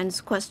Mr.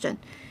 Chen's question.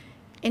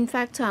 In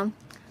fact,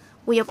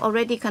 we have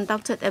already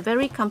conducted a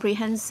very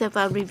comprehensive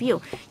review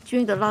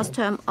during the last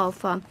term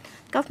of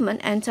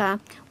government, and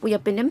we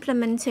have been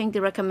implementing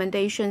the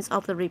recommendations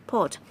of the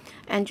report.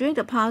 And during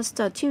the past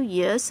 2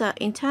 years,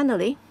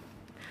 internally,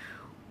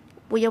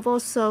 we have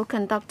also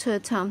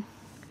conducted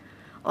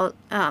a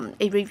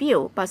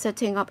review by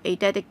setting up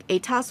a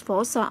task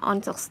force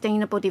on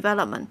sustainable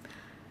development.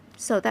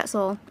 So that's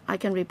all I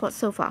can report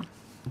so far.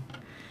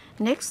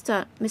 Next,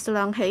 Mr.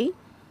 Lang Hei.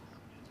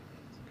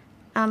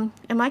 Am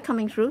I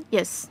coming through?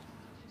 Yes.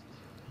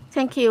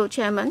 Thank you,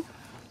 Chairman.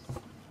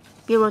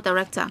 Bureau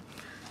Director.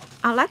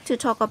 I'd like to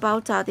talk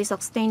about the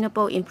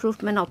sustainable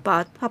improvement of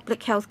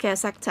public healthcare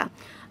sector,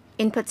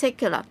 in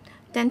particular,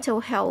 dental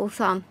health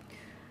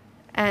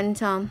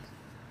and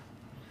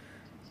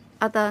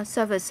other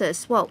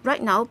services. Well,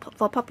 right now,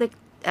 for public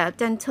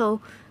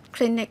dental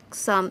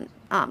clinics,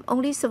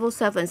 only civil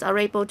servants are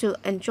able to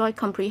enjoy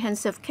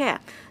comprehensive care.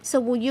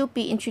 So will you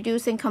be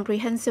introducing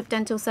comprehensive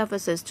dental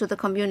services to the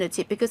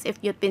community? Because if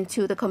you've been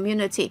to the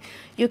community,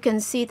 you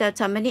can see that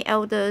many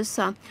elders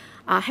are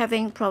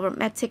having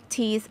problematic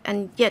teeth,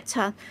 and yet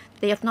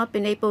they have not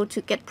been able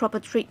to get proper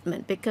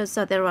treatment because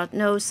there are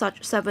no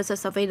such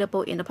services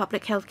available in the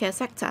public healthcare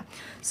sector.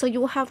 So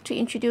you will have to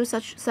introduce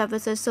such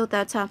services so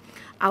that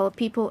our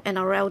people and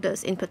our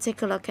elders in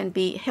particular can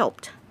be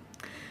helped.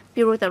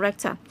 Bureau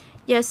Director.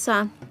 Yes,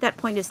 that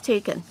point is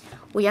taken.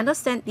 We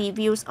understand the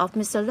views of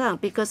Mr.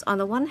 Leung because on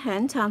the one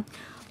hand,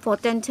 for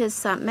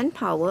dentists,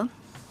 manpower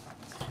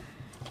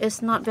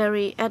is not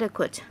very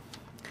adequate.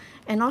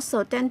 And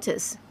also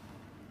dentists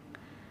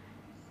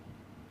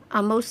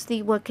are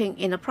mostly working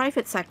in the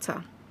private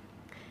sector.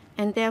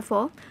 And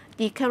therefore,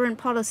 the current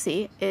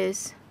policy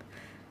is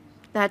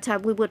that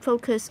we would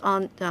focus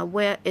on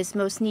where is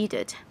most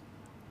needed.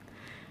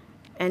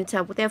 And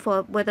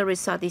therefore, whether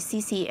it's the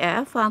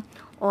CCF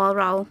or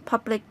our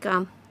public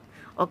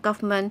or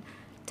government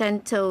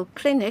dental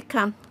clinic,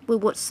 we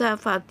would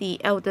serve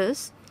the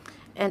elders.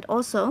 And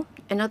also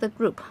another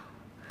group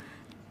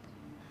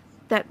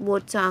that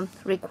would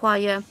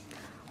require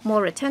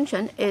more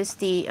attention is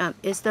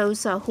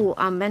those who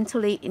are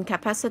mentally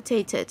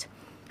incapacitated.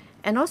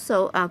 And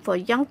also for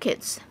young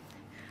kids,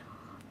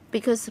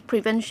 because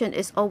prevention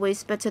is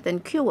always better than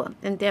cure,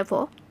 and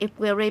therefore if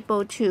we're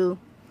able to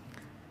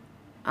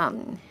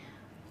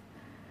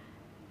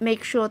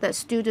make sure that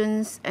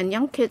students and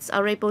young kids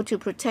are able to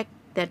protect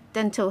their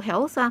dental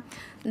health,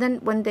 then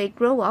when they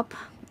grow up,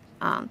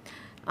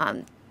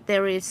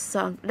 there is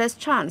less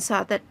chance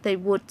that they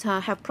would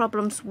have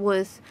problems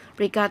with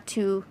regard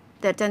to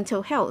their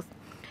dental health.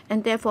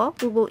 And therefore,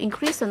 we will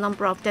increase the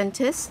number of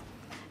dentists.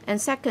 And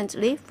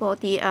secondly, for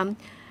the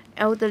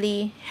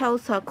elderly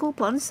health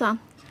coupons,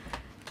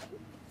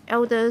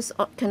 elders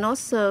can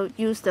also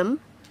use them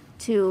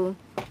to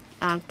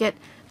get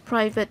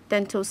private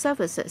dental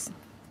services.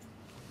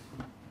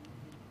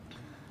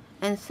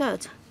 And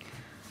third,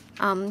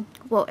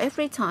 well,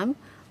 every time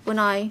when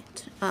I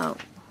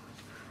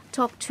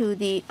talk to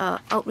the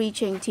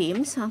outreaching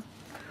teams,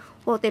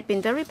 well, they've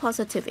been very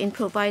positive in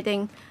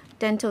providing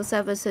dental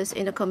services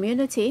in the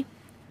community,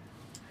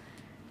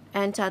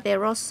 and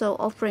they're also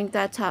offering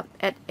that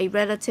at a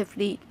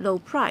relatively low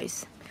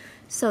price.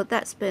 So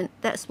that's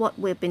what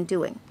we've been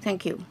doing.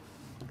 Thank you.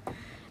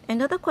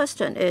 Another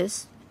question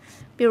is,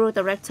 Bureau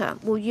Director,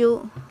 will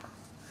you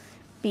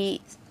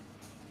be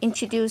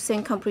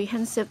introducing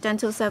comprehensive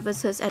dental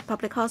services at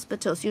public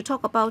hospitals? You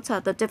talk about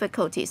the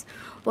difficulties.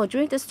 Well,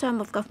 during this term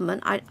of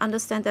government, I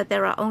understand that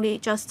there are only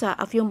just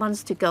a few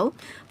months to go.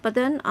 But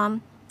then,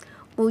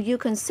 will you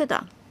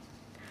consider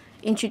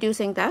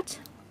introducing that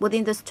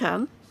within this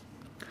term?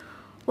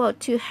 Well,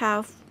 to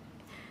have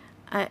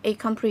a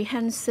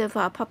comprehensive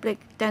public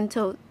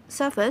dental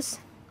service,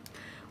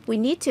 we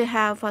need to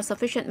have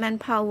sufficient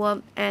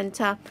manpower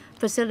and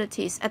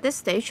facilities. At this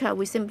stage,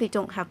 we simply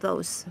don't have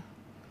those.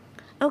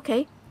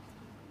 Okay.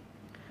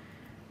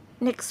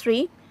 Next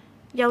three,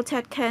 Yao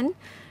Ted Ken,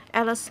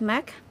 Alice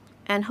Mack,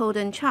 and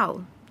Holden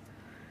Chow.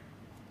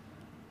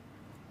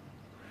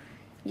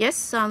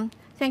 Yes,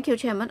 thank you,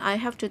 Chairman. I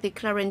have to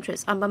declare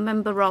interest. I'm a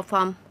member of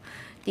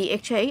the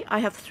HA. I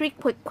have three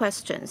quick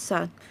questions.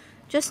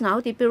 Just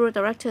now, the Bureau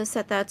Director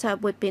said that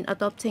we've been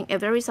adopting a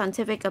very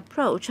scientific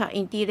approach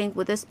in dealing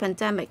with this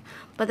pandemic.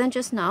 But then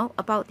just now,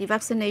 about the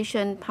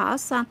vaccination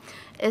pass,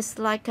 it's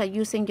like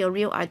using your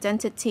real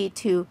identity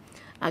to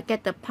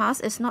get the pass.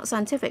 It's not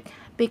scientific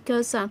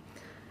because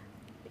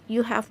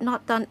you have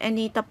not done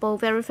any double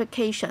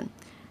verification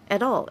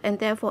at all, and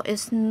therefore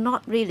it's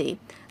not really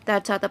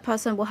that the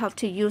person will have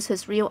to use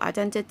his real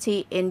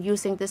identity in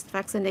using this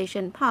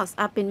vaccination pass.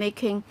 I've been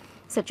making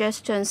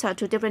suggestions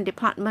to different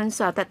departments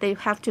that they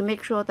have to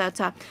make sure that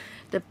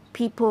the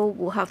people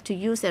will have to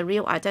use their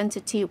real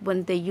identity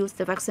when they use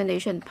the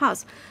vaccination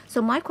pass.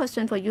 So my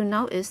question for you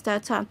now is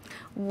that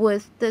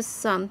with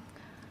this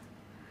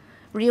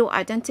real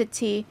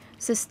identity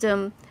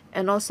system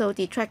and also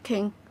the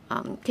tracking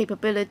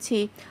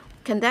capability,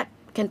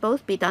 can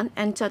both be done?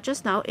 And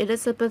just now,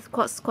 Elizabeth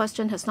Quat's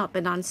question has not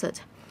been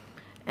answered.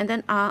 And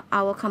then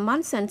our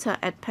command center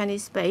at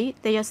Penny's Bay,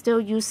 they are still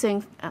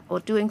using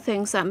or doing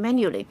things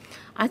manually.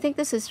 I think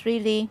this is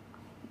really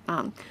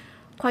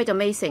quite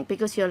amazing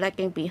because you're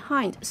lagging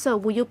behind. So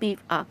will you be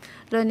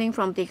learning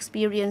from the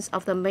experience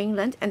of the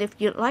mainland? And if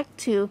you'd like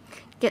to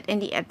get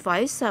any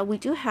advice, we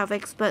do have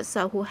experts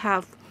who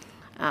have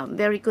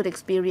very good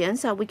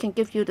experience. We can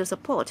give you the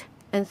support.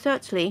 And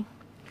thirdly,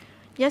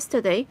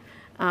 yesterday,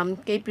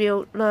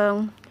 Gabriel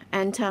Leung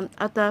and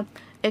other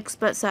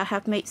experts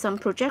have made some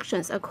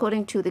projections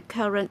according to the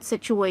current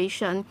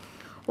situation.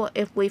 Well,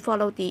 if we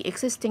follow the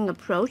existing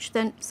approach,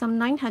 then some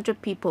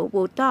 900 people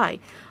will die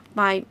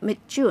by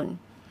mid-June.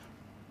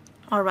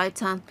 All right,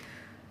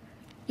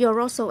 you're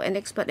also an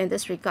expert in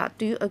this regard.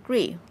 Do you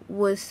agree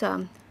with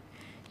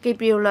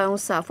Gabriel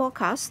Leung's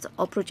forecast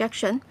or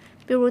projection?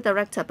 Bureau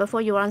Director,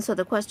 before you answer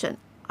the question,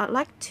 I'd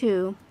like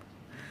to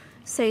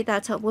say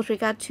that with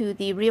regard to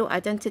the real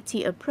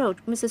identity approach,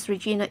 Mrs.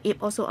 Regina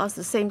Ip also asked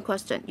the same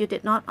question. You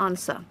did not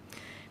answer.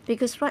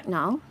 Because right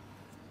now,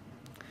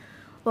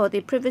 well,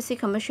 the Privacy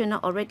Commissioner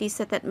already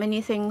said that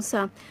many things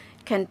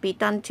can be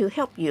done to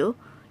help you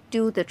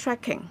do the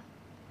tracking.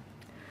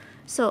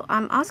 So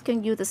I'm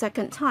asking you the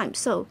second time.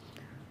 So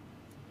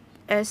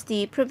as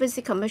the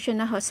Privacy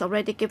Commissioner has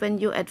already given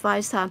you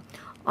advice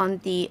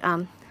on the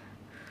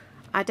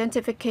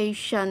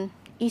identification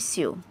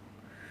issue,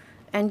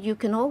 and you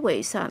can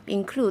always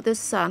include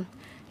this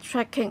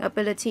tracking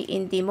ability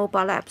in the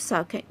mobile apps.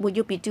 Will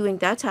you be doing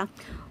that?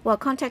 Well,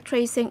 contact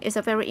tracing is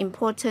a very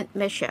important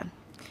measure,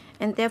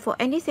 and therefore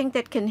anything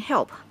that can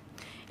help,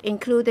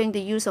 including the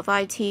use of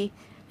IT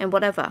and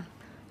whatever,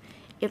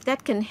 if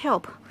that can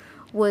help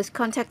with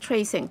contact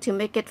tracing to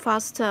make it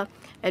faster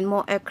and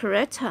more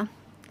accurate,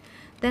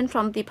 then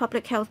from the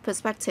public health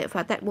perspective,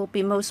 that will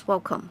be most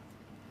welcome.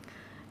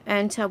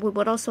 And we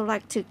would also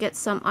like to get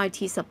some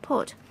IT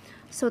support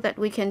so that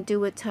we can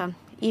do it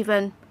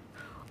even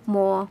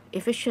more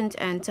efficient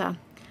and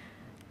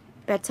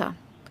better.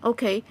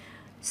 Okay,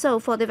 so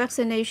for the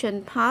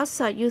vaccination pass,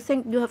 you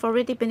think you have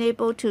already been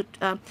able to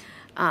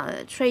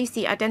trace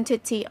the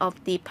identity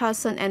of the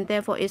person and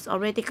therefore it's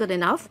already good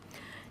enough?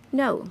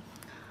 No.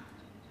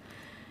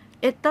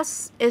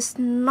 is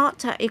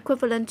not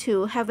equivalent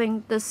to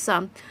having this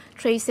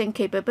tracing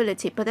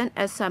capability. But then,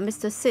 as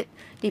Mr. Sid,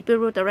 the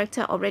Bureau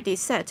Director, already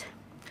said,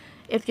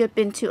 if you've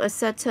been to a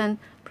certain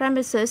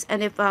premises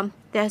and if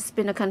there's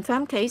been a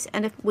confirmed case,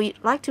 and if we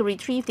like to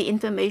retrieve the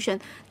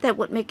information, that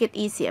would make it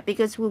easier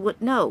because we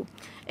would know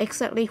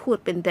exactly who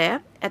had been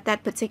there at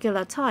that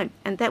particular time,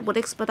 and that would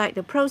expedite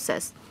the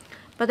process.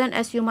 But then,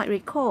 as you might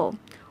recall,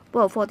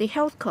 well, for the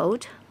health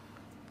code,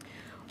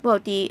 well,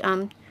 the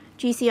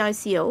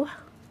GCICO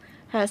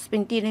has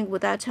been dealing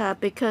with that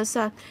because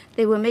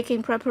they were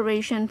making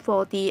preparation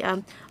for the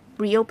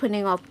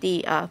reopening of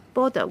the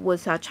border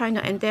with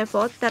China, and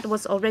therefore that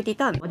was already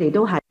done.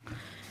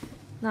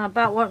 Now,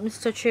 about what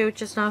Mr. Chiu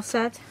just now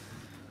said,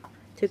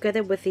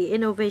 together with the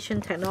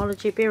Innovation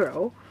Technology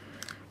Bureau,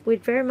 we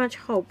very much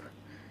hope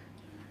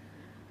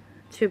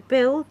to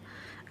build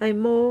a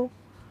more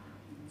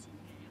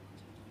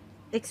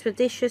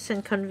expeditious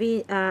and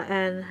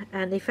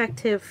and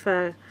effective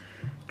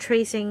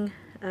tracing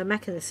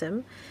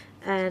mechanism.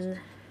 And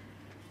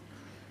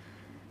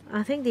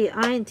I think the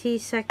I&T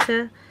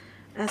sector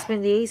has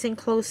been liaising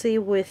closely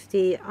with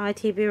the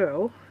IT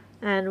Bureau,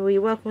 and we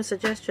welcome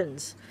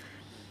suggestions.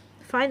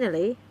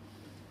 Finally,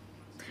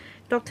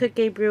 Dr.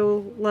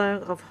 Gabriel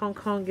Leung of Hong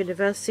Kong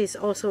University is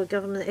also a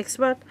government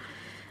expert.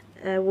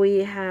 We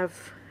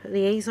have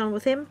liaison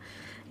with him,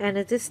 and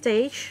at this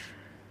stage,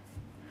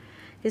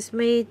 he's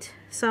made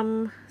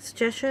some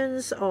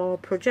suggestions or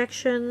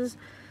projections,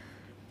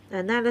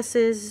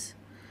 analysis,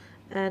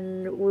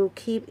 and we'll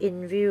keep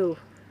in view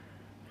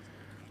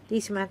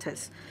these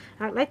matters.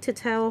 I'd like to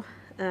tell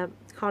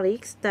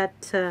colleagues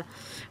that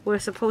we're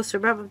supposed to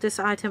wrap up this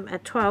item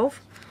at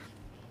 12,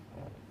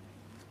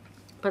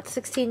 but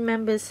 16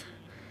 members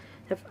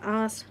have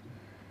asked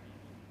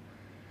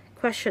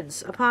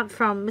questions, apart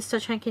from Mr.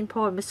 Chen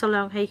Kin-po and Mr.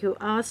 Leung Hei, who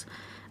asked,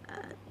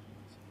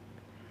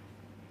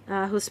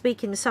 who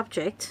speak in the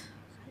subject,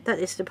 that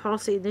is the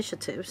policy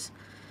initiatives,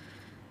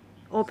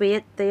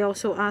 albeit they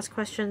also ask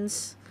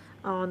questions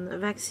on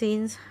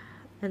vaccines,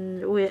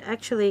 and we're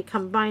actually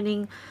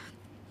combining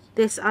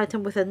this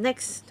item with the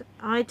next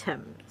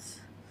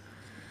items.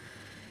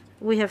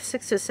 We have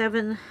 6 to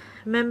 7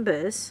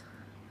 members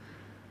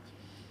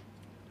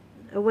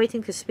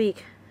waiting to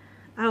speak.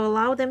 I'll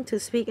allow them to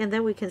speak, and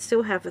then we can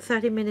still have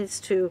 30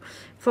 minutes to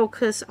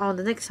focus on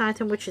the next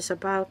item, which is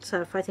about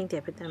fighting the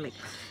epidemic.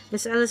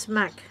 Ms. Alice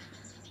Mack,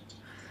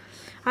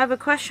 I have a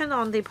question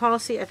on the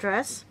policy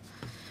address.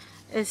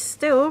 It's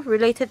still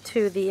related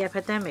to the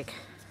epidemic.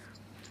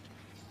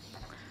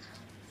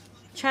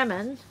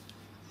 Chairman,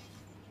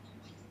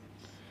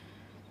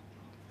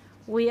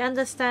 we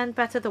understand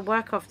better the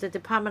work of the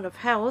Department of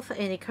Health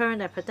in the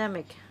current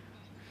epidemic,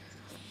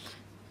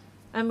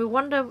 and we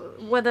wonder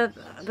whether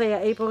they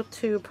are able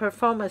to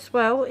perform as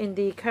well in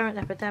the current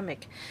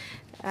epidemic.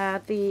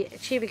 The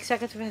Chief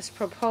Executive has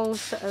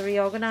proposed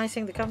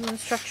reorganizing the government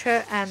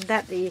structure, and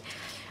that the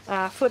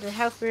Food and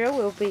Health Bureau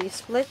will be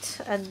split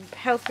and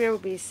Health Bureau will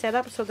be set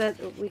up so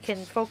that we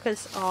can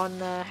focus on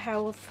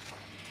health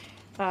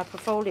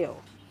portfolio.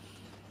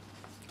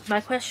 My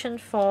question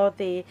for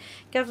the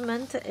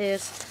government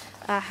is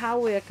how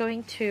we are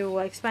going to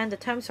expand the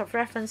terms of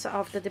reference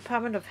of the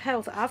Department of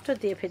Health after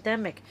the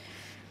epidemic,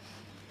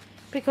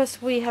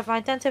 because we have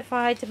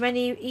identified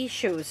many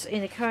issues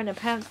in the current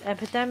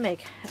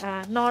epidemic,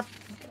 no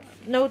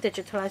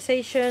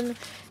digitalization,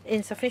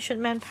 insufficient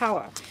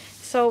manpower.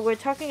 So we're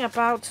talking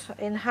about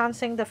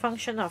enhancing the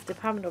function of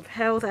Department of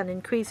Health and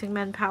increasing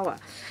manpower.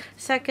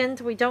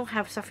 Second, we don't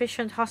have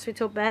sufficient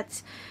hospital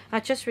beds. I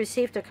just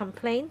received a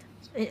complaint.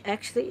 It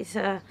actually is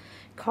a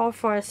call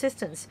for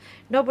assistance.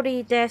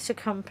 Nobody dares to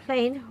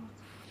complain.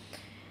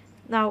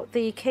 Now,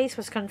 the case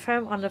was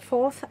confirmed on the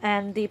 4th,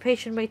 and the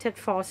patient waited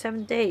for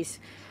 7 days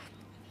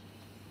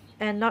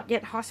and not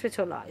yet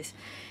hospitalized.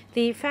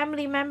 The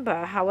family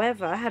member,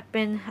 however, had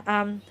been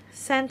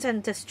sent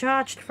and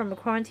discharged from a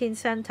quarantine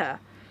center.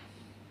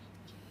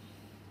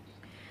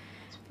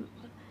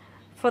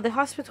 For the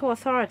hospital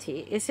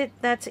authority, is it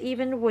that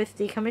even with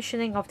the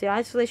commissioning of the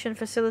isolation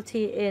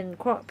facility in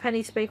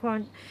Penny's Bay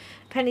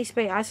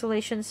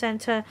Isolation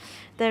Center,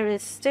 there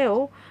is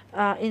still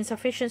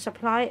insufficient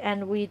supply,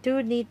 and we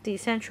do need the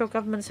central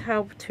government's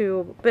help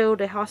to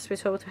build a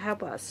hospital to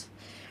help us?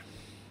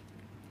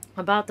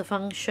 About the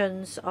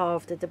functions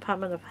of the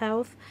Department of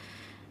Health,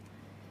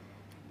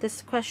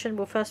 this question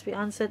will first be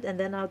answered, and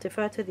then I'll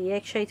defer to the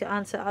HA to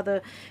answer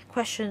other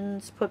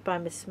questions put by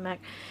Ms. Mack.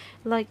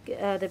 Like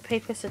the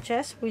paper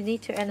suggests, we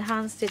need to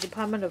enhance the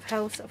Department of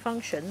Health's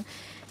function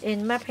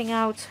in mapping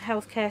out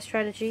healthcare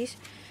strategies,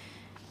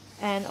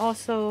 and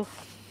also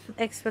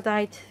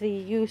expedite the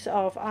use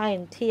of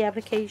I&T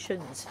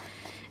applications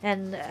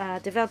and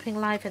developing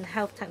life and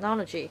health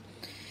technology.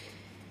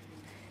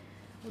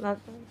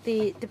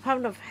 The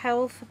Department of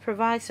Health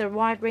provides a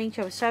wide range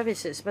of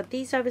services, but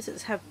these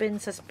services have been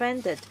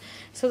suspended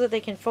so that they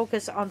can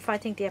focus on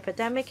fighting the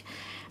epidemic.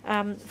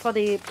 For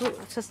the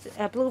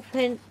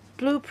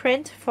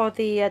blueprint for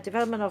the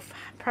development of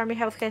primary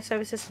healthcare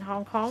services in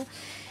Hong Kong,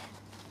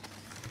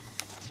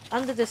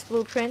 under this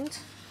blueprint,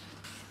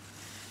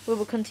 We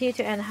will continue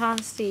to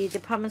enhance the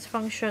department's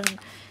function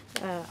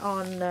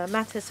on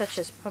matters such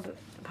as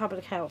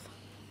public health.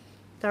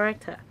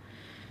 Director.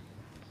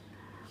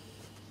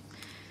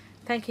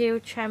 Thank you,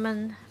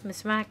 Chairman,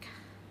 Ms. Mack.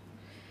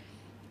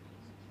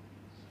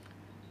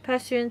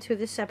 Pursuant to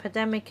this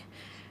epidemic,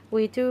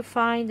 we do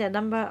find a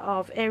number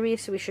of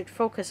areas we should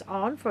focus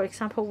on. For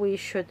example, we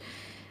should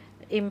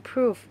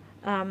improve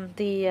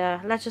the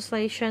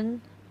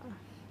legislation,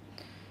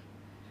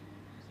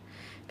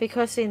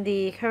 because in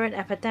the current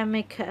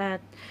epidemic,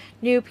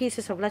 new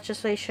pieces of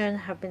legislation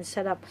have been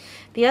set up.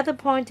 The other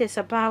point is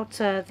about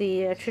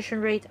the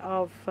attrition rate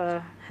of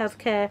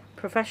healthcare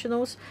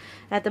professionals.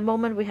 At the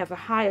moment, we have a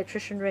high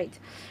attrition rate.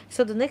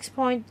 So the next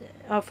point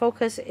of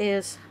focus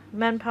is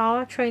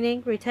manpower,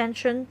 training,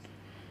 retention,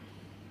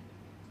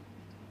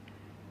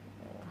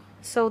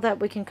 so that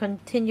we can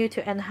continue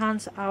to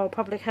enhance our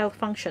public health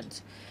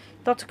functions.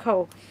 Dr.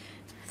 Koh.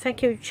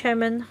 Thank you,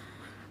 Chairman,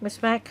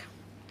 Ms. Mack.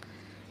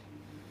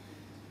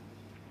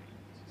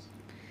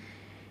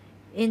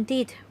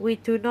 Indeed, we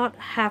do not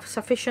have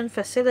sufficient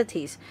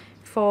facilities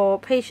for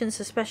patients,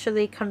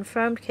 especially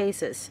confirmed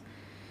cases.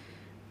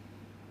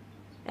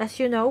 As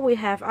you know, we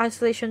have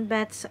isolation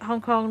beds,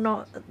 Hong Kong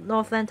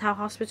North Lantau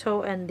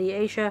Hospital and the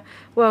Asia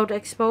World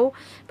Expo,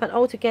 but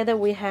altogether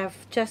we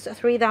have just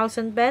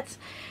 3,000 beds.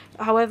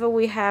 However,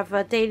 we have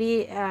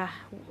every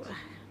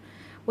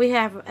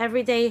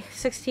day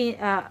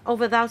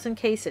over 1,000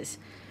 cases.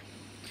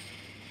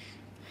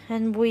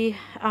 And we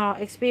are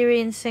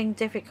experiencing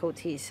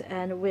difficulties,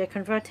 and we are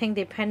converting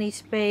the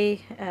Penny's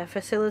Bay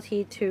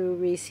facility to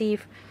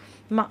receive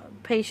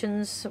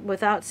patients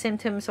without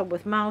symptoms or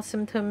with mild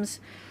symptoms,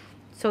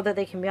 so that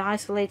they can be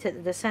isolated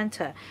at the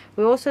center.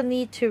 We also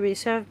need to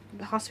reserve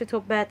hospital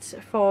beds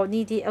for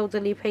needy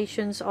elderly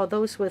patients or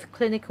those with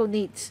clinical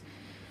needs.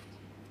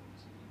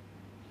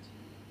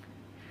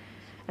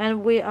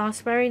 And we are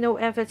sparing no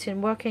efforts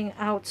in working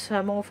out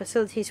more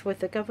facilities with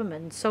the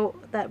government so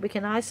that we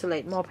can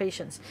isolate more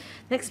patients.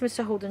 Next,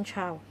 Mr. Holden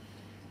CHOW.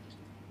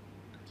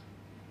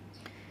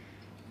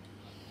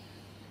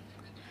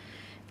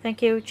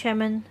 Thank you,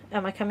 Chairman.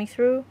 Am I coming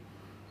through?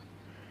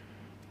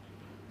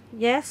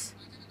 Yes?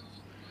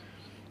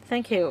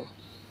 Thank you.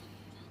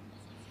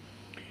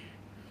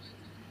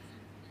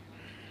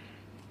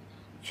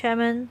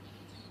 Chairman,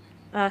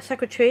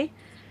 Secretary,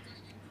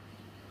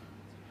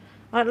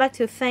 I'd like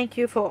to thank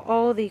you for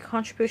all the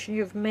contribution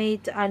you've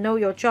made. I know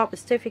your job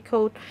is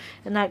difficult,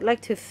 and I'd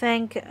like to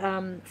thank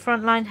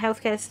frontline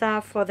healthcare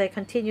staff for their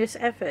continuous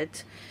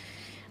effort.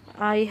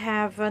 I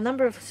have a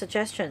number of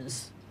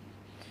suggestions.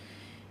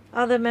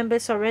 Other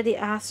members already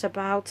asked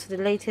about the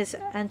latest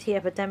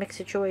anti-epidemic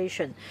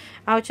situation.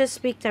 I'll just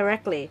speak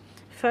directly.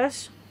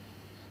 First,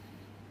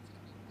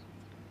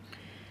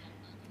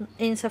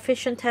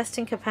 insufficient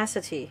testing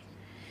capacity.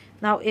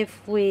 Now,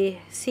 if we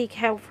seek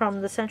help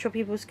from the Central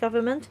People's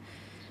Government,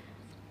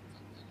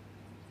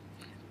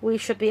 we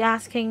should be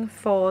asking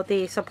for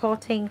the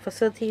supporting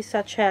facilities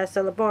such as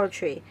the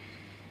laboratory.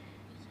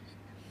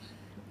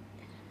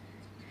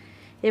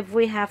 If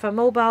we have a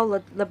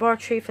mobile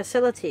laboratory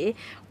facility,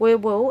 we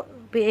will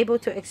be able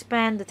to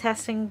expand the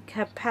testing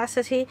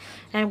capacity,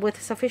 and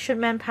with sufficient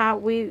manpower,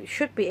 we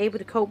should be able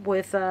to cope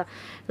with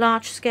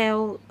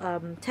large-scale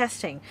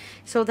testing,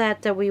 so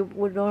that we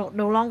would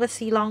no longer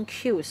see long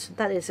queues.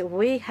 That is,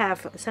 we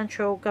have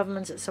central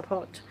government's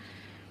support.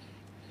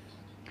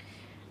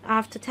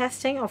 After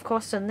testing, of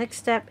course, the next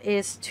step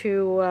is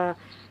to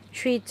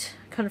treat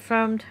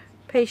confirmed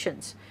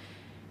patients.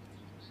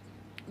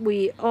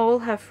 We all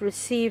have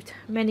received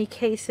many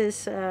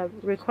cases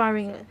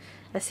requiring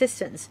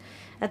assistance.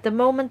 At the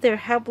moment, they're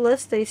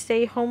helpless. They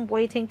stay home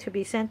waiting to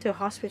be sent to a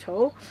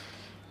hospital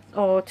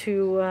or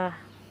to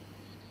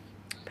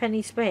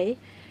Penny's Bay.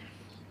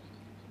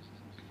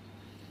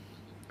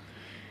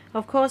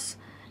 Of course,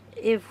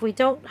 if we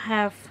don't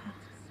have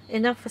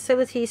enough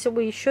facilities,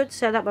 we should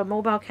set up a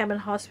mobile cabin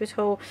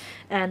hospital,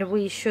 and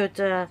we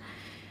should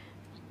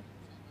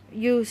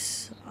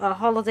use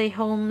holiday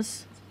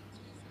homes.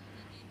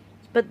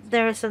 But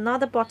there is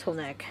another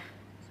bottleneck: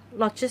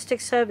 logistic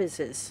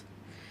services.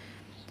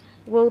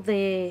 Will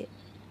the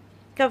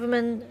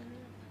government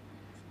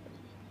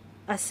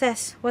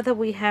assess whether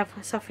we have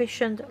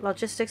sufficient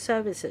logistic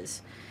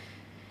services?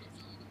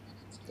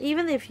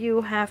 Even if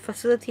you have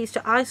facilities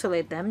to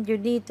isolate them, you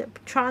need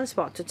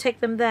transport to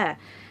take them there.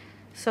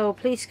 So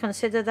please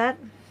consider that.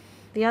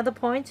 The other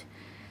point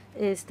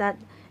is that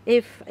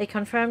if a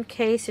confirmed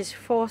case is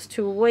forced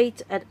to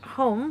wait at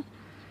home,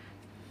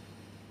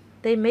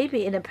 they may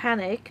be in a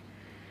panic.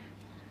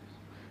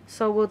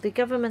 So will the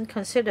government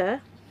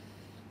consider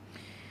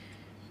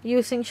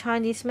using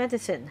Chinese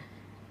medicine?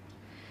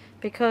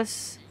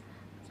 Because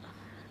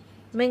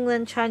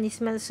mainland Chinese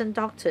medicine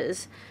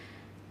doctors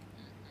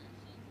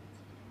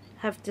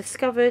have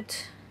discovered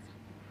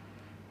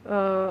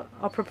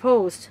or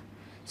proposed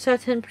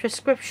certain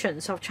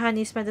prescriptions of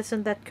Chinese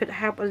medicine that could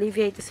help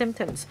alleviate the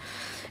symptoms.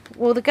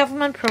 Will the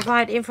government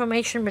provide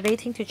information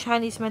relating to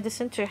Chinese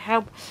medicine to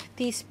help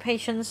these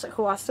patients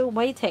who are still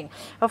waiting?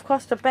 Of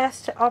course, the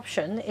best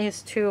option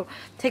is to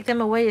take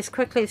them away as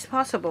quickly as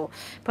possible.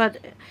 But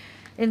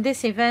in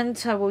this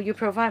event, will you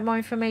provide more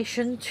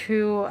information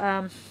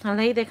to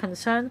allay their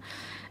concern?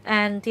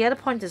 And the other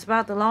point is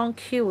about the long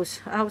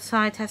queues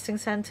outside testing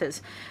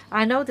centers.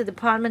 I know the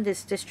department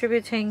is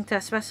distributing the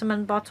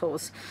specimen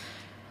bottles.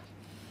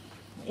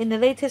 In the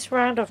latest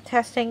round of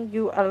testing,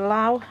 you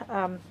allow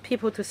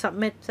people to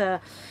submit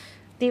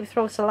deep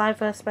throat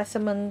saliva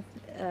specimen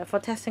for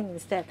testing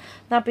instead.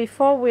 Now,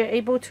 before we're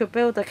able to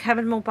build a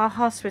cabin mobile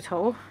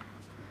hospital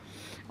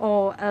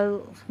or a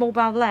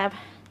mobile lab,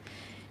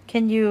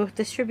 can you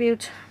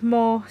distribute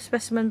more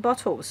specimen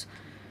bottles?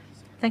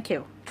 Thank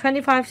you.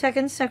 25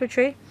 seconds,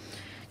 Secretary.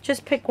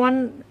 Just pick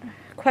one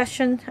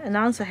question and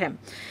answer him.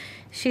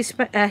 He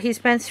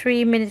spent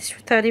 3 minutes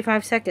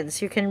 35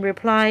 seconds. You can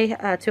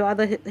reply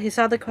to his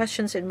other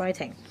questions in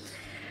writing.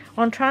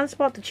 On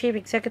transport, the Chief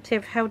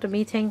Executive held a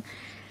meeting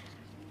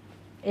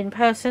in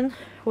person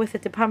with the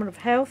Department of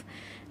Health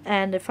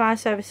and the Fire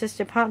Services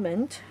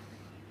Department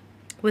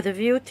with a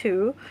view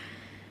to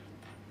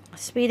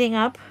speeding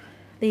up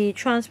the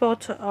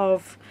transport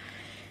of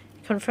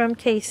confirmed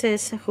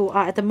cases who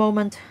are at the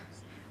moment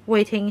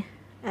waiting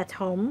at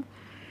home,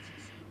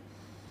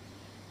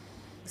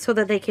 so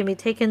that they can be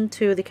taken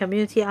to the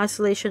community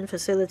isolation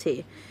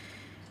facility.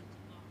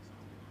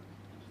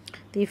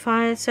 The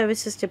Fire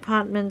Services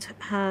Department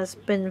has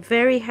been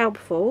very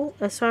helpful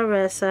as far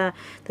as the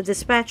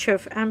dispatch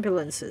of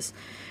ambulances.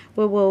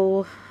 We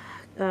will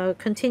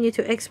continue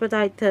to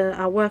expedite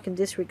our work in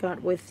this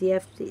regard with the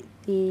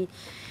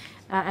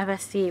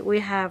FSD. We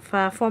have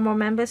 4 more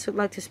members who would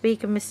like to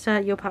speak.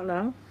 Mr. Yu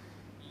Pak-leung.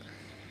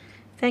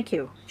 Thank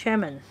you,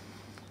 Chairman.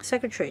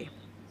 Secretary.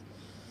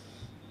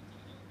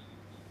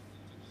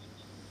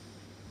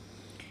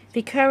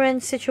 The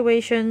current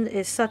situation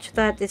is such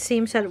that it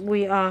seems that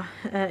we are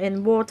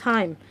in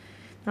wartime.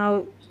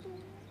 Now,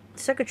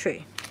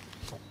 Secretary,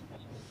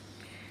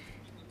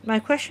 my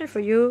question for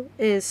you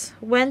is,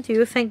 when do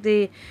you think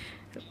the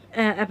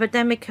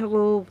epidemic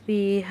will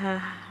be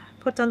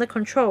put under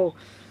control?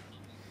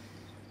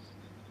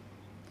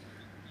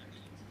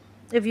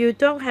 If you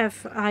don't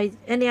have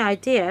any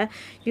idea,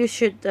 you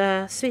should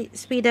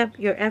speed up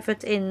your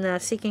effort in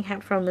seeking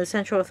help from the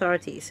central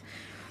authorities.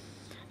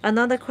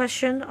 Another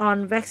question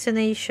on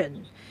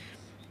vaccination.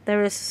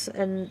 There is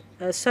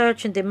a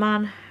surge in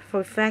demand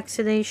for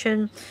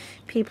vaccination.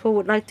 People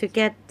would like to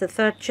get the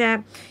 3rd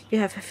jab. You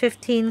have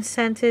 15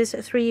 centers,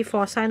 3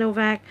 for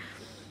Sinovac.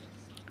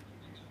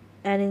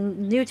 And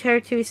in new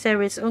territories,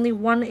 there is only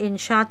 1 in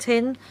Sha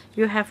Tin.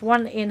 You have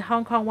 1 in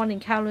Hong Kong, 1 in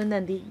Kowloon,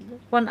 and the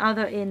 1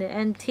 other in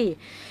NT.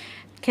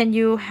 Can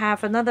you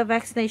have another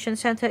vaccination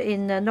center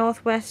in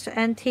Northwest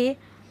NT?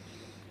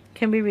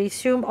 Can we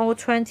resume all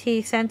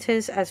 20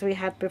 centers as we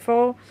had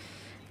before?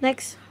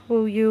 Next,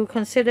 will you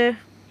consider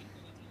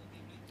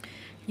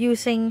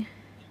using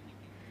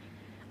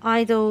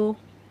idle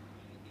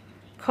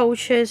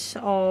coaches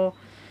or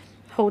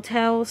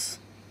hotels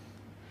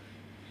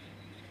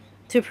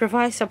to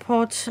provide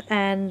support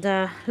and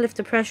lift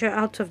the pressure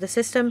out of the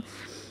system?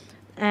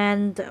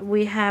 And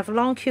we have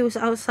long queues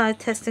outside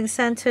testing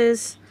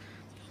centers.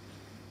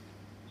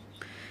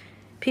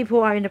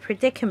 People are in a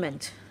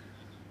predicament.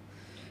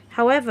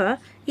 However,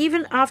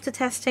 even after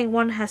testing,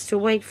 one has to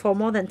wait for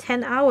more than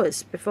 10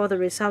 hours before the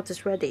result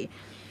is ready.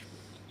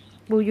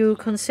 Will you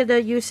consider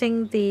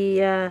using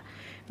the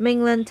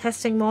mainland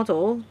testing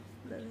model?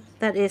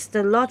 That is,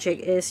 the logic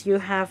is you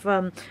have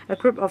a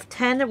group of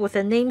 10 with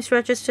their names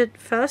registered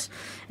first,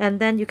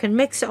 and then you can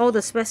mix all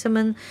the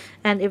specimen,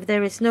 and if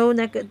there is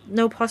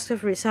no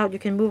positive result, you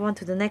can move on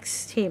to the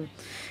next team.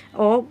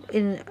 Or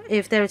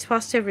if there is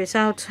positive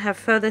result, have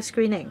further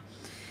screening.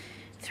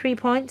 3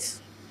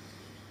 points.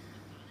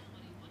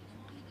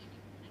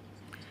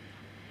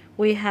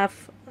 We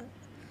have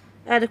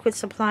adequate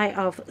supply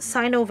of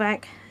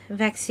Sinovac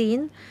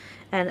vaccine,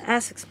 and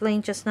as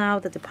explained just now,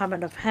 the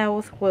Department of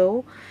Health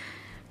will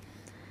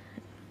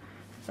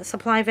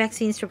supply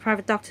vaccines to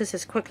private doctors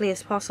as quickly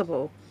as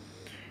possible.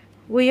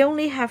 We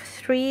only have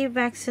 3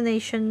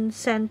 vaccination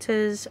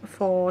centers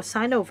for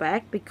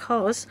Sinovac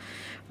because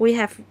we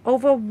have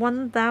over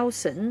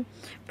 1,000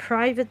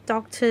 private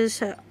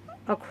doctors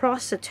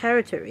across the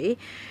territory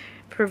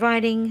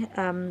providing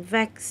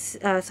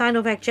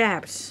Sinovac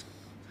jabs.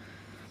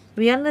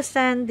 We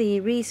understand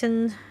the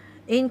recent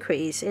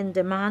increase in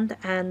demand,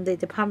 and the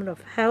Department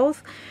of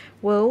Health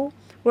will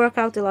work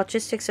out the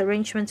logistics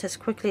arrangements as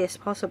quickly as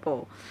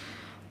possible.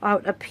 I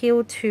would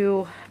appeal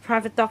to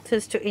private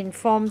doctors to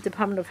inform the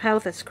Department of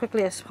Health as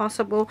quickly as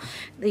possible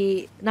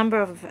the number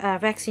of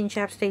vaccine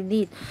jabs they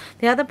need.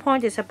 The other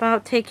point is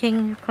about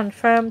taking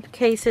confirmed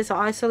cases or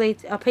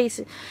isolate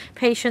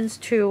patients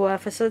to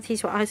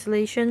facilities for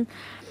isolation.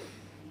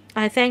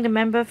 I thank the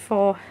member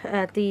for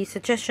the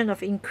suggestion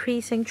of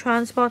increasing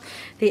transport.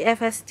 The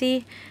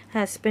FSD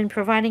has been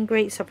providing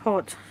great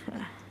support.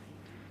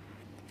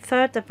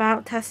 third,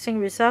 about testing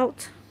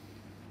result.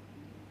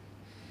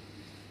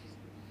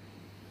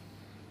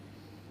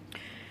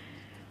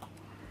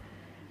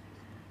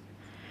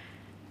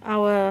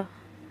 Our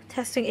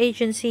testing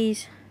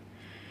agencies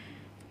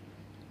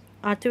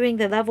are doing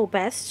their level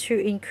best to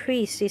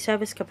increase the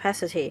service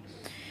capacity.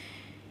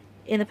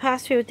 In the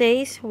past few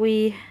days,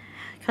 we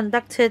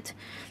conducted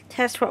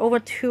tests for over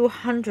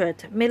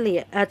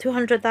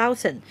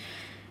 200,000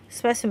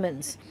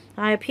 specimens.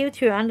 I appeal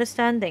to your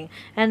understanding,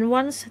 and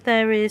once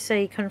there is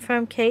a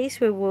confirmed case,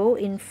 we will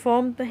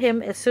inform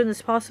him as soon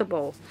as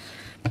possible.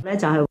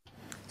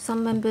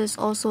 Some members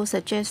also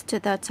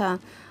suggested that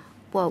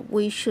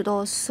we should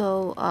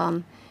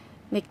also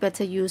make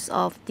better use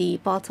of the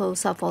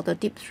bottles for the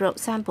deep throat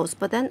samples.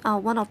 But then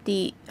one of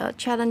the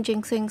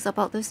challenging things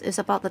about this is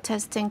about the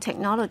testing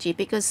technology,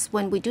 because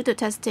when we do the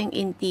testing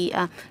in the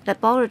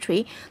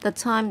laboratory, the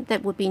time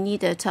that would be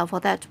needed for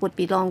that would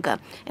be longer.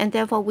 And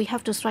therefore, we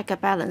have to strike a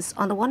balance.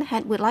 On the one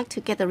hand, we'd like to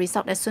get the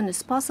result as soon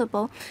as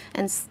possible,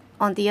 and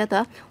on the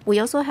other, we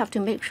also have to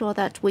make sure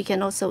that we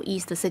can also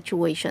ease the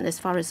situation as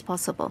far as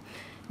possible.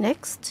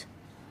 Next.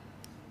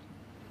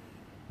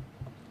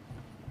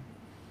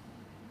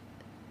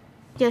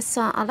 Yes,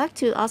 I'd like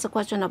to ask a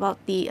question about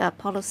the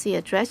policy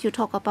address. You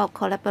talk about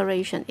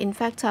collaboration. In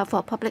fact,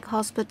 for public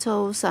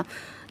hospitals,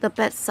 the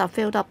beds are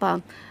filled up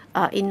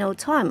in no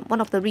time. One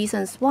of the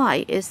reasons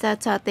why is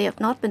that they have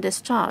not been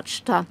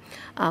discharged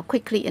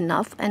quickly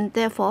enough, and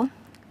therefore,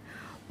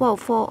 well,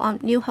 for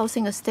new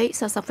housing estates,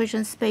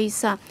 sufficient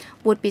space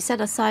would be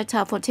set aside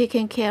for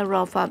taking care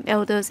of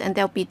elders, and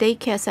there will be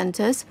daycare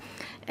centers,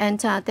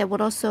 and there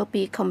would also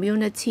be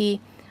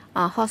community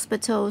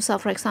hospitals,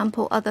 for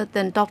example, other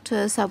than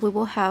doctors, we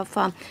will have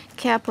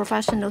care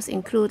professionals,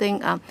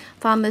 including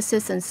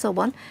pharmacists and so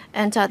on.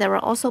 And there are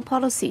also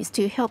policies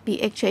to help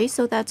BHA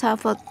so that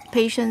for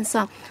patients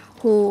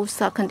whose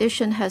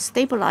condition has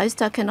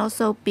stabilized can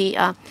also be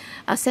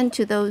sent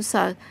to those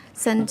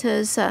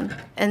centers,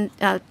 and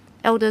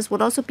elders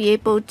would also be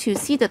able to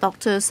see the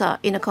doctors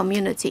in a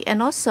community.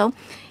 And also,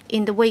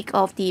 in the wake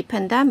of the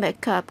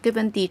pandemic,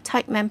 given the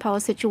tight manpower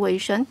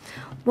situation,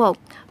 well,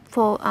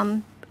 for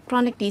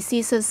chronic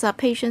diseases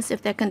patients,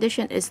 if their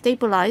condition is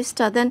stabilized,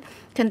 then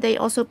can they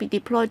also be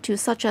deployed to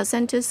such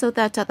centers so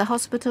that the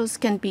hospitals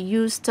can be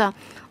used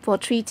for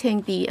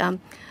treating the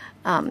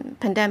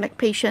pandemic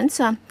patients.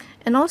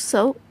 And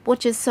also,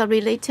 what is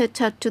related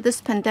to this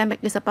pandemic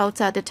is about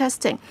the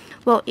testing.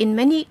 Well, in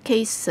many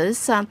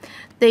cases,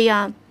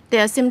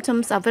 their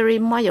symptoms are very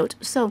mild.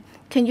 So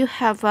can you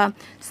have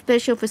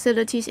special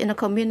facilities in a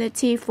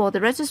community for the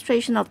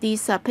registration of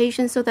these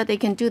patients so that they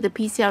can do the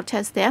PCR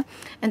test there,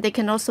 and they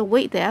can also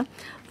wait there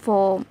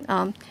for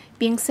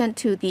being sent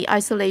to the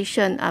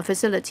isolation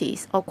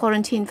facilities or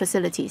quarantine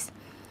facilities?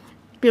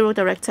 Bureau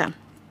Director.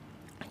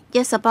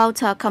 Yes,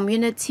 about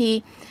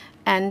community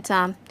and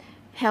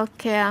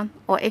healthcare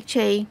or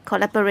HA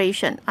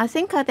collaboration. I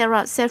think there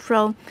are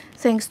several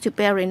things to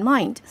bear in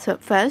mind. So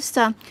first,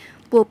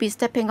 we'll be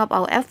stepping up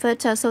our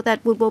efforts so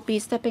that we will be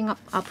stepping up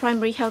our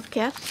primary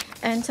healthcare,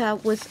 and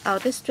with our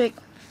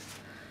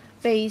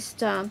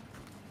district-based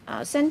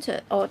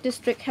center or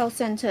district health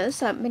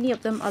centers, many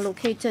of them are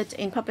located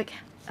in public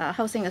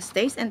housing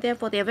estates, and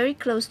therefore they are very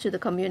close to the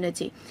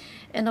community.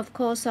 And of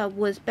course,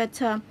 with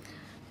better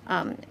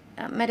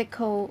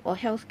medical or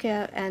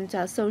healthcare and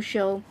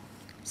social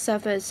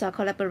service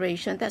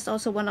collaboration, that's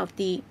also one of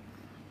the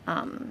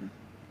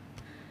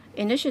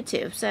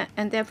initiatives,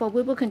 and therefore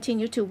we will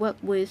continue to work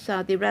with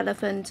the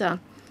relevant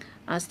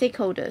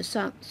stakeholders.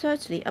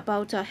 Thirdly,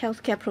 about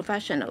healthcare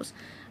professionals.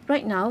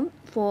 Right now,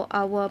 for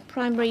our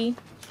primary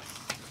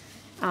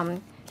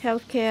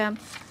healthcare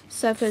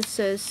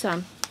services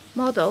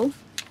model,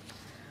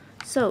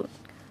 so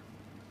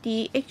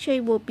the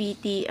HA will be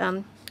the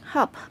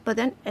hub, but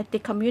then at the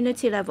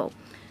community level,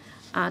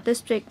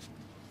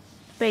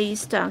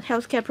 district-based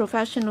healthcare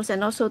professionals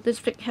and also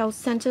district health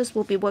centers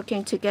will be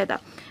working together.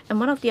 And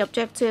one of the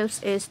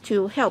objectives is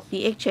to help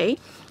the HA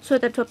so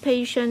that for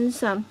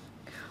patients,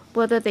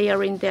 whether they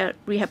are in their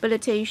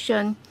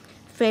rehabilitation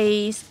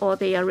phase or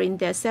they are in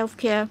their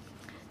self-care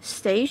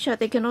stage,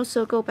 they can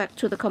also go back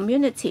to the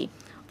community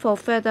for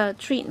further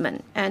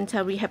treatment and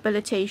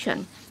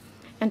rehabilitation.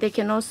 And they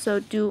can also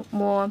do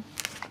more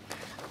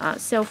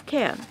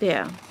self-care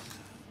there.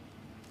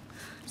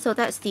 So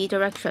that's the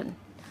direction.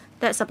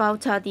 That's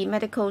about the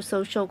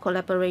medical-social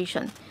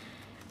collaboration.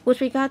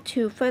 With regard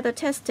to further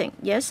testing,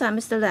 yes,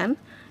 Mr. Lam,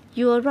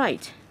 you are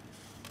right.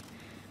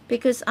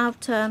 Because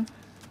after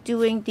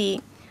doing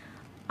the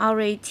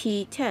RAT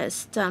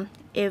test,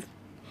 if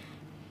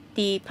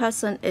the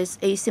person is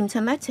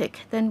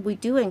asymptomatic, then we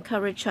do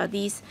encourage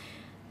these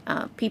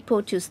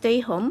people to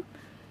stay home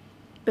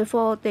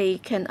before they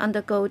can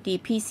undergo the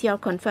PCR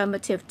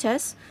confirmative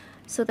test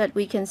so that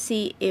we can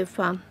see if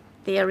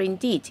they are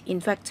indeed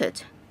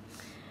infected.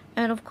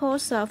 And of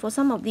course, for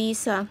some of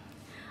these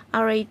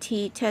RAT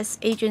test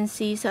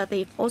agencies,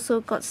 they've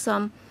also got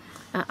some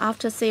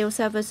after-sale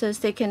services.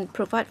 They can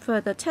provide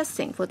further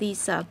testing for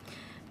these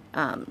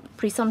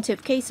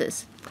presumptive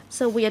cases.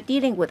 So we are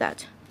dealing with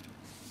that.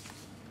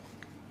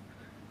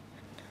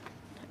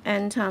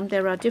 and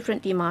there are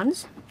different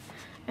demands,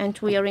 and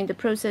we are in the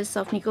process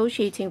of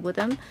negotiating with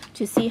them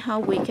to see how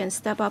we can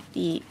step up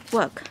the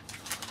work.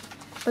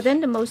 But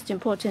then the most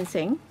important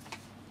thing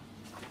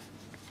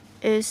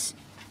is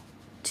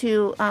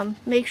to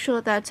make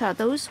sure that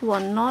those who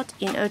are not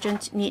in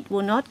urgent need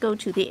will not go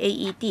to the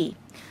AED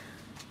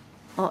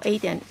or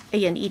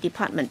A&E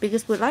department,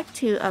 because we'd like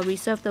to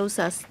reserve those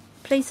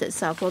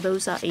places for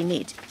those in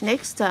need.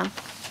 Next,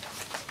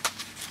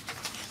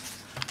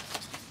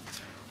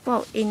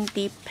 well, in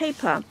the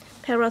paper,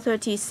 para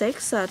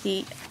 36,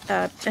 the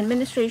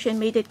administration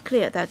made it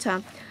clear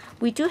that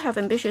we do have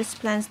ambitious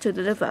plans to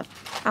deliver.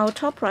 Our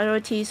top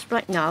priorities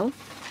right now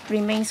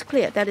remains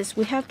clear. That is,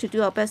 we have to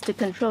do our best to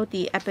control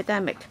the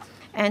epidemic,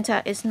 and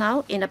is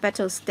now in a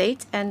battle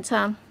state, and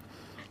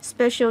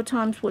special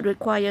times would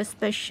require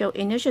special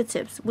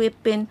initiatives.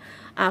 We've been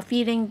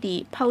feeling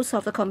the pulse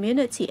of the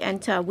community,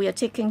 and we are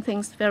taking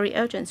things very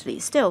urgently.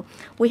 Still,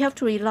 we have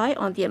to rely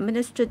on the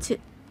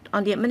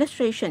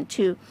administration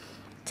to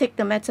take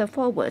the matter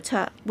forward.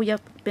 We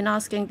have been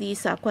asking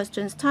these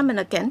questions time and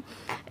again,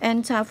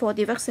 and for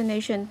the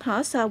vaccination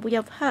pass, we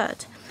have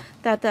heard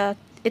that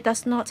it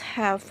does not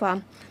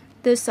have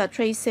this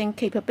tracing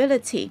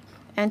capability,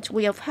 and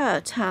we have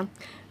heard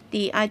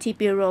the IT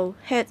Bureau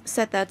head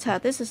said that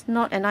this is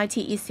not an IT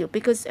issue,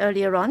 because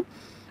earlier on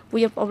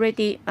we have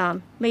already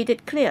made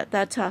it clear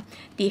that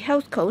the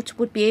health coach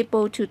would be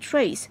able to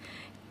trace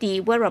the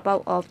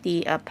whereabouts of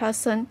the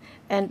person,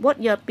 and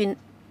what you have been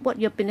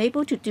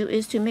able to do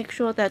is to make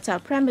sure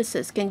that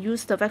premises can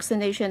use the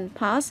vaccination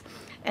pass,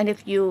 and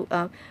if you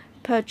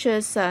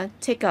purchase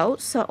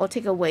takeouts or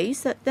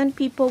takeaways, then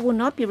people will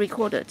not be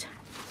recorded,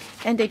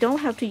 and they don't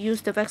have to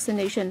use the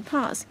vaccination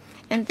pass,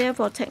 and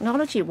therefore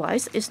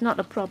technology-wise it's not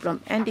a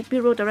problem, and the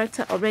Bureau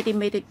Director already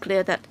made it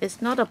clear that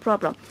it's not a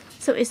problem.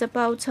 So it's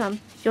about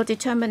your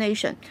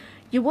determination.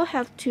 You will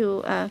have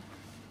to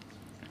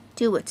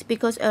do it,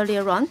 because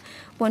earlier on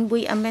when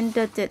we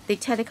amended the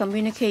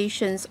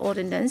telecommunications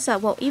ordinance,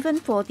 well, even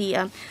for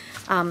the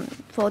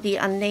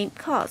unnamed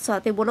cards,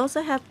 they will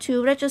also have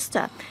to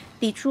register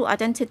the true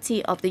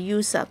identity of the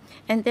user,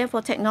 and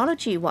therefore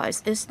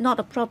technology-wise it's not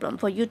a problem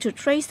for you to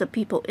trace the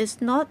people.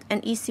 It's not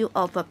an issue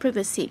of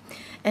privacy,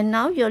 and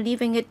now you're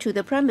leaving it to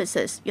the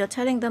premises. You're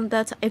telling them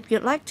that if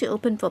you'd like to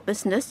open for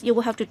business, you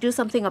will have to do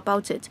something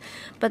about it,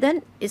 but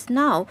then it's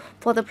now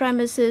for the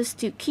premises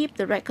to keep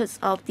the records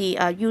of the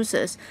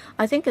users.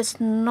 I think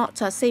it's not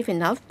safe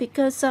enough,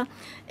 because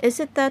is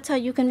it that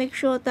you can make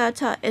sure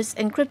that it's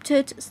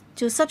encrypted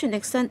to such an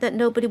extent that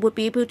nobody would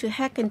be able to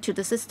hack into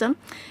the system?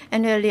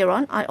 And earlier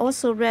on, I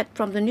also read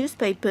from the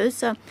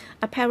newspapers,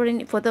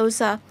 apparently for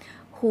those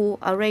who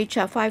are age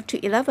 5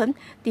 to 11,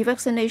 the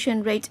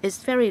vaccination rate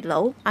is very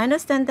low. I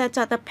understand that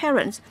the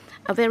parents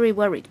are very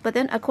worried, but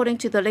then according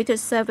to the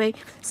latest survey,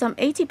 some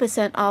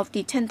 80% of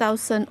the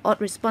 10,000 odd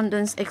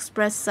respondents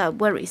express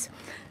worries.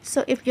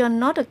 So if you're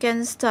not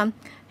against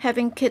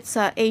having kids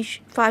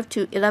age 5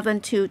 to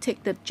 11 to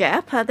take the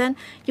jab, then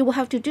you will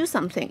have to do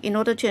something in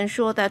order to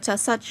ensure that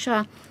such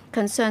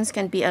concerns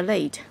can be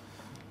allayed.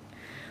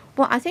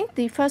 Well, I think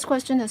the first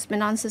question has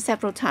been answered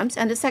several times,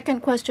 and the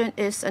second question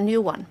is a new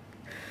one.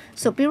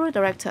 So, Bureau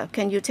Director,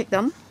 can you take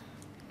them?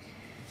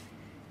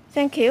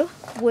 Thank you.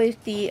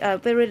 With the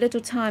very little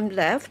time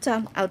left,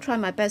 I'll try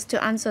my best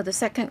to answer the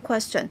second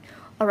question.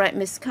 All right,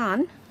 Ms.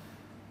 Khan,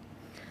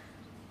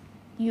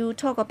 you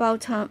talk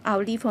about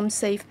our Leave Home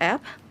Safe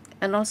app,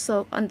 and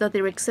also under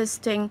the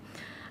existing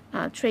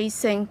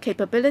tracing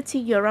capability,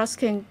 you're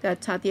asking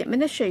that the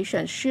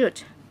administration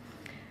should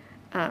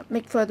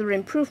make further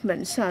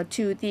improvements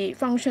to the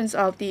functions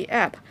of the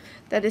app.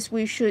 That is,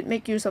 we should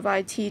make use of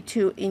IT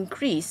to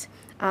increase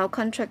our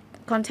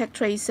contact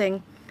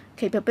tracing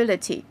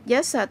capability.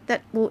 Yes,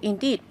 that will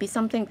indeed be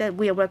something that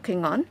we are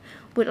working on.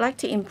 We'd like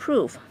to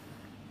improve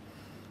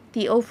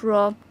the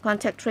overall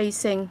contact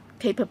tracing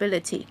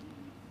capability.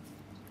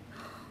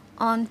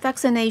 On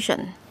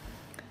vaccination,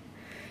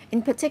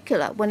 in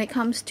particular, when it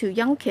comes to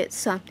young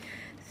kids,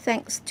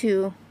 thanks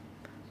to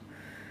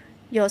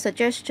your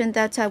suggestion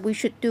that we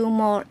should do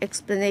more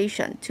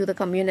explanation to the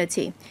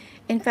community.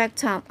 In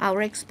fact,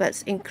 our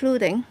experts,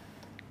 including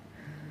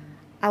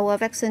our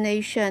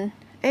vaccination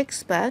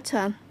expert,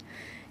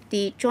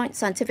 the Joint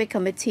Scientific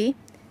Committee,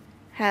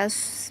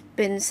 has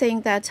been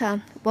saying that,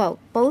 well,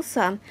 both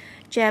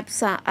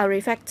jabs are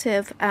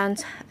effective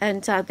and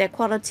their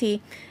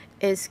quality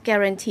is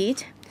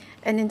guaranteed.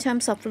 And in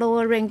terms of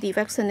lowering the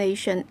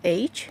vaccination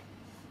age,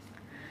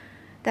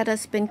 that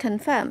has been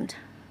confirmed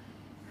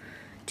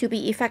to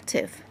be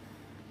effective.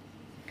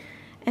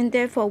 And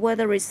therefore,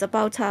 whether it's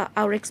about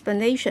our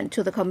explanation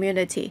to the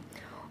community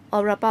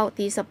or about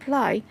the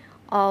supply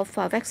of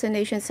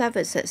vaccination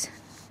services,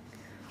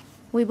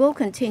 we will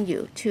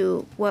continue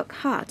to work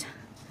hard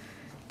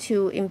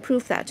to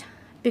improve that,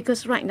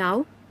 because right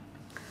now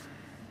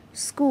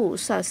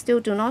schools still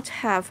do not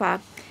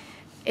have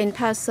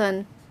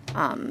in-person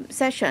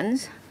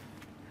sessions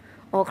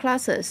or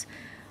classes,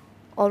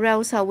 or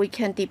else we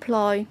can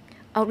deploy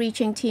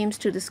outreaching teams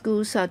to the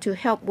schools to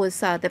help with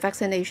the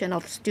vaccination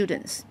of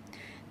students.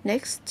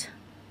 Next.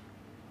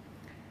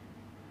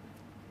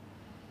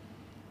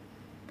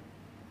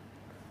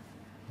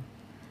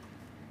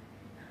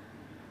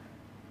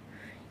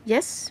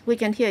 Yes, we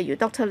can hear you.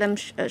 Dr. Lim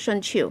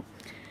Shun Chiu.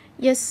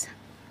 Yes,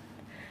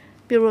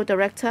 Bureau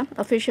Director,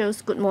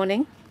 officials, good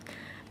morning.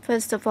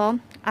 First of all,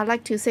 I'd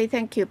like to say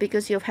thank you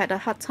because you've had a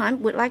hard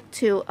time. We'd like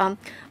to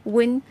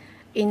win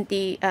in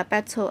the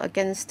battle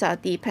against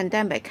the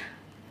pandemic.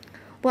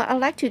 Well,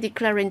 I'd like to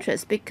declare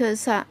interest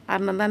because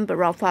I'm a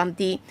member of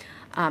the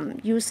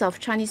use of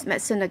Chinese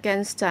medicine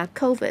against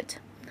COVID.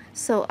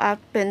 So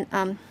I've been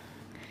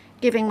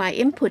giving my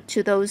input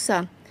to those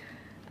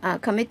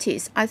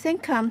committees. I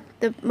think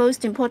the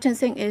most important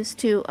thing is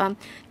to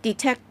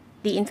detect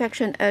the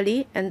infection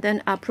early and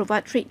then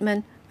provide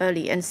treatment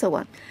early and so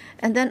on.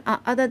 And then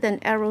other than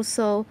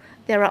aerosol,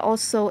 there are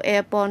also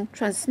airborne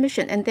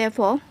transmission, and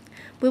therefore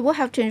we will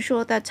have to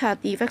ensure that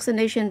the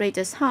vaccination rate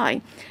is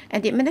high,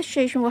 and the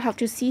administration will have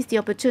to seize the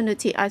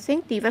opportunity. I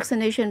think the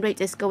vaccination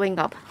rate is going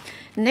up.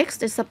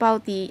 Next is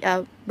about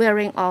the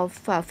wearing of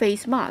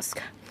face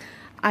mask.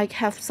 I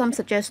have some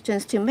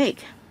suggestions to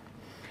make.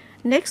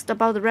 Next,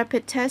 about the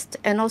rapid test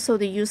and also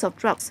the use of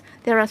drugs.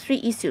 There are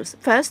 3 issues.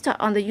 First,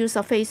 on the use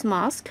of face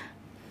mask.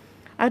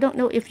 I don't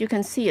know if you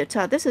can see it.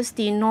 This is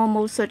the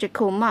normal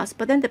surgical mask,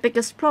 but then the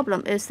biggest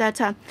problem is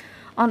that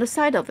on the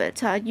side of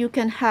it, you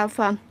can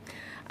have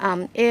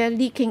air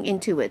leaking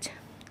into it.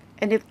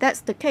 And if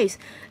that's the case,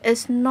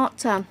 it's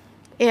not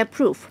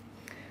airproof.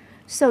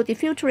 So the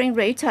filtering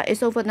rate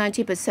is over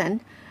 90%.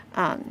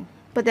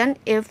 But then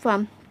if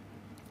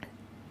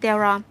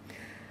there are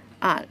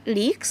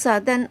leaks,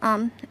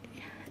 then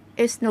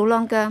it's no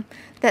longer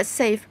that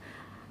safe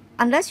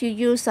unless you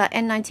use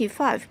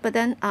N95. But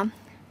then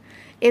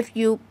if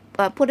you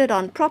put it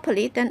on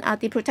properly, then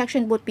the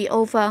protection would be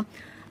over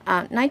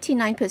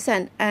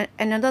 99%. And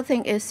another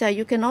thing is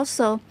you can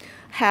also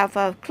have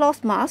a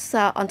cloth mask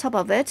on top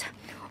of it,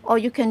 or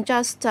you can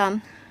just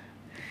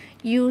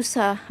use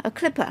a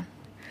clipper,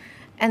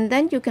 and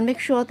then you can make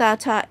sure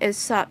that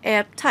it's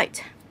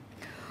airtight.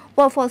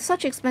 Well, for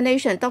such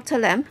explanation, Dr.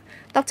 Lam,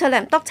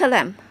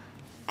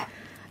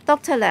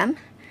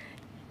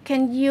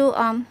 can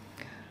you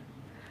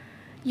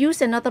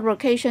use another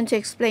location to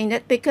explain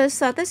it? Because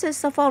this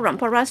is a forum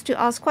for us to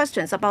ask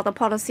questions about the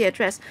policy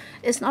address.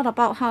 It's not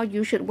about how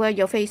you should wear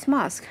your face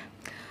mask.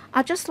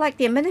 I'd just like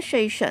the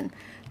administration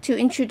to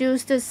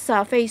introduce this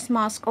face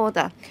mask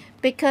order,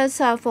 because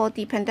for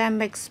the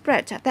pandemic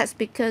spread, that's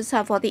because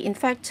for the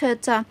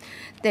infected,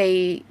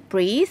 they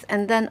breathe,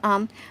 and then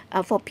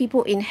for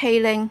people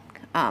inhaling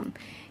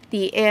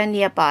the air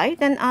nearby,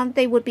 then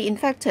they would be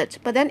infected.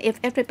 But then if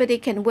everybody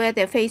can wear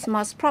their face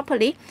mask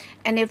properly,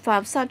 and if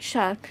such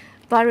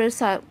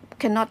virus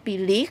cannot be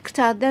leaked,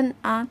 then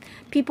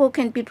people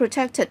can be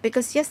protected.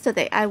 Because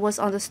yesterday I was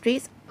on the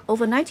streets,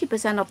 over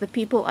 90% of the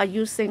people are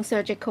using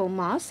surgical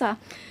masks.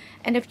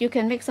 And if you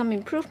can make some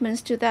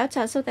improvements to that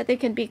so that they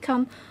can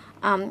become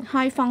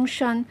high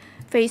function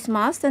face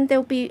masks, then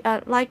they'll be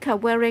like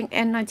wearing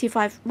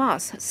N95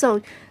 masks.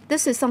 So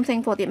this is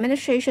something for the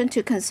administration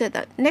to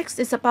consider. Next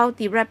is about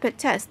the rapid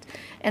test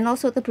and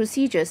also the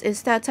procedures,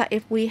 is that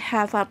if we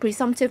have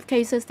presumptive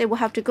cases, they will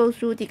have to go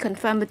through the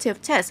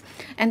confirmative test,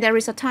 and there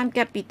is a time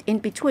gap in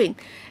between.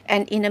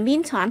 And in the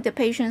meantime, the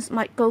patients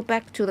might go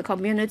back to the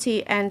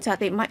community and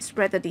they might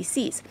spread the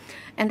disease.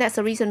 And that's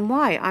the reason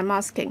why I'm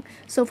asking.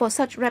 So for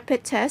such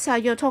rapid tests,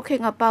 you're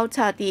talking about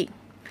the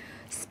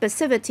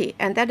specificity,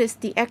 and that is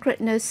the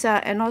accurateness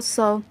and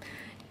also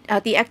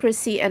the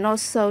accuracy and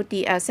also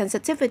the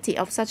sensitivity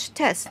of such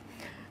tests.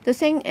 The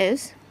thing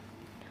is,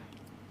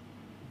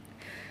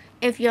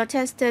 if you're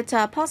tested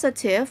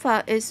positive,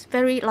 it's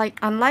very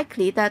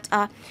unlikely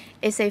that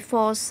it's a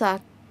false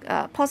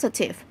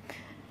positive,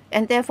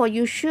 and therefore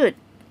you should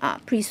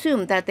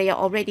presume that they are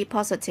already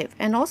positive.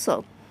 And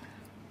also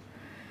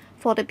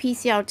for the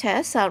PCR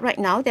test, right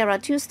now there are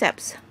 2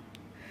 steps.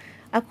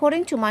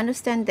 According to my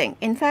understanding,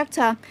 in fact,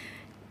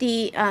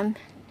 the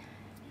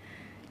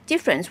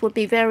difference would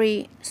be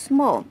very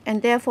small,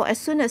 and therefore as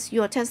soon as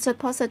you are tested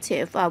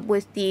positive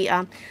with the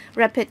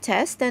rapid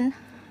test, then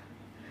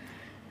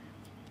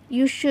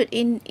you should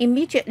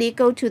immediately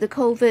go to the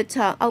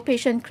COVID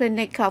outpatient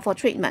clinic for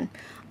treatment.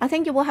 I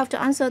think you will have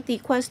to answer the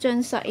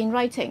questions in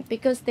writing,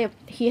 because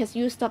he has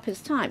used up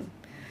his time.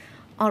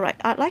 All right,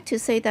 I'd like to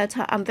say that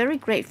I'm very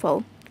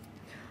grateful.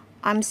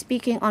 I'm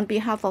speaking on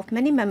behalf of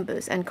many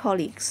members and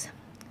colleagues.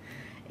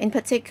 In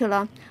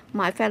particular,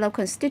 my fellow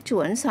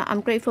constituents,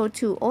 I'm grateful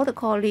to all the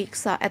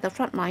colleagues at the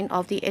front line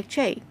of the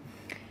HA.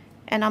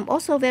 And I'm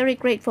also very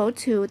grateful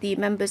to the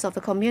members of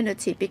the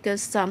community,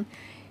 because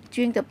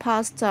during the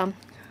past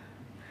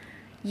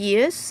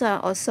years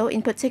or so,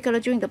 in particular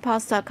during the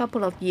past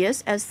couple of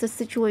years, as the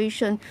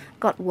situation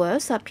got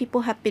worse,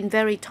 people have been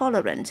very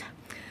tolerant.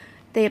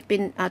 They have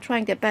been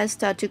trying their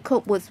best to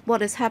cope with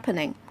what is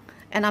happening.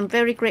 And I'm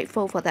very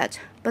grateful for that.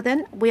 But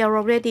then we are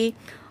already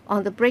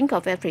on the brink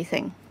of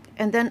everything.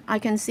 And then I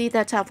can see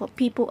that for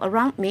people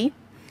around me,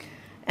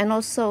 and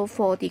also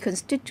for the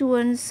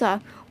constituents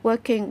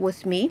working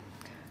with me,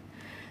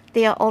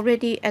 they are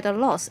already at a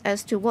loss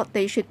as to what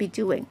they should be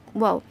doing.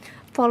 Well,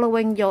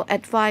 following your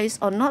advice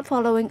or not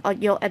following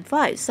your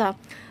advice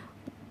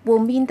will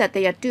mean that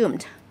they are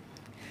doomed.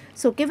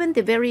 So given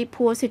the very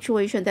poor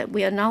situation that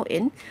we are now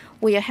in,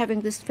 we are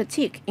having this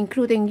fatigue,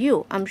 including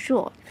you, I'm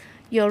sure.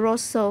 You're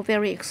also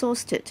very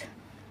exhausted.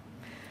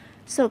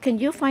 So can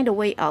you find a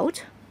way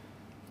out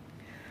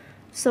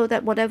so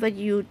that whatever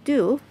you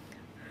do,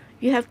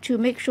 you have to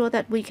make sure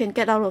that we can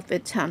get out of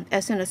it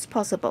as soon as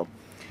possible.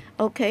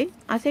 Okay,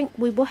 I think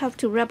we will have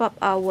to wrap up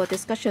our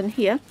discussion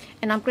here,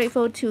 and I'm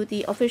grateful to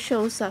the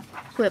officials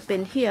who have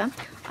been here.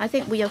 I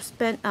think we have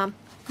spent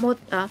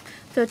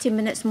 30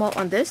 minutes more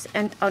on this,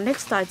 and our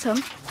next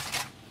item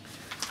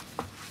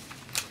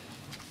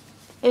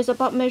is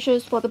about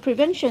measures for the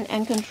prevention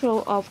and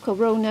control of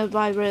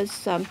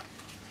coronavirus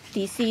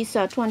disease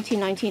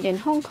 2019 in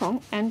Hong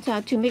Kong, and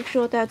to make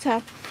sure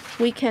that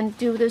we can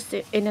do this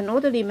in an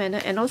orderly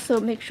manner, and also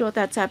make sure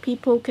that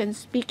people can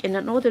speak in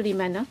an orderly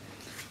manner.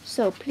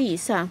 So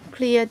please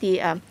clear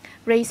the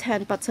raise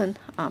hand button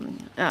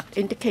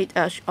indicate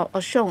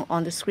or shown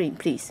on the screen,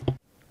 please.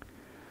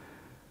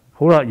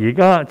 好啦，而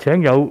家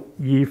請有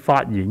意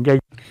發言嘅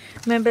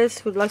Members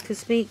who would like to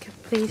speak,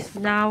 please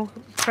now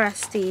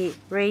press the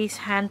raise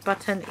hand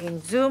button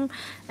in Zoom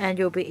and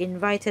you'll be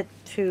invited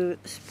to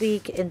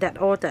speak in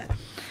that order.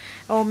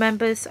 All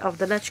members of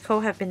the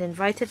LegCo have been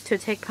invited to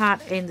take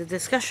part in the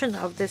discussion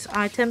of this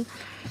item.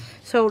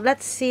 So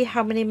let's see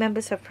how many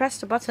members have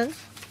pressed the button.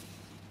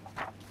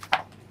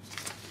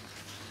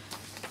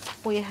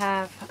 We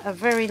have a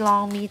very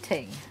long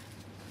meeting.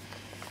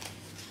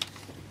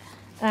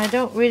 I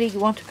don't really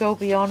want to go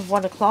beyond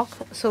 1 o'clock,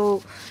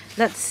 so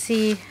let's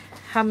see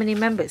how many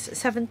members.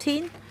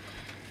 17?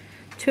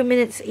 2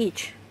 minutes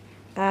each.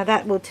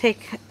 That will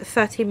take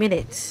 30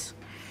 minutes.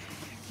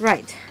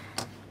 Right.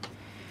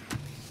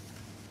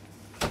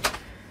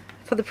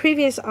 For the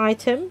previous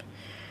item,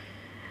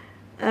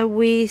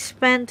 we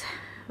spent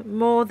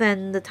more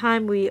than the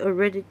time we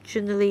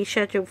originally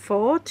scheduled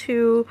for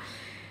to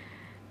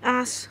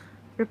ask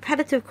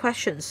repetitive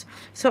questions.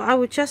 So I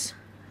would just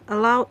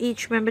allow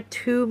each member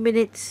 2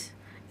 minutes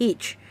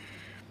each.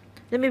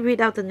 Let me read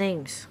out the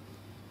names.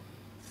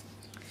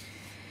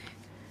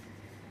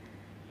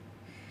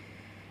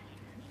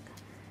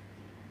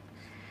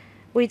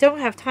 We don't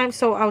have time,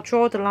 so I'll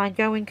draw the line.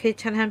 Yau Wing Kit,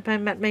 Chen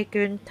Hanpan, Matt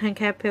Megun, Tan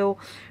Kep Pil,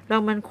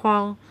 Leung Man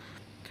Kwong,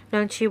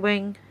 Leung Chi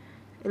Wing,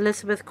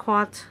 Elizabeth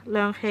Quat,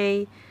 Leung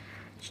Hei,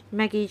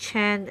 Maggie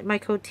Chan,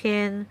 Michael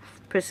Tian,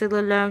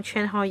 Priscilla Leung,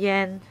 Chen Ho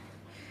Yan,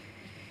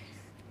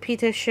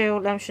 Peter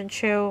Shiu, Lam Shen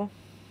Chiu,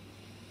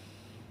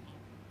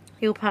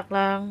 Yu Pak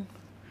Leung,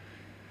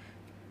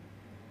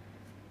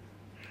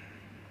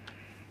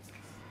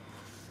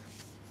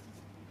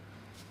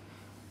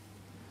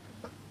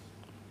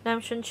 Lam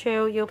Shen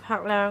Chiu, Yu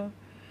Pak Leung,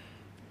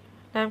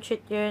 Lam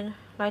Chit Yun,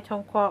 Lai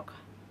Tong Kwok.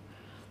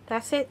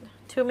 That's it.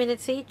 2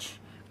 minutes each.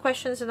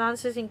 Questions and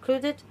answers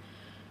included.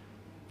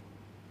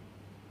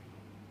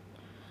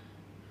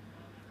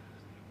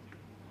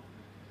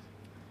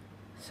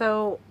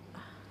 So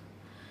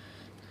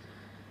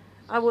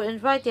I will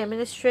invite the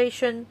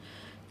administration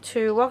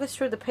to walk us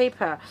through the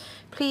paper.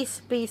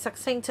 Please be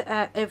succinct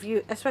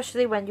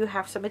especially when you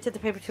have submitted the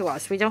paper to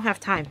us. We don't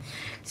have time.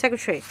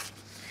 Secretary.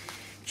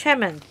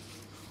 Chairman.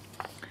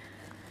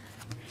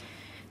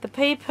 The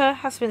paper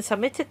has been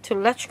submitted to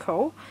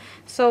LegCo,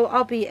 so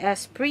I'll be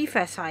as brief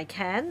as I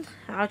can.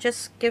 I'll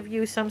just give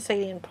you some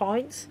salient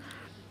points.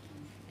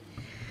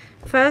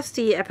 First,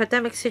 the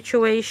epidemic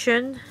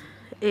situation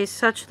is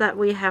such that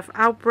we have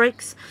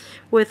outbreaks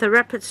with a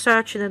rapid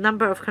surge in the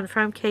number of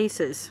confirmed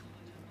cases.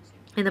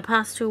 In the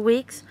past 2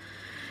 weeks,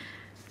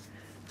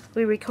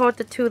 we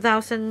recorded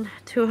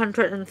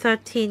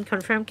 2,213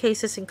 confirmed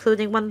cases,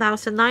 including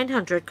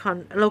 1,900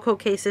 local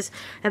cases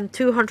and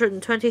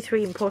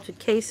 223 imported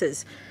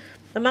cases.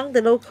 Among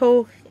the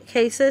local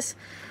cases,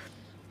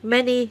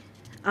 many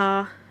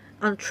are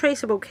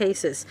untraceable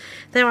cases.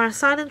 There are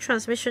silent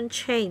transmission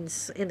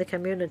chains in the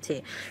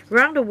community.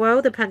 Around the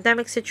world, the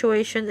pandemic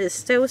situation is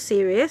still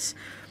serious.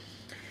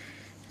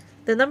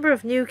 The number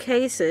of new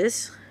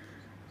cases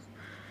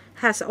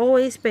has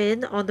always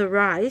been on the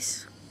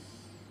rise.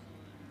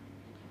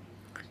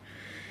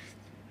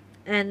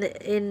 And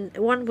in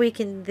 1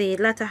 week in the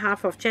latter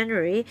half of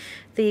January,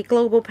 the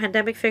global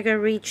pandemic figure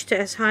reached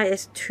as high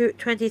as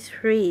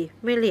 23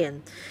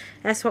 million.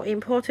 As for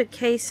imported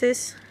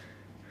cases,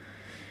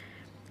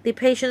 the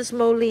patients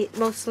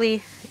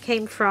mostly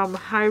came from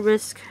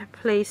high-risk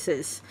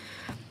places.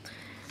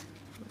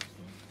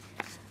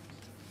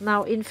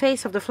 Now, in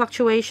face of the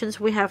fluctuations,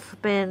 we have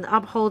been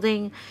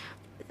upholding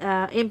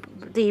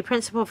the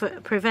principle of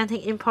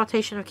preventing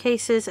importation of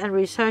cases and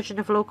resurgence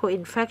of local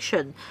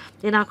infection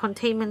in our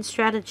containment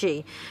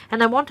strategy.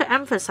 And I want to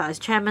emphasize,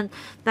 Chairman,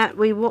 that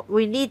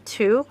we need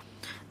to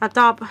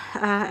adopt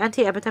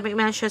anti-epidemic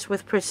measures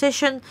with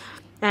precision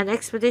and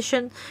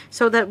expedition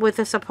so that with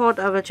the support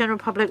of the general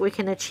public we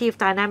can achieve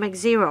dynamic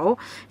zero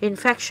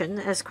infection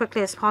as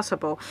quickly as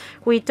possible.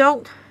 We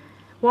don't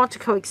want to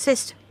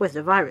coexist with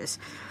the virus.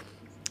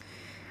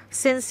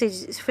 Since the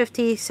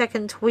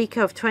 52nd week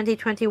of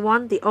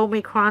 2021, the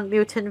Omicron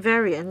mutant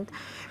variant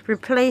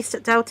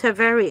replaced Delta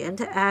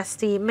variant as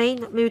the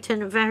main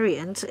mutant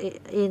variant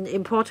in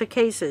imported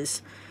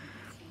cases.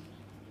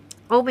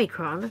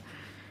 Omicron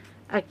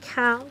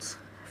accounts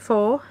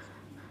for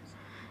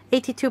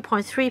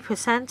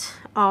 82.3%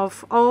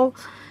 of all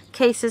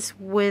cases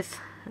with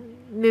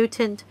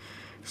mutant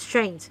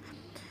strains.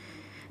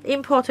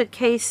 Imported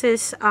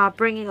cases are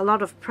bringing a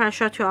lot of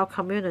pressure to our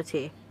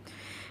community.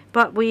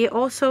 But we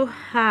also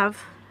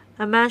have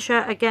a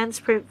measure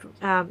against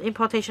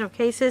importation of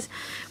cases.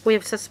 We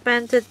have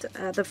suspended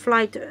the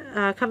flight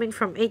coming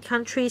from 8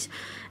 countries,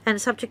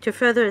 and subject to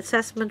further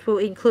assessment will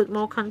include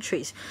more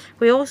countries.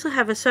 We also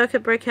have a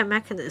circuit breaker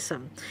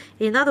mechanism.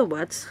 In other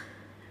words,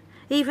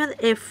 even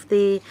if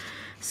the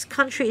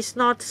country is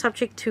not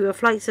subject to a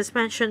flight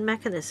suspension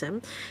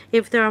mechanism,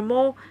 if there are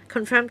more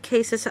confirmed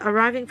cases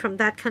arriving from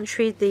that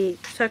country, the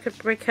circuit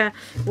breaker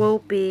will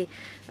be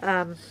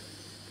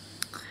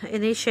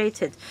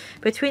initiated.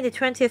 Between the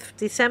 20th of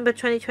December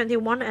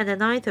 2021 and the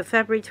 9th of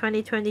February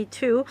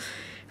 2022,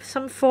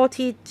 some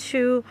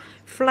 42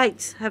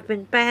 flights have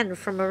been banned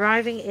from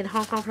arriving in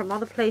Hong Kong from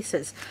other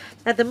places.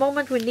 At the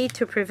moment, we need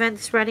to prevent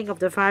the spreading of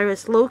the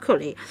virus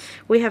locally.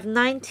 We have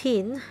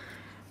 19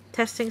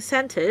 testing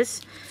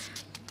centers,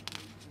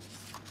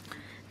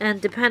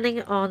 and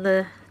depending on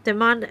the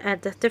demand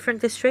at the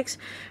different districts,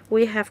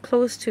 we have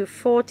close to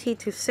 40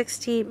 to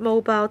 60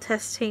 mobile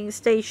testing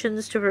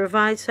stations to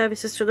provide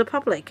services to the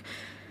public.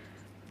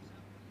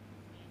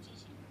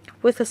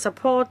 With the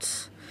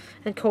support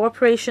and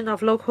cooperation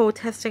of local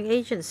testing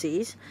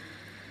agencies,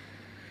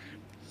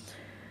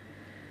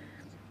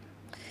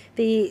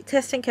 the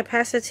testing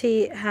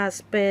capacity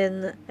has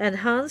been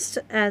enhanced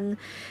and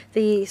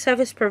the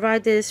service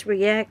providers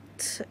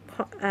react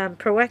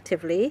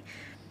proactively.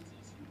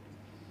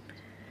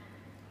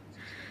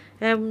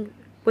 And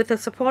with the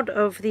support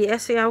of the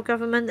SAR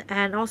government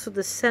and also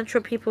the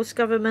Central People's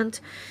Government,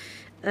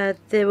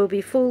 there will be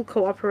full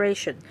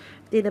cooperation.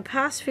 In the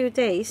past few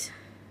days,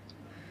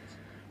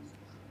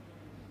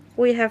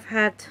 we have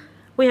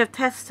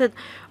tested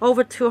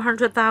over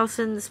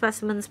 200,000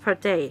 specimens per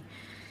day.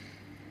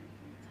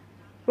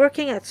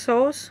 Working at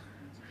source,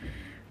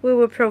 we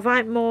will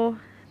provide more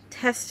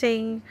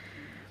testing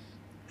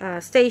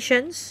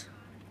stations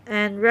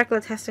and regular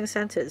testing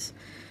centers.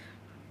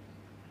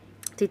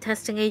 The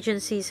testing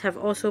agencies have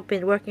also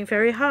been working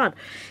very hard.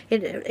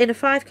 In the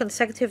 5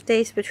 consecutive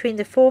days between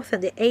the 4th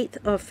and the 8th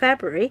of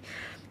February,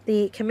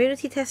 the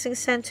community testing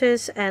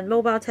centers and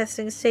mobile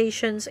testing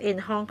stations in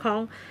Hong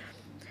Kong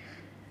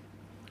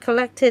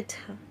collected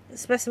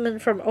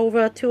specimens from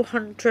over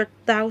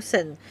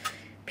 200,000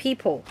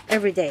 people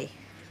every day.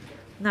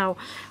 Now,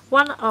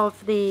 one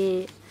of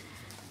the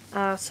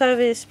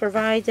service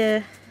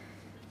providers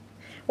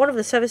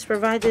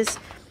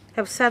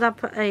have set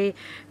up a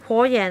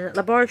Huoyan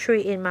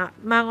laboratory in Ma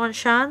On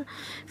Shan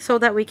so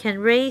that we can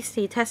raise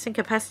the testing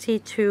capacity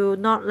to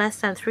not less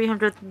than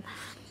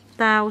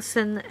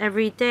 300,000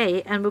 every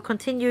day, and we'll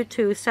continue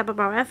to step up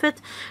our effort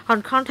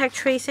on contact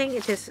tracing.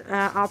 It is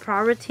our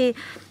priority.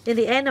 In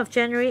the end of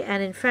January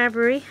and in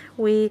February,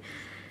 we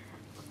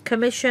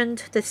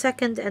commissioned the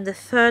 2nd and the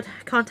 3rd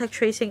contact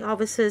tracing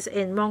officers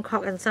in Mong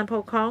Kok and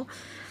Sanpo Kong.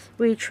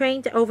 We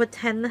trained over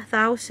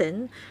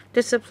 10,000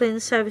 discipline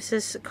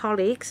services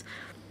colleagues.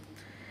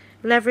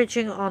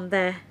 Leveraging on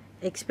their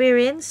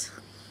experience,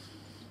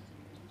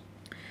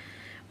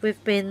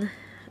 we've been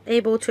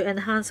able to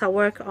enhance our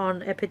work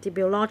on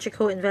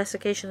epidemiological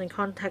investigation and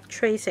contact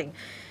tracing.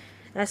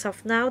 As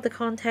of now, the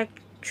contact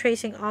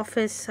tracing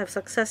office have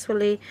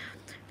successfully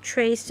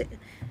traced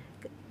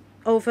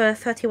over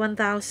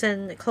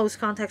 31,000 close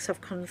contacts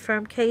of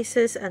confirmed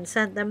cases and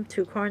sent them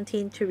to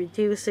quarantine to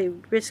reduce the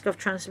risk of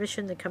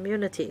transmission in the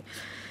community.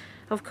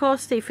 Of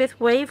course, the 5th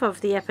wave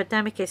of the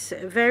epidemic is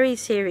very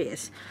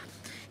serious.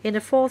 In the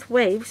 4th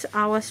waves,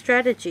 our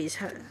strategies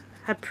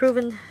had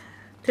proven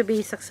to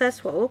be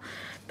successful,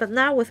 but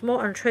now with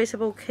more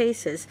untraceable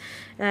cases,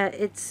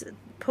 it's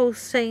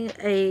posing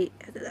a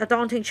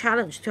daunting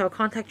challenge to our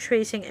contact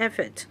tracing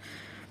effort.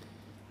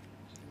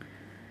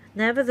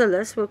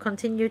 Nevertheless, we'll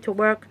continue to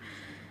work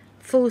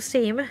full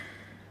steam,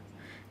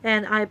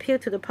 and I appeal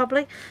to the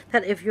public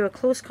that if you're a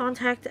close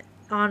contact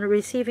on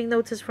receiving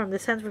notice from the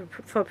Center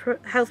for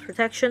Health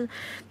Protection,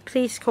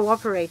 please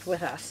cooperate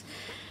with us.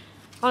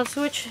 On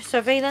switch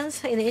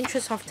surveillance, in the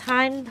interest of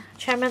time,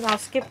 Chairman, I'll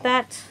skip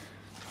that.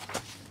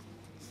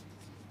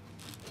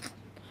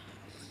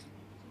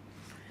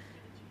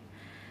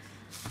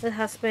 It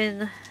has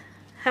been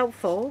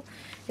helpful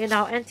in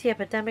our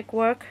anti-epidemic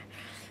work.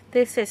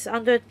 This is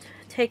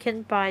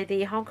undertaken by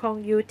the Hong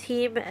Kong U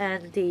team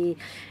and the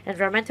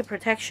Environmental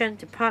Protection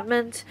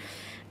Department,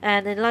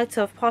 and in light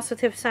of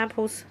positive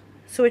samples,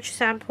 switch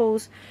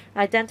samples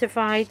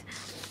identified,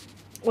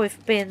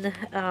 we've been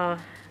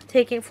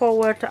taking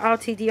forward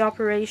RTD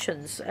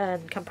operations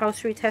and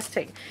compulsory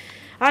testing.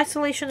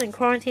 Isolation and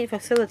quarantine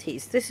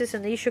facilities. This is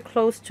an issue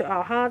close to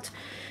our heart.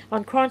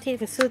 On quarantine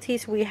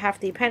facilities, we have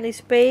the Penny's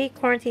Bay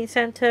Quarantine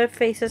Center,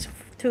 phases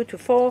 2 to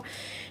 4,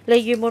 Lei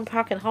Yu Moon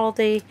Park and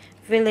Holiday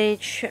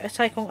Village,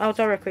 Sai Kung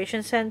Outdoor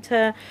Recreation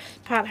Center,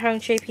 Pat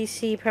Hung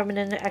JPC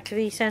Permanent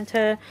Activity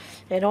Center,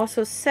 and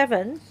also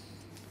 7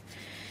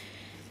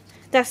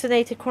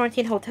 designated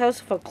quarantine hotels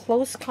for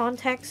close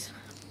contacts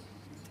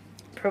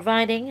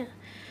providing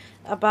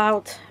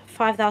about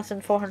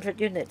 5,400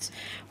 units.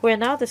 We are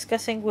now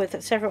discussing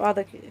with several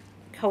other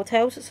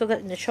hotels so that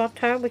in the short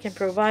term we can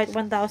provide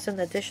 1,000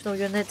 additional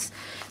units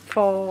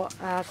for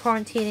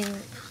quarantining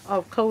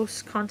of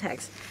close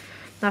contacts.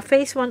 Now,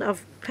 phase 1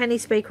 of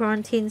Penny's Bay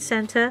Quarantine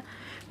Center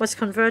was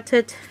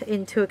converted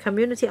into a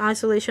community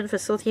isolation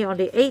facility on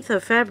the 8th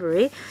of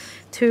February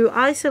to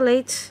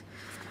isolate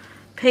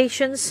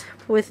patients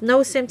with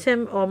no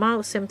symptom or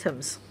mild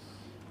symptoms.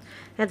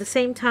 At the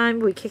same time,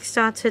 we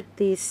kickstarted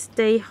the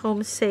Stay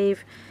Home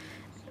Safe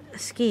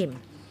scheme.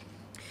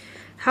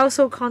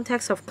 Household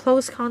contacts of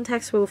close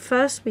contacts will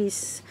first be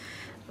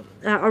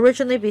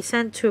originally be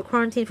sent to a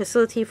quarantine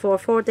facility for a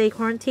 4-day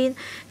quarantine.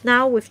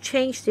 Now we've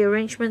changed the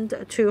arrangement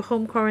to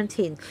home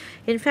quarantine.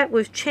 In fact,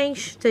 we've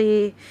changed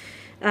the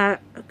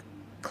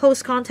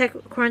close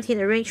contact quarantine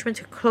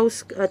arrangement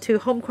to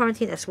home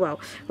quarantine as well.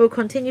 We'll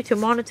continue to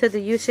monitor the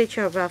usage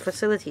of our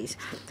facilities.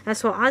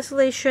 As for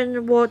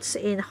isolation wards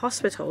in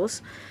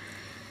hospitals,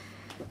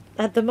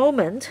 at the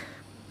moment,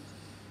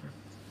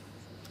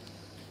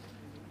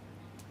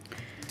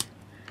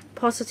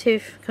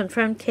 positive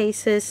confirmed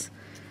cases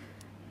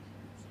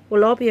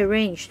will all be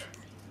arranged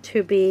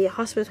to be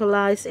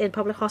hospitalized in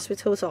public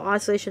hospitals or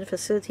isolation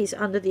facilities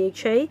under the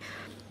HA.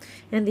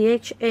 And the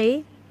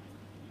HA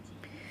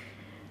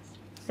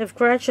have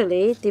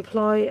gradually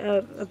deployed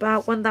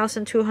about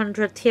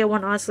 1,200 Tier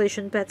 1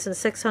 isolation beds and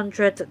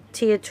 600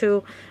 Tier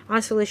 2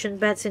 isolation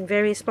beds in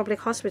various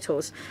public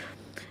hospitals.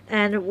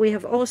 And we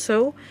have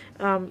also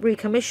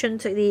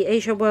recommissioned the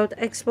Asia World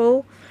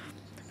Expo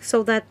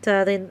so that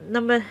the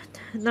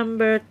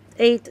number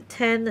 8,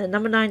 10, and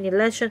number 9,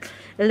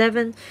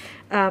 11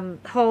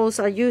 halls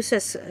are used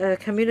as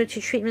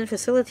community treatment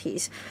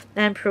facilities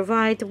and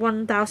provide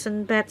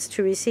 1,000 beds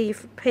to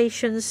receive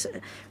patients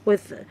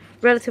with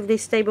relatively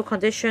stable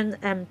condition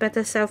and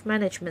better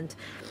self-management.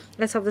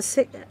 As of the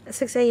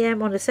 6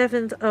 a.m. on the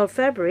 7th of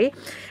February,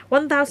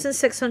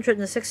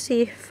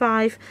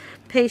 1,665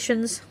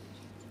 patients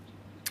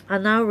are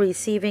now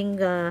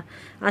receiving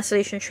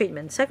isolation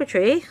treatment.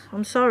 Secretary,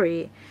 I'm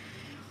sorry,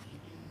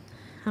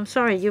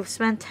 you've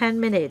spent 10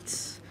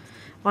 minutes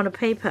on a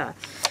paper.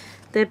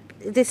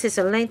 This is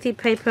a lengthy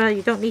paper.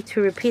 You don't need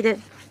to repeat it.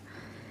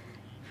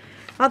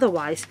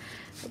 Otherwise,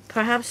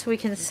 perhaps we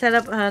can set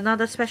up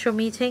another special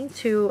meeting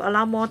to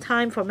allow more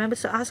time for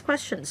members to ask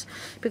questions.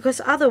 Because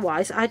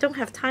otherwise, I don't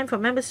have time for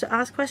members to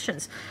ask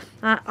questions.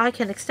 I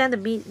can extend the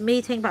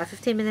meeting by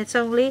 15 minutes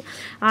only.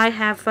 I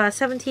have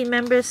 17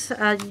 members.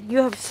 You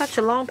have such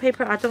a long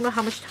paper. I don't know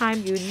how much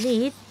time you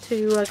need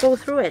to go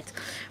through it.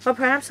 But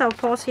perhaps I'll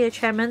pause here,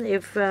 Chairman.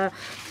 If the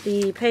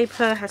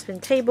paper has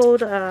been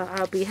tabled,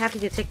 I'll be happy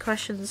to take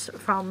questions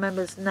from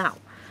members now.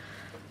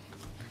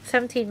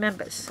 17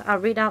 members. I'll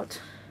read out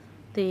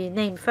the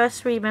name.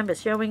 First 3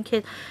 members, Yowing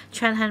Kit,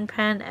 Chen Han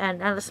Pan, and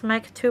Alice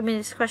Mack. 2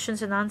 minutes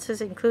questions and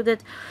answers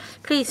included.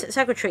 Please,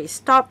 Secretary,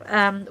 stop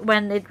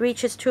when it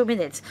reaches 2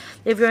 minutes.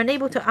 If you're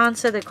unable to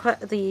answer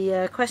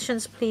the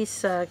questions,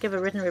 please give a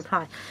written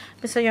reply.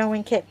 Mr.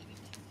 Yowing Kit.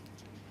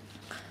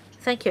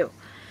 Thank you.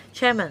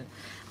 Chairman,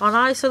 on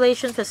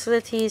isolation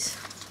facilities,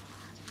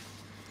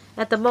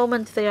 at the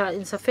moment they are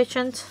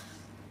insufficient.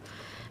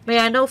 May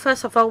I know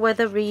first of all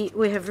whether we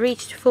have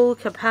reached full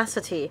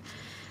capacity?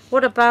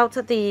 What about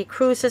the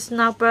cruises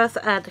now berthed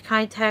at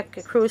Kai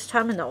Tak Cruise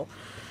Terminal?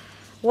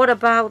 What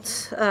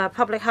about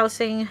public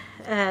housing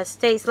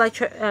estates like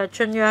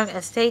Chunyang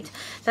Estate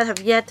that have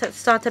yet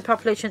started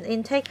population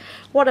intake?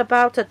 What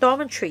about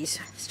dormitories?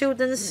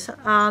 Students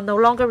are no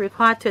longer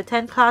required to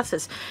attend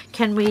classes.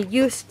 Can we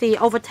use the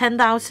over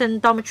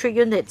 10,000 dormitory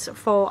units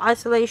for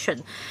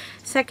isolation?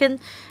 Second,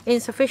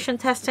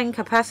 insufficient testing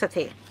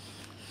capacity.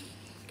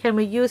 Can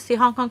we use the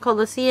Hong Kong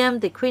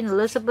Coliseum, the Queen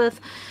Elizabeth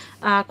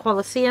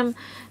Coliseum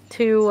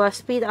to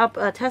speed up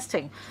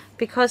testing?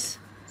 Because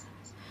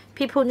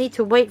people need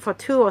to wait for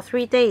 2 or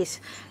 3 days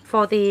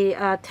for the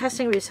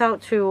testing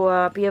result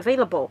to be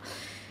available.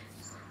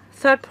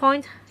 Third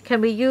point,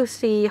 can we use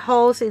the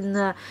halls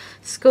in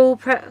school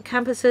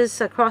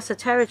campuses across the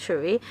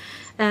territory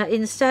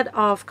instead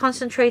of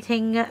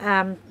concentrating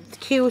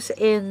queues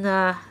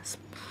in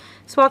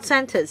sports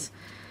centers?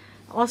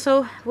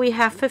 Also, we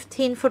have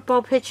 15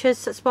 football pitches,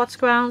 sports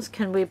grounds.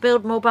 Can we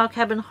build mobile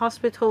cabin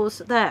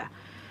hospitals there?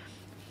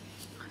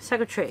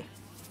 Secretary.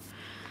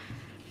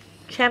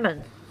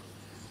 Chairman.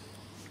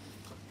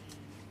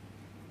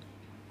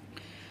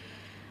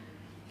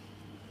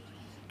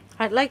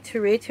 I'd like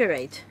to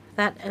reiterate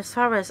that as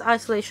far as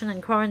isolation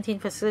and quarantine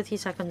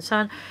facilities are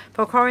concerned,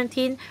 for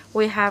quarantine,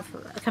 we have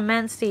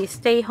commenced the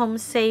Stay Home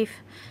Safe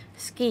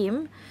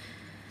scheme,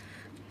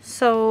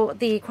 so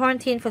the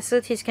quarantine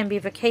facilities can be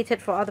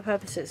vacated for other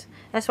purposes.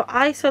 As for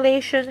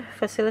isolation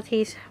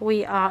facilities,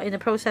 we are in the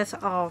process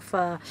of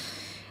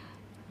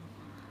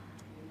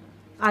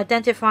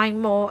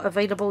identifying more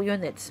available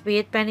units, be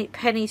it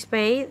Penny's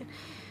Bay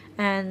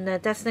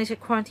and designated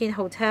quarantine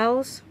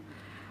hotels,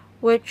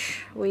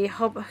 which we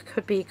hope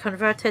could be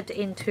converted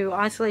into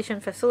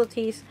isolation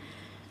facilities.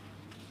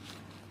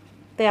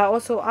 There are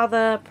also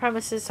other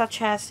premises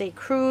such as a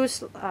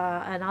cruise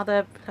and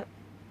other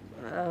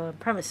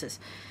premises.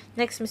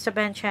 Next, Mr.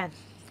 Ben Chan,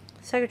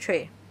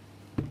 Secretary.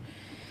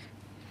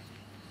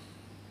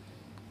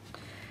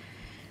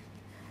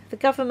 The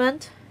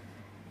government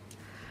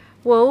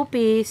will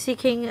be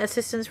seeking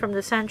assistance from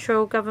the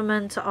central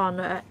government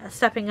on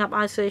stepping up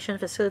isolation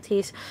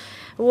facilities.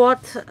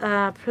 What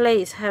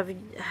places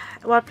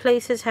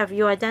have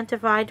you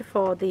identified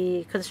for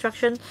the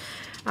construction?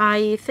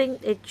 I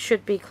think it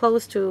should be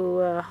close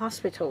to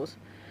hospitals.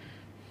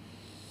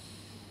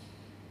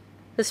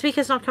 The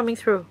speaker's not coming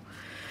through.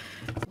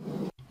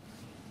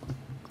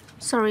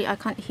 Sorry, I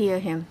can't hear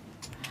him.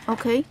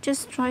 Okay,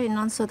 just try and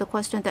answer the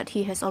question that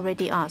he has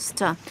already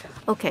asked.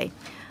 Okay,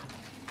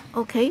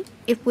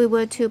 if we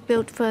were to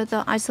build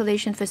further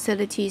isolation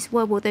facilities,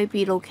 where will they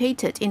be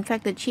located? In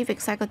fact, the Chief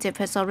Executive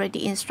has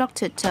already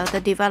instructed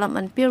the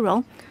Development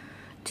Bureau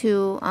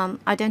to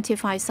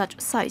identify such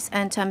sites.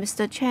 And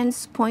Mr.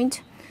 Chan's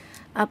point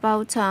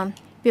about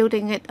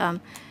building it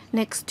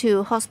next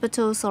to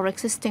hospitals or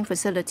existing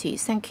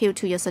facilities. Thank you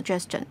to your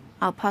suggestion.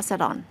 I'll pass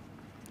it on.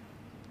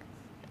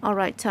 All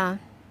right,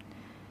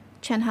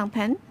 Chen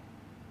Hangpen,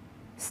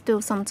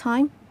 still some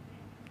time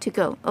to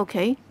go.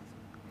 Okay,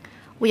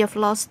 we have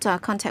lost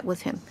contact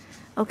with him.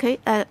 Okay,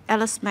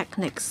 Alice Mack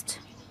next.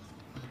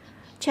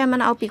 Chairman,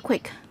 I'll be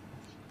quick.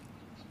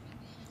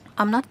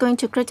 I'm not going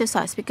to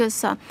criticize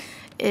because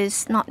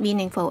it's not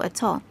meaningful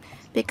at all.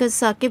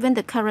 Because given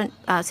the current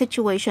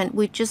situation,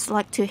 we just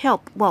like to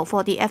help. Well,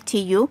 for the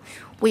FTU,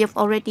 we have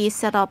already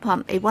set up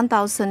a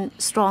 1,000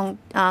 strong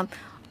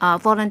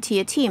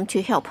volunteer team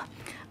to help.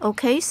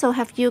 Okay, so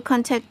have you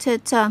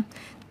contacted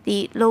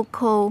the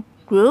local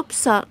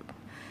groups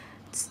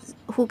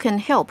who can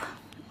help?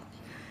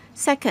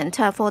 Second,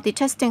 for the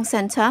testing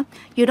center,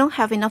 you don't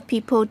have enough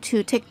people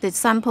to take the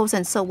samples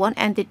and so on,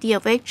 and the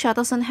DFH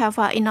doesn't have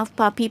enough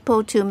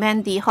people to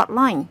man the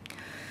hotline.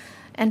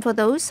 And for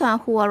those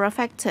who are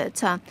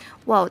affected,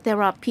 well,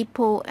 there are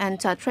people and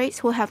trades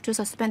who have to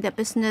suspend their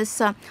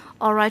business.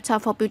 All right,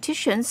 for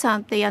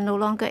beauticians, they are no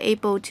longer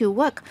able to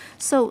work.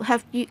 So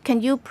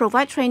can you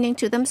provide training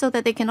to them so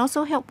that they can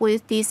also help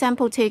with the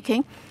sample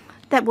taking?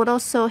 That would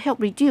also help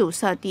reduce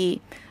the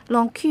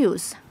long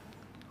queues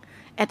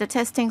at the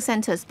testing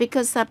centers,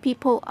 because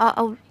people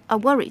are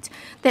worried.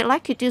 They'd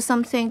like to do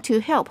something to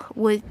help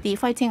with the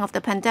fighting of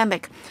the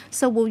pandemic.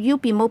 So will you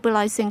be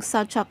mobilizing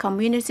such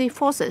community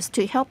forces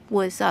to help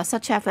with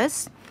such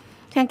efforts?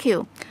 Thank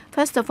you.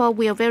 First of all,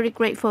 we are very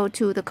grateful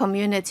to the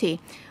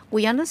community.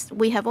 We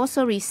have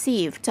also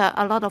received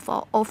a lot of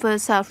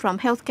offers from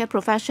healthcare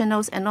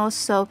professionals and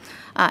also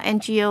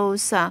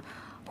NGOs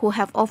who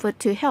have offered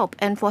to help.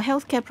 And for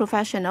healthcare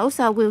professionals,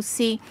 we'll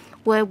see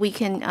where we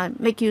can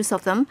make use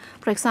of them.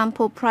 For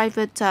example,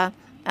 private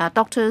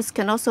doctors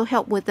can also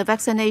help with the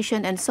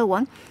vaccination and so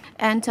on.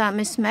 And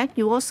Ms. Mack,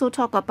 you also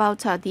talk about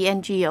the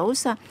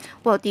NGOs.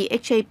 Well, the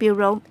HA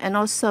Bureau and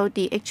also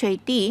the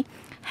HAD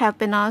have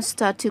been asked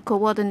to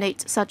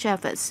coordinate such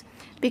efforts.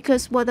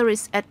 Because whether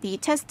it's at the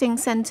testing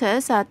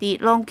centers, the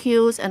long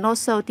queues, and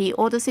also the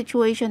order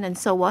situation and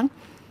so on,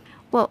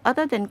 well,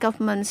 other than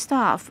government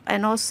staff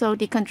and also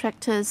the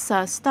contractors'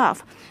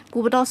 staff,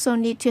 we would also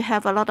need to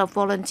have a lot of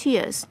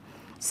volunteers.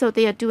 So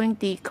they are doing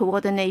the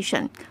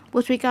coordination.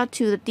 With regard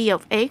to the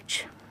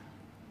DFH,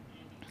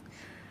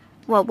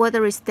 well,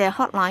 whether it's their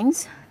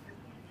hotlines,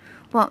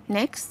 well,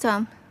 next,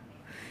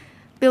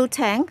 Bill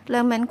Tang,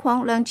 Leung Men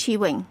Kwong, Leung Chi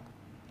Wing.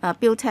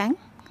 Bill Tang.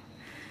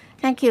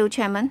 Thank you,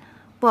 Chairman.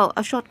 Well,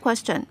 a short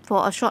question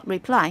for a short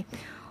reply.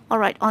 All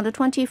right, on the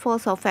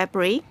 24th of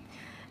February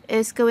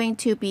is going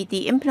to be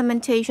the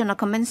implementation or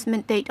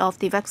commencement date of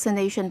the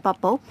vaccination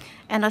bubble.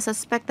 And I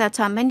suspect that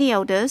many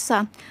elders,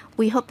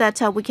 we hope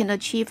that we can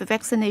achieve a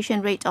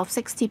vaccination rate of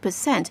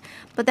 60%.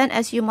 But then,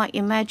 as you might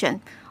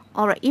imagine,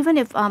 all right, even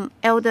if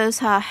elders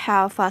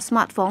have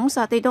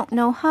smartphones, they don't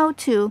know how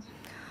to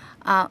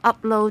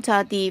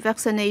upload the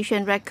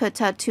vaccination record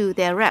to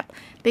their rep,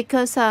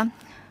 because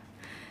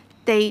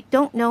they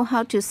don't know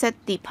how to set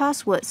the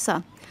passwords.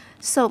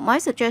 So my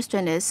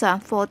suggestion is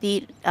for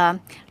the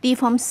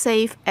Leave Home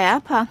Safe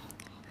app,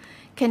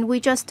 can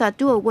we just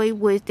do away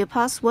with the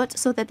password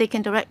so that they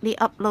can directly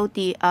upload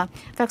the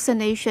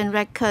vaccination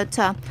record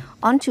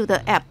onto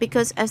the app?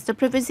 Because as the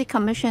Privacy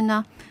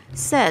Commissioner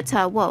said,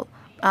 well,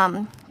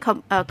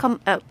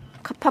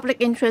 public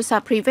interest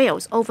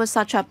prevails over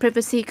such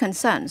privacy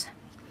concerns.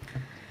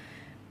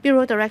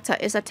 Bureau Director,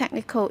 is a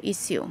technical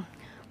issue.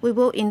 We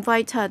will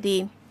invite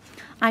the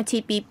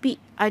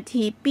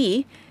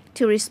ITB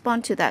to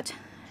respond to that,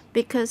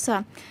 because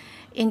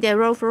in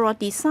their overall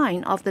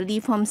design of the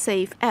Leave Home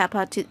Safe app,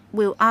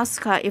 we'll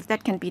ask if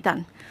that can be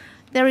done.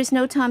 There is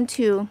no time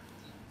to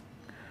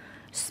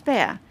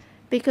spare,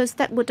 because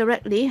that would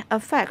directly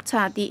affect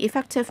the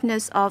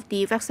effectiveness of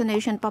the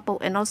vaccination bubble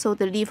and also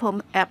the Leave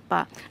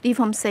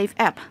Home Safe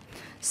app.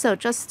 So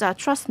just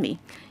trust me.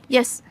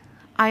 Yes,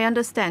 I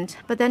understand,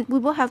 but then we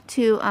will have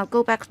to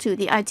go back to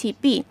the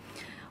ITB,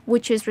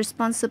 which is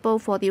responsible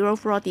for the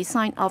overall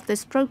design of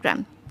this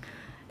program.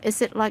 Is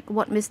it like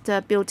what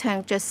Mr. Bill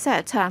Tang just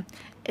said?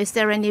 Is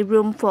there any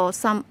room for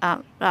some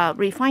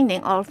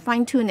refining or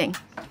fine-tuning?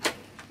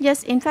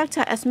 Yes, in fact,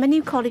 as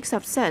many colleagues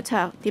have said,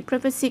 the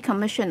Privacy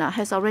Commissioner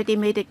has already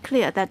made it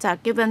clear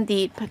that given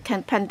the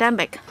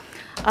pandemic,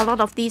 a lot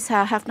of these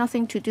have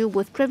nothing to do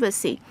with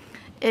privacy.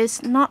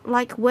 It's not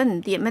like when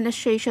the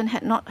administration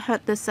had not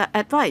heard this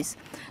advice.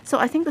 So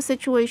I think the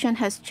situation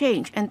has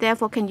changed, and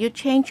therefore, can you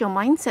change your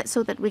mindset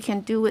so that we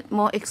can do it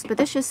more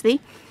expeditiously?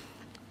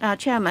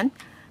 Chairman,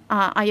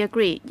 I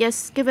agree.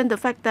 Yes, given the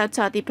fact that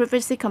the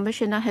Privacy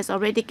Commissioner has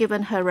already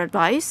given her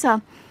advice,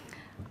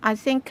 I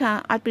think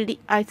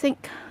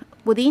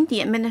within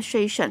the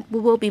administration, we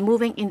will be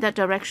moving in that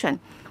direction.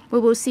 We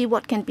will see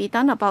what can be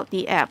done about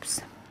the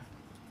apps.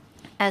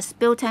 As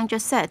Bill Tang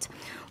just said,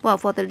 well,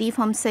 for the Leave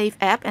Home Safe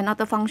app and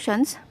other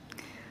functions,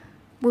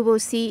 we will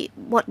see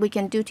what we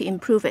can do to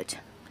improve it.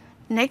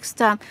 Next,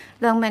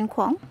 Leung Men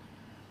Kwong.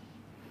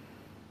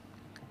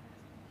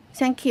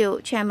 Thank you,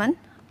 Chairman.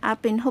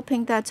 I've been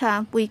hoping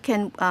that we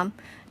can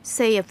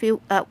say a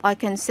few. I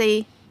can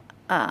say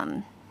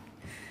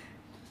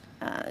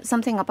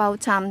something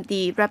about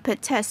the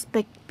rapid test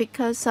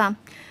because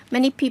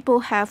many people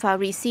have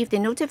received a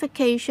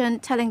notification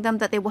telling them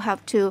that they will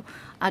have to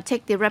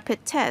take the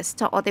rapid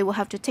test, or they will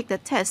have to take the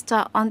test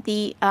on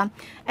the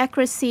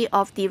accuracy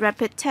of the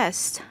rapid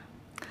test.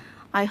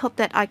 I hope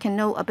that I can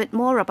know a bit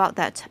more about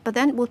that. But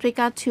then with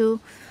regard to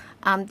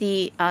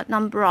the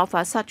number of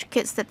such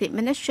kits that the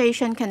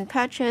administration can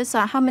purchase,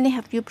 how many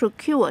have you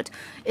procured?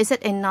 Is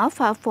it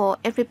enough for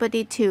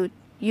everybody to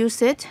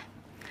use it?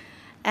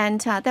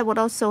 And that would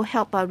also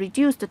help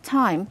reduce the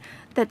time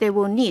that they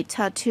will need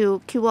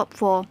to queue up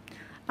for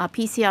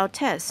PCR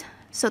tests.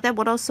 So that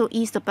would also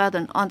ease the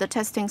burden on the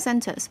testing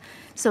centers.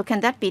 So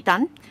can that be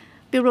done?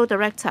 Bureau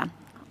Director,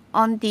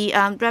 on the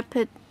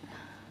rapid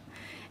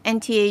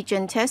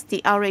anti-agent test,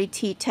 the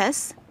RAT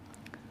test,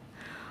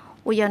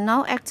 we are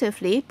now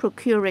actively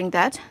procuring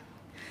that.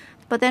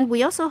 But then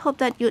we also hope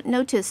that you'd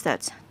notice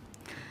that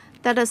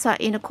is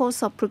in the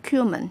course of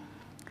procurement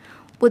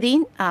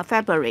within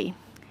February.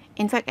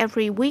 In fact,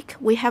 every week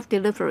we have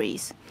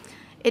deliveries.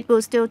 It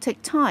will still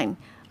take time.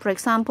 For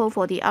example,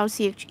 for the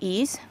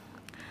RCHEs,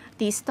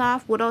 the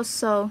staff would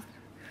also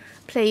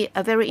play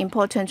a very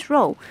important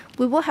role.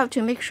 We will have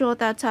to make sure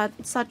that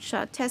such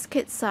test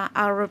kits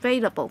are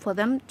available for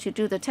them to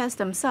do the test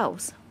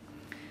themselves.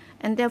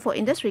 And therefore,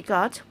 in this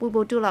regard, we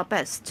will do our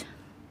best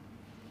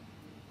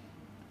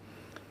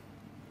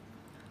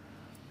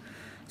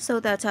so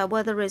that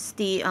whether it's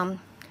the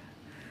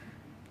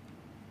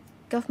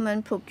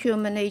government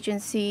procurement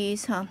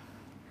agencies,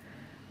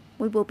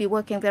 we will be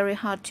working very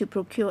hard to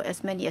procure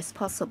as many as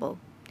possible.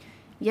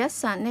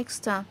 Yes,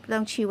 next,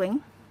 Leung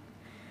Chi-wing.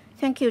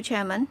 Thank you,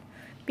 Chairman.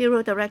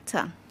 Bureau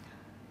Director,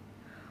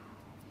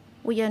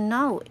 we are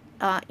now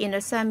in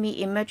a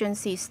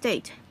semi-emergency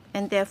state,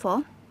 and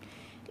therefore,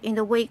 in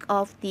the wake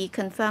of the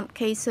confirmed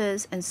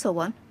cases and so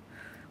on,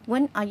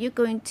 when are you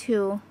going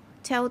to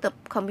tell the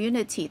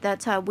community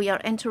that we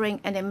are entering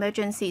an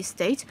emergency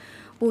state?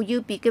 Will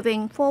you be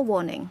giving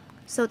forewarning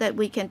so that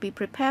we can be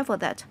prepared for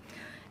that?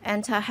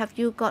 And have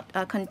you got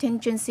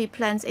contingency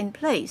plans in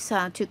place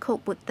to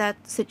cope with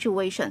that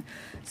situation?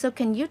 So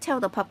can you tell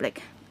the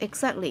public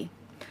exactly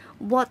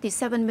what the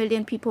 7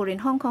 million people in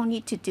Hong Kong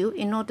need to do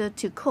in order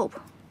to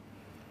cope?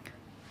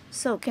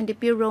 So can the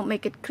Bureau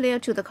make it clear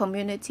to the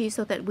community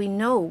so that we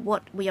know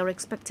what we are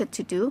expected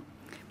to do?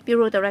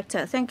 Bureau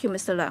Director, thank you,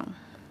 Mr. Leung.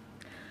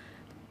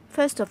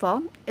 First of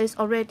all, it's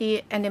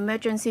already an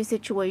emergency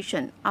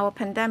situation. Our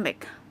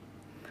pandemic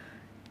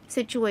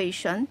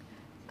situation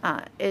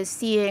is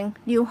seeing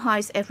new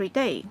highs every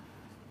day.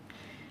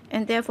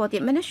 And therefore, the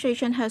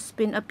administration has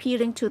been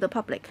appealing to the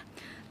public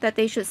that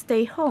they should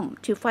stay home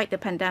to fight the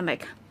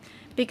pandemic.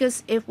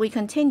 Because if we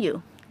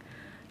continue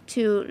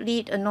to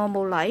lead a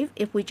normal life,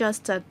 if we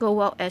just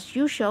go out as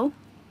usual,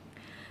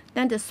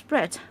 then the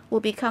spread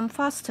will become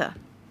faster.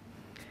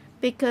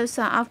 Because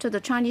after the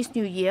Chinese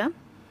New Year,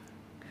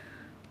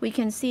 we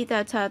can see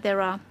that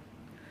there are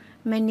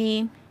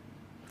many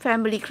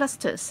family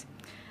clusters,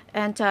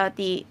 and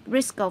the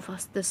risk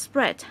of the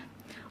spread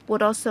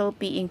would also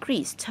be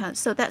increased.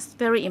 So that's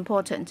very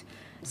important.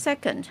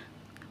 Second,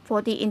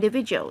 for the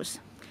individuals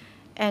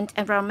and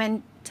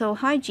environmental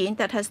hygiene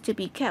that has to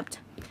be kept.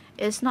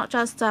 It's not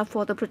just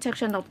for the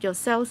protection of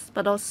yourselves,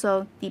 but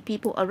also the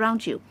people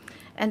around you.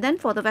 And then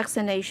for the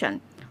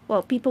vaccination,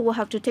 well, people will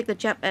have to take the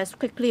jab as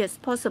quickly as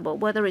possible,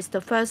 whether it's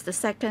the first, the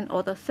second,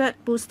 or the third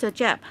booster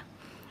jab.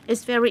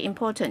 It's very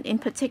important, in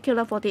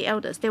particular for the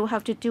elders. They will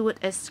have to do it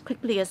as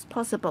quickly as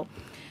possible.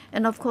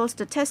 And of course,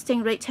 the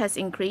testing rate has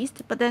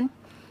increased, but then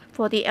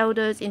for the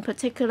elders, in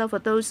particular for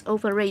those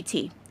over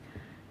 80,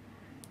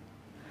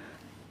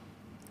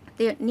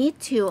 they need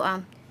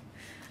to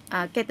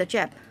get the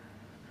jab.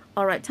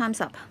 All right, time's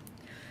up.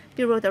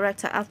 Bureau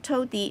Director, I've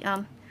told the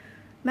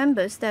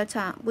members that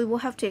we will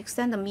have to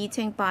extend the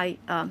meeting by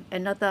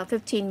another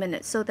 15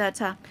 minutes so that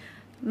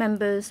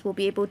members will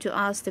be able to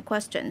ask the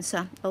questions.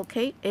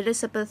 Okay,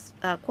 Elizabeth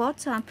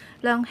Kwok,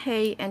 Leung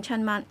Hei, and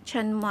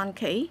Chen Man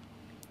Kei.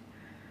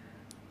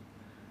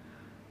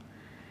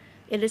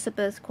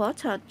 Elizabeth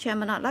Kwok,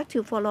 Chairman, I'd like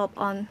to follow up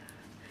on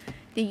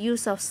the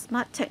use of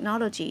smart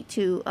technology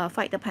to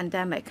fight the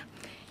pandemic.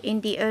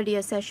 In the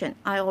earlier session,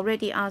 I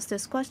already asked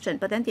this question,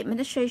 but then the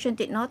administration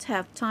did not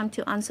have time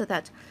to answer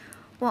that.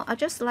 Well, I'd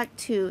just like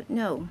to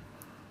know,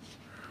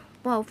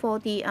 well, for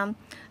the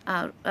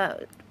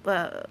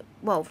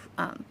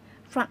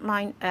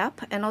frontline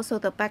app and also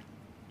the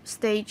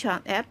backstage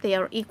app, they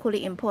are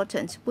equally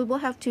important. We will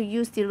have to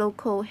use the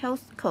local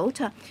health code.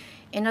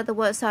 In other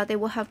words, they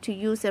will have to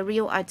use a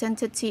real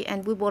identity,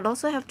 and we will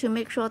also have to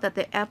make sure that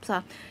the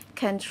apps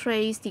can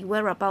trace the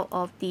whereabouts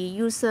of the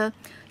user.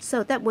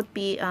 So that would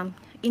be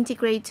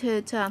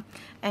integrated,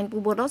 and we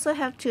would also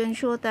have to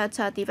ensure that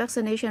the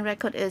vaccination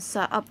record is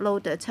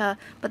uploaded.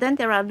 But then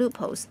there are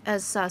loopholes,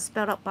 as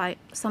spelled out by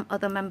some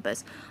other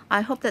members.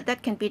 I hope that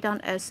that can be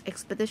done as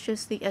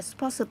expeditiously as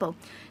possible.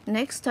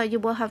 Next, you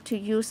will have to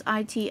use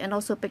IT and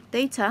also big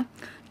data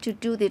to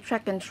do the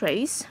track and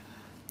trace.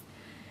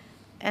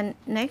 And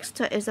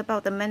next is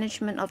about the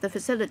management of the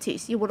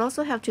facilities. You would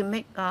also have to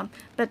make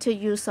better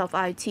use of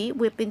IT.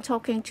 We've been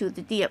talking to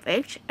the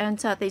DFH, and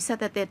they said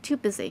that they're too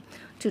busy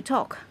to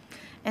talk.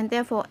 And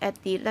therefore,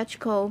 at the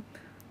electrical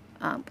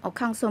or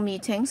council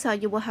meetings,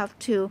 you will have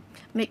to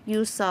make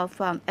use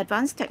of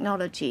advanced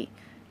technology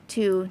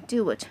to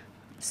do it.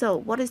 So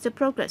what is the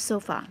progress so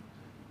far?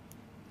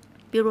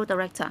 Bureau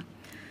Director.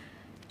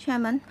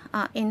 Chairman,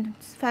 in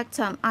fact,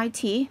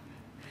 IT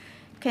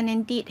can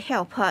indeed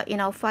help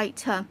in our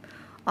fight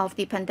of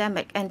the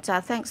pandemic. And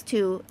thanks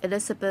to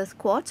Elizabeth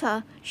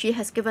Quarter, she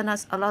has given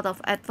us a lot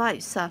of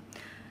advice.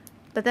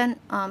 But then,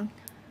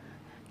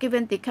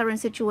 given the current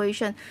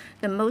situation,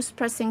 the most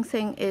pressing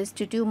thing is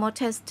to do more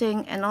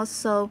testing and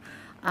also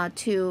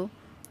to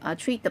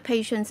treat the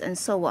patients and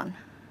so on,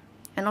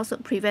 and also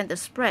prevent the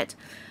spread.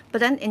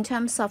 But then in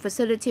terms of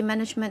facility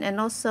management and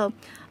also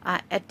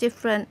at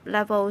different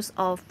levels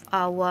of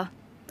our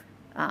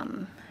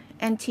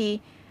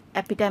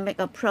anti-epidemic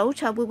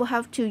approach, we will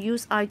have to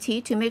use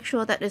IT to make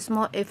sure that it's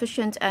more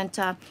efficient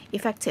and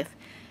effective.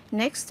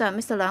 Next,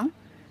 Mr. Leung.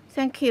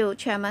 Thank you,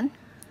 Chairman.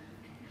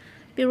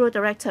 Bureau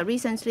Director,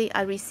 recently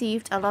I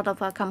received a lot of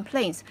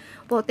complaints.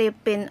 Well,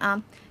 they've been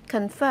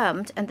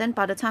confirmed, and then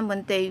by the time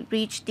when they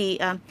reached the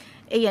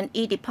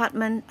A&E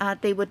department,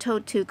 they were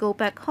told to go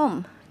back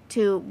home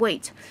to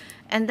wait.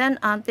 And then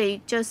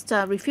they just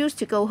refused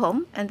to go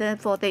home, and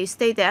therefore they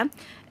stay there.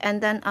 And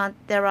then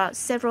there are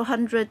several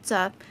hundred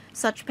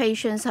such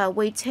patients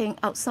waiting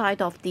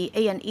outside of the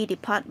A&E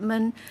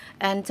department.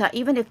 And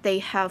even if they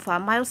have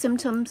mild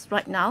symptoms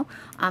right now,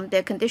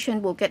 their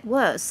condition will get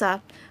worse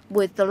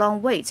with the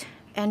long wait.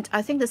 And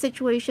I think the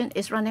situation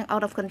is running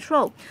out of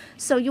control.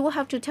 So you will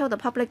have to tell the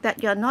public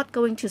that you're not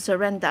going to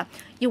surrender.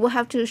 You will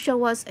have to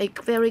show us a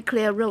very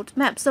clear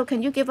roadmap. So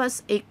can you give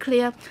us a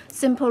clear,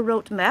 simple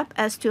roadmap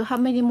as to how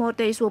many more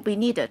days will be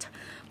needed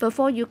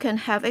before you can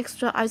have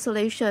extra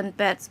isolation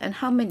beds, and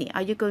how many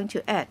are you going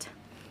to add?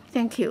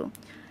 Thank you.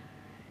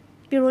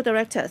 Bureau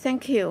Director,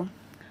 thank you.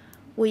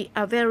 We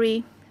are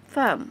very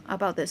firm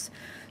about this.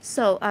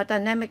 So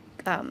dynamic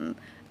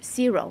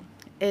zero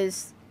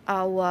is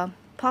our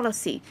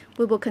policy.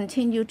 We will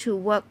continue to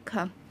work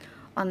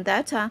on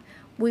that.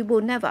 We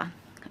will never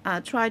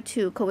try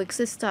to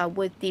coexist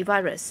with the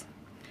virus.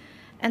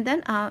 And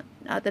then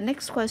the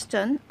next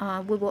question,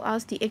 we will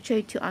ask the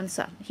HA to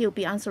answer. He'll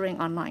be answering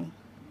online.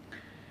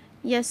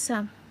 Yes,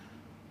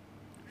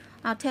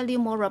 I'll tell you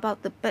more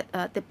about the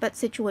bed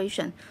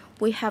situation.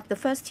 We have the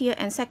first tier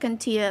and second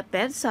tier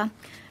beds,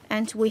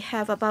 and we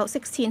have about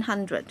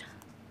 1,600.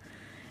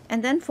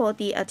 And then for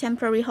the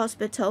temporary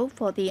hospital,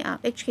 for the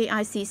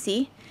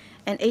HKICC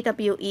and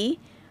AWE,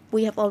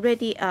 we have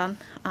already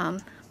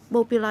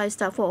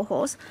mobilized 4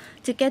 halls.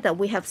 Together,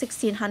 we have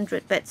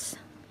 1,600 beds.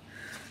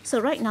 So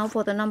right now,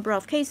 for the number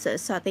of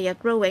cases, they are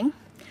growing.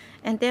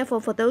 And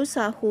therefore, for those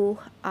who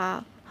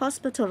are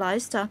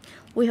hospitalized,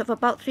 we have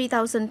about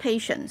 3,000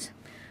 patients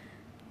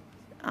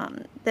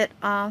that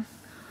are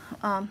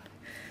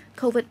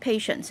COVID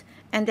patients.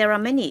 And there are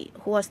many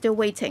who are still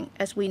waiting,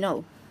 as we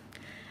know.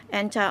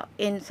 And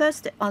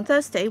on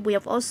Thursday, we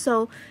have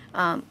also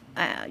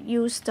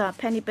used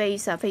Penny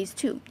Bay's phase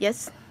 2.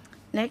 Yes.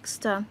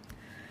 Next,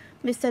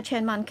 Mr.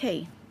 Chen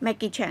Man-kei,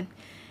 Maggie Chen.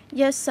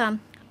 Yes,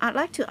 I'd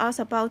like to ask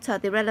about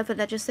the relevant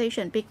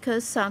legislation,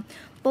 because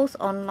both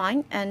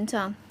online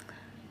and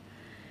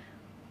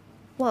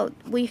well,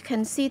 we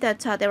can see that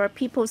there are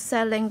people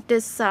selling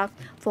this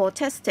for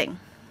testing.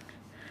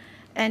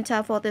 And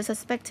for the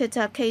suspected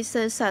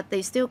cases,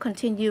 they still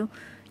continue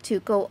to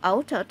go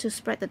out to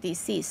spread the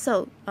disease.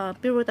 So,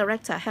 Bureau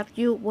Director, have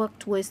you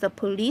worked with the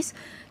police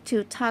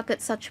to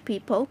target such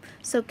people?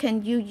 So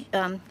can you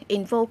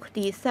invoke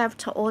the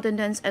theft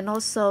ordinance and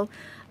also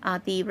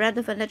the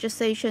relevant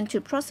legislation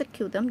to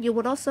prosecute them? You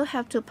would also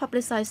have to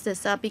publicize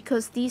this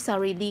because these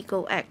are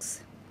illegal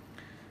acts.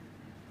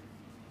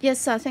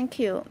 Yes, thank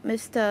you,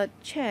 Mr.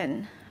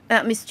 Chen.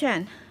 Ms.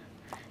 Chen.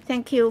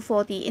 Thank you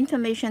for the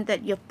information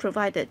that you've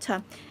provided.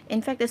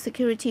 In fact, the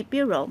Security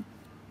Bureau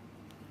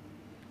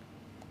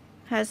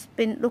has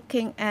been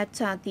looking at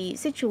the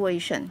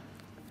situation.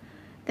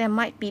 There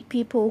might be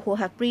people who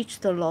have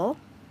breached the law,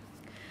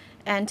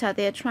 and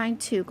they are trying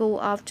to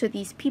go after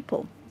these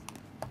people.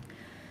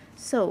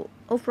 So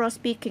overall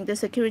speaking, the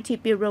Security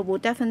Bureau will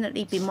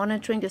definitely be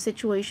monitoring the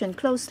situation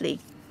closely.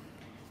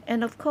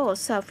 And of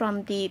course,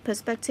 from the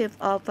perspective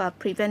of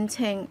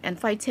preventing and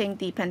fighting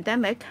the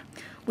pandemic,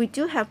 we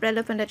do have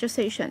relevant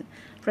legislation.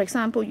 For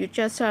example, you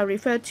just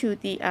referred to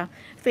the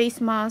face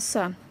mask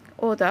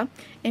order.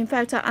 In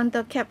fact,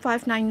 under Cap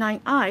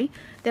 599I,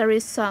 there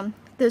is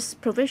this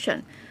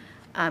provision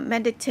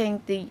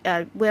mandating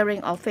the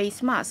wearing of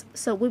face masks.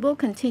 So we will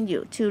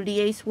continue to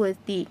liaise with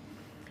the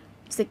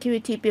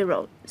Security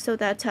Bureau so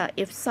that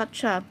if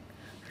such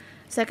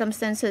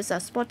circumstances are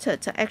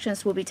spotted,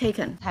 actions will be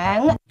taken.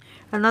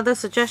 Another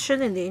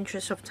suggestion in the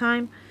interest of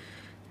time.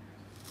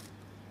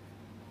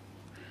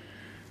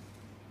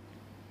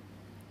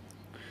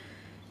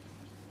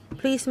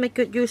 Please make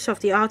good use of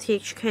the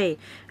RTHK.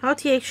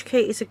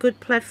 RTHK is a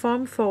good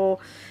platform for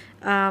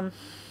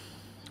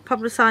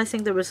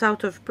publicizing the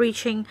result of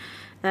breaching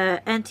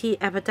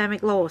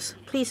anti-epidemic laws.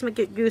 Please make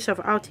good use of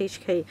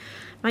RTHK.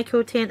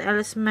 Michael Tian,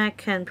 Alice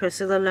Mack, and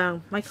Priscilla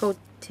Leung. Michael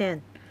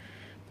Tian.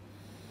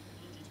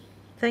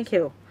 Thank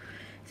you.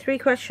 3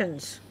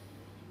 questions.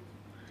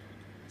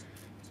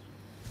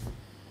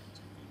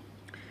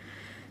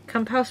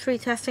 Compulsory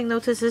testing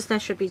notices, there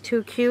should be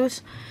 2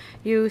 queues.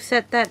 You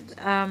said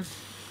that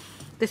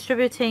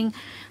distributing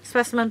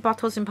specimen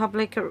bottles in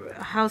public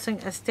housing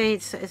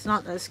estates is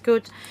not as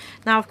good.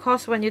 Now, of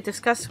course, when you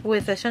discuss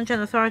with the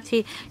Shenzhen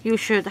authority, you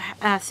should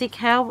seek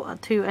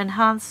help to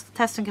enhance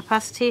testing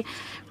capacity.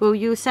 Will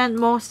you send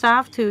more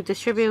staff to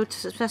distribute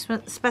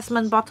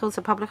specimen bottles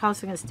in public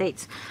housing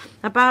estates?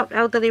 About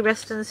elderly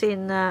residents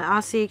in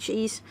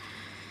RCHEs,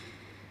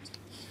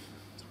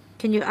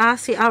 can you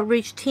ask the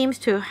outreach teams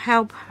to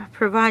help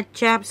provide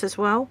jabs as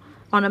well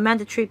on a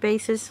mandatory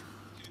basis?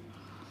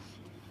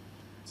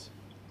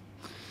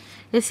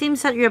 It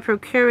seems that you're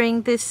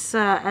procuring this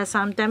as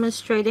I'm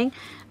demonstrating,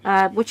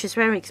 which is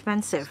very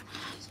expensive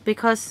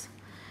because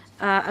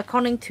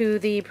according to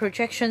the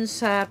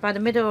projections, by the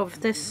middle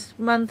of this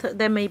month,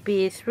 there may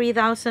be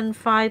 3,000,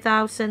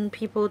 5,000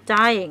 people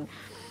dying.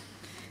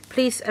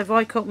 Please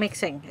avoid code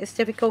mixing. It's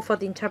difficult for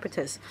the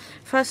interpreters.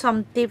 First,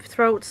 some deep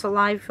throat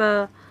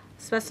saliva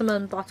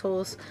specimen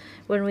bottles.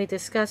 When we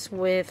discuss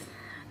with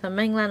the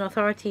mainland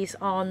authorities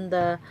on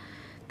their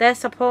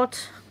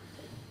support,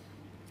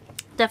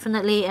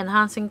 definitely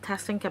enhancing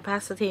testing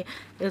capacity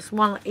is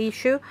one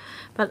issue,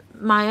 but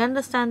my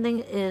understanding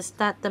is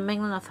that the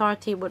mainland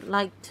authority would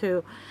like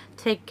to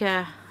take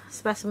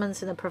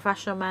specimens in a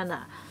professional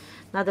manner.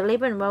 Now, the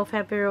Labour and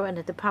Welfare Bureau and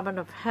the Department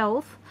of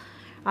Health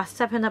are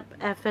stepping up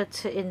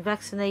efforts in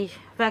vaccine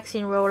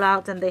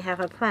rollout, and they have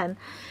a plan.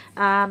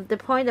 The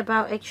point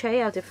about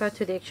HA, I'll defer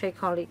to the HA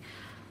colleague.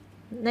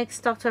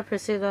 Next, Dr.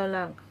 Priscilla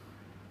Leung.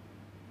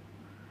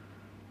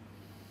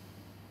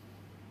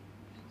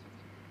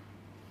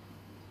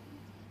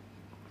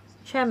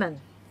 Chairman,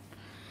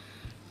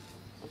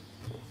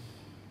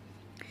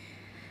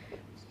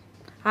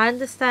 I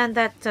understand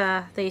that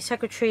the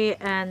Secretary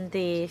and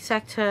the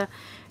sector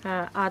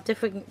are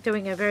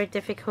doing a very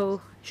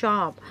difficult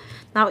job.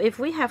 Now, if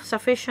we have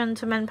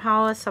sufficient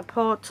manpower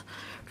support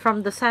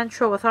from the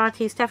central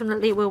authorities,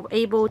 definitely we'll be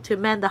able to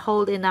mend the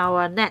hole in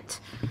our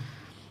net.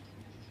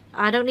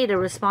 I don't need a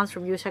response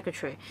from you,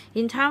 Secretary.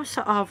 In terms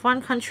of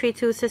one country,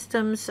 2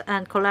 systems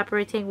and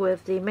collaborating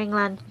with the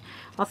mainland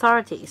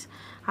authorities,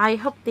 I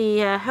hope the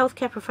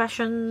healthcare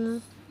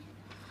profession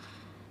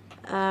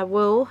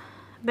will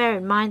bear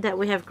in mind that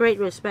we have great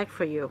respect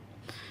for you.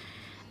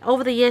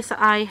 Over the years,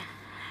 I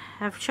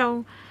have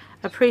shown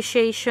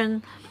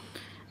appreciation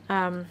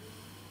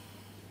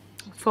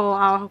for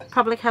our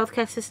public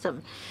healthcare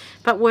system,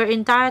 but we're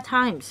in dire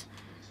times.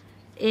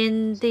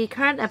 In the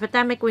current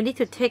epidemic, we need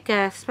to take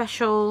a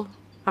special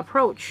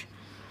approach.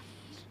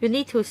 You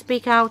need to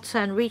speak out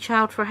and reach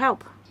out for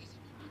help.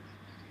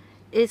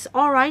 It's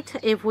all right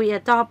if we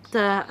adopt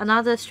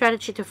another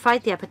strategy to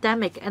fight the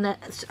epidemic, and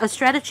a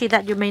strategy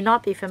that you may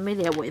not be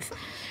familiar with.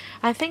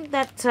 I think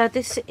that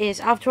this is,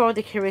 after all,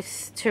 the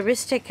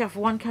characteristic of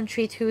one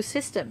country, 2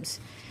 systems.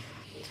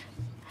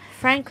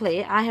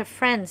 Frankly, I have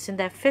friends in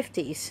their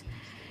 50s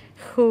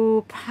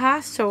who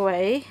passed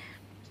away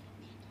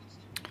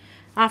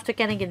after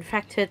getting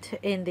infected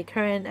in the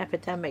current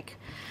epidemic.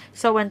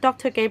 So when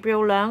Dr.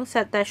 Gabriel Leung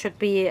said there should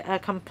be a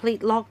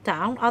complete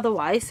lockdown,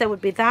 otherwise there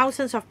would be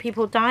thousands of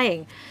people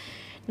dying.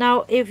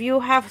 Now, if you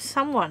have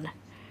someone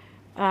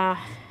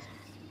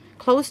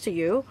close to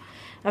you,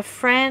 a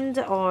friend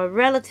or a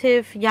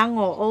relative, young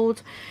or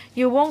old,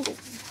 you won't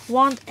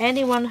want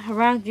anyone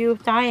around you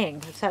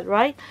dying. Is that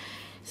right?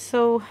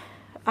 So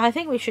I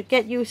think we should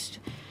get used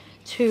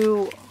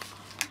to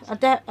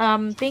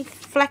being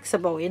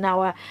flexible in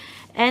our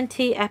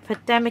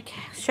anti-epidemic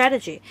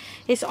strategy.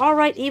 It's all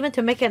right even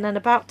to make it an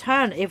about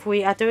turn if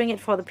we are doing it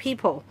for the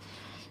people.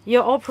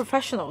 You're all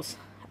professionals.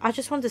 I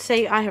just want to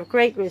say I have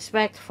great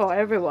respect for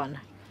everyone.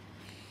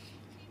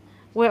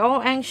 We're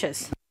all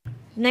anxious.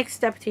 Next,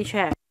 Deputy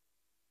Chair.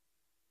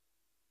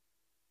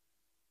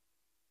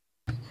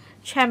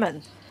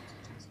 Chairman,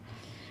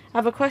 I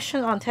have a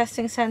question on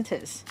testing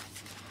centers.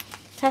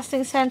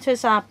 Testing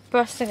centers are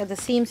bursting at the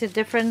seams in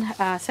different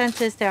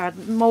centers. There are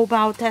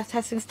mobile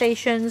testing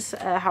stations.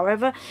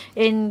 However,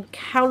 in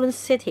Kowloon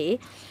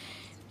City,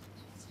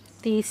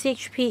 the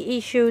CHP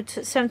issued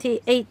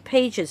 78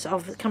 pages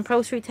of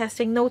compulsory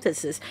testing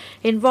notices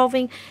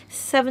involving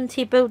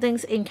 70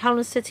 buildings in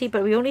Kowloon City,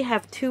 but we only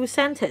have 2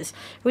 centers.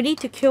 We need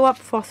to queue up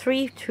for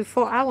 3 to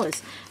 4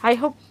 hours. I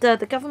hope that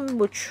the government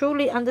will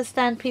truly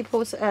understand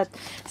people's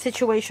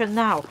situation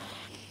now.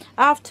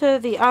 After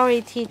the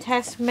RAT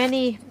test,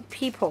 many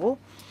people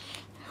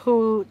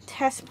who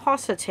test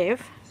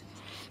positive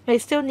may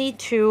still need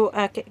to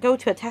go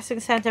to a testing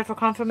center for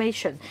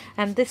confirmation,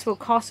 and this will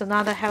cause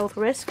another health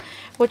risk.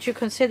 Would you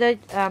consider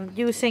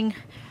using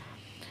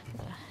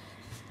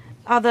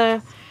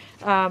other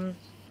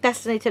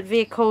designated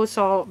vehicles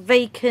or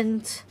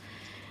vacant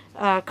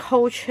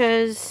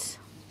coaches,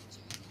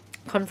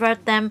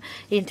 convert them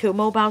into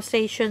mobile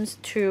stations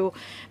to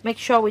make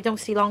sure we don't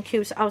see long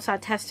queues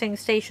outside testing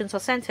stations or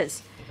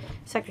centers?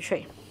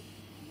 Secretary.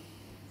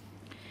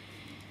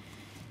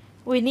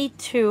 We need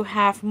to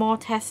have more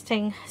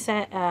testing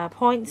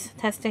points,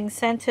 testing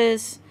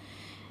centers.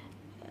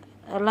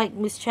 Like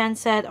Ms. Chan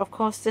said, of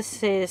course,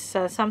 this is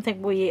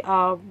something we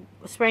are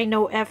sparing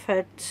no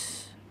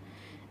effort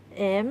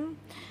in.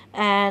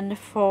 And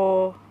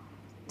for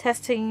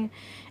testing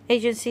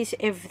agencies,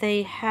 if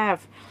they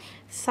have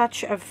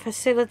such a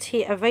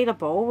facility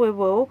available, we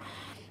will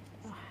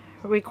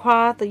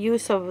require the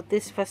use of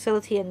this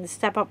facility and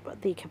step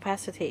up the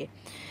capacity.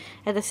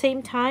 At the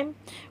same time,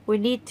 we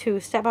need to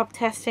step up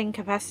testing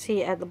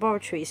capacity at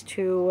laboratories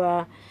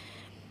to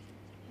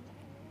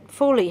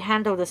fully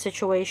handle the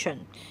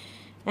situation.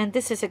 And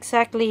this is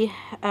exactly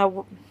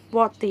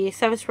what the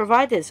service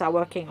providers are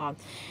working on.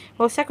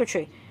 Well,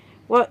 Secretary,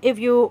 well, if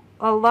you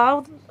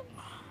allow,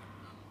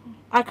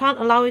 I can't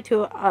allow you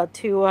to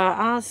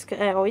ask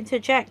or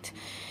interject.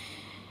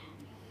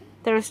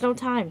 There is no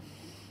time.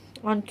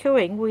 On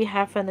queuing, we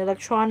have an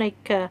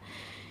electronic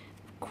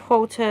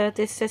quota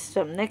this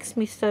system. Next,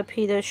 Mr.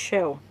 Peter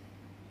Shill.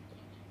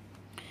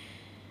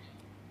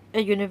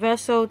 A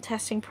universal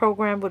testing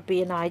program would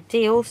be an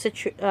ideal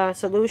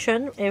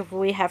solution if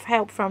we have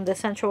help from the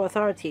central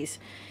authorities.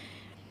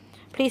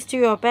 Please do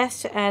your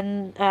best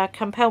and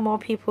compel more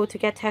people to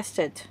get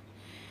tested.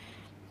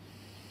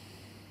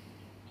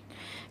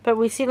 But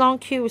we see long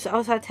queues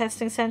outside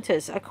testing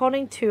centers.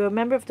 According to a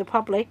member of the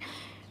public,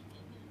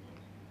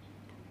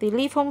 the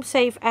Leave Home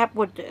Safe app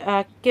would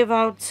give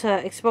out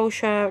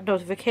exposure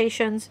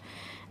notifications,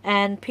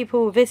 and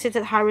people who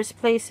visited high-risk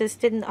places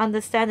didn't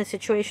understand the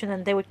situation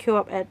and they would queue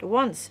up at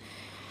once.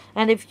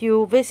 And if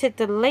you visit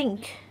the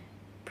link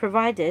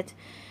provided,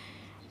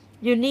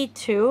 you need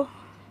to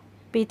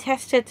be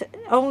tested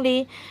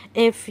only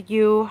if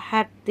you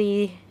had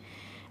the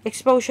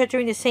exposure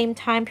during the same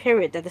time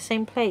period at the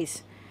same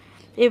place.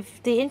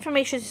 If the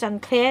information is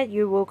unclear,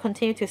 you will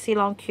continue to see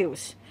long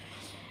queues.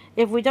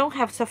 If we don't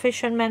have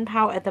sufficient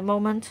manpower at the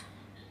moment,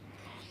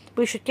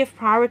 we should give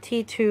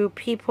priority to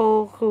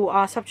people who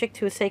are subject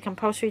to, say,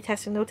 compulsory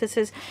testing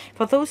notices.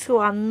 For those who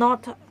are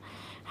not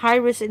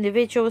high-risk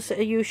individuals,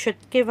 you should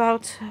give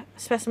out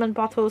specimen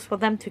bottles for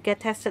them to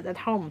get tested at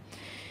home.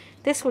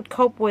 This would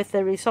cope with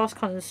the resource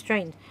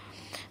constraint.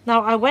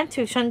 Now, I went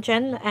to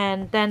Shenzhen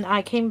and then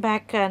I came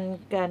back and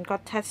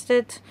got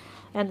tested,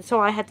 and so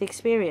I had the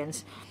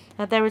experience.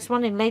 There is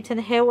one in Leighton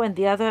Hill and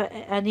the other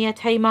near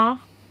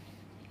Tamar.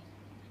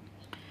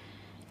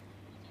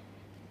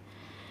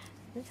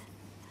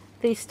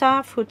 The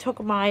staff who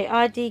took my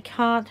ID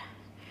card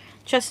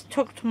just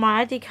took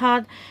my ID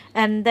card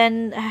and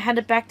then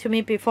handed back to me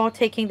before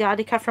taking the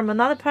ID card from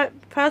another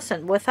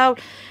person without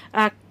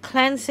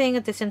cleansing,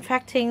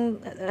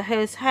 disinfecting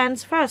his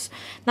hands first.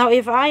 Now,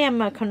 if I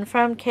am a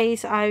confirmed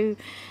case,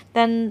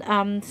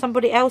 then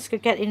somebody else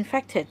could get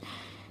infected.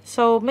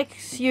 So make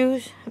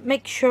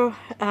sure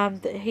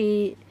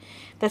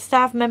the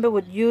staff member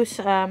would use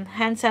hand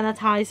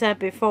sanitizer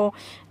before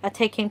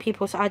taking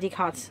people's ID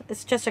cards.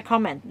 It's just a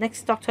comment.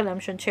 Next, Dr. Lam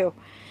Shun Chiu.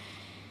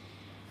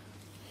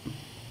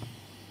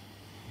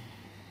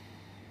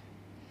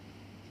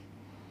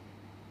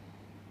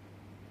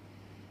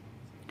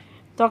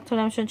 Dr.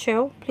 Lam Shun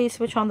Chiu, please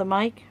switch on the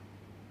mic.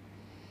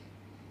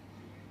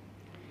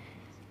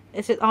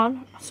 Is it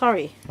on?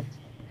 Sorry.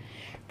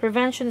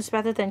 Prevention is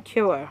better than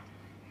cure.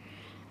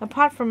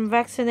 Apart from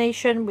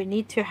vaccination, we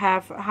need to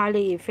have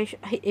highly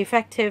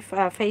effective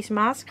face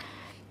masks.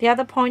 The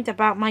other point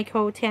about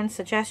Michael Tian's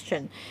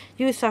suggestion,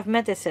 use of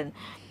medicine.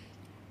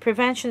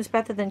 Prevention is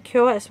better than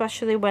cure,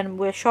 especially when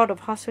we're short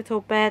of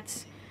hospital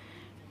beds.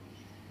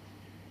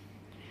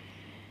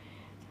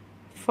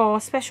 For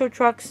special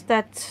drugs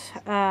that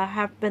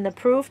have been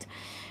approved,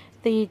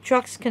 the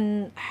drugs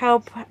can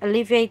help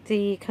alleviate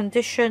the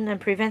condition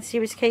and prevent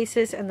serious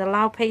cases and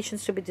allow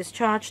patients to be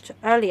discharged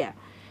earlier.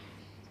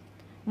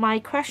 My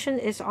question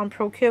is on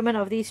procurement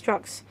of these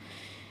drugs.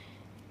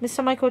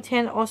 Mr. Michael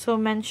Tian also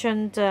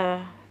mentioned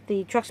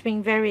the drugs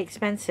being very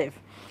expensive.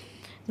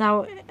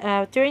 Now,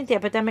 during the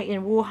epidemic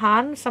in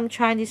Wuhan, some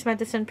Chinese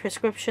medicine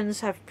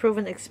prescriptions have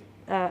proven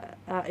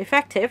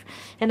effective,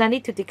 and I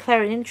need to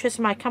declare an interest.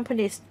 My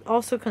company is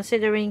also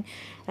considering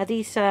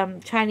these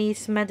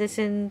Chinese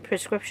medicine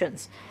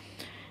prescriptions.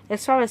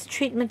 As far as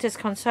treatment is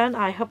concerned,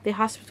 I hope the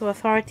hospital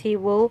authority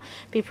will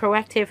be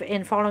proactive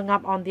in following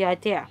up on the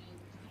idea.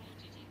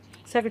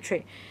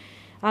 Secretary,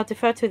 I'll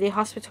defer to the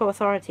hospital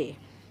authority.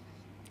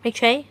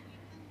 HA,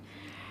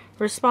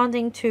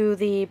 responding to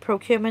the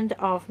procurement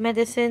of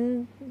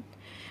medicine,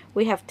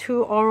 we have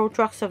 2 oral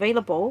drugs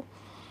available.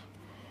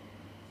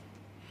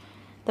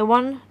 The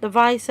one, the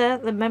Visor,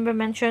 the member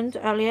mentioned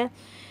earlier,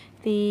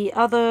 the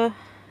other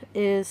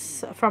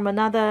is from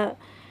another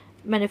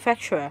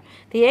manufacturer.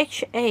 The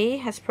HA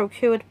has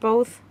procured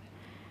both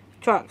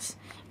drugs.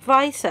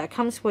 Visor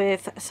comes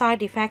with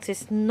side effects.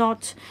 It's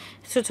not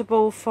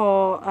suitable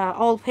for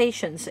all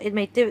patients. It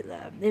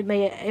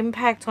may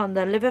impact on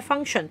the liver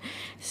function,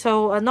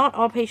 so not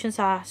all patients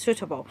are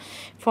suitable.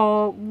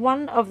 For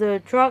one of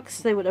the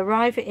drugs, they would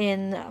arrive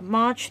in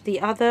March.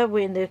 The other,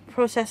 we're in the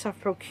process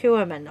of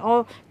procurement.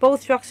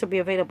 Both drugs will be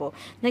available.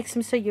 Next,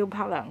 Mr. Yu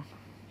Palang.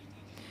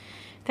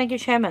 Thank you,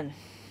 Chairman.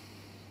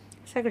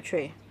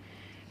 Secretary.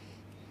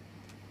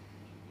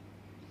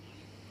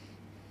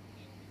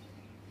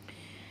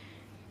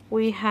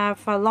 We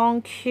have a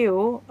long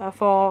queue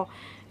for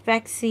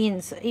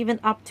vaccines, even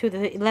up to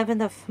the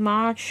 11th of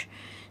March.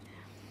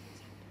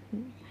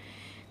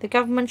 The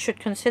government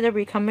should consider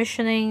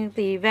recommissioning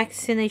the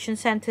vaccination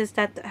centers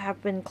that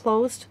have been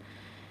closed.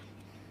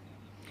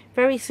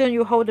 Very soon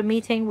you hold a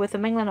meeting with the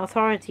mainland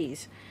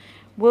authorities.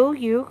 Will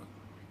you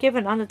give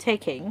an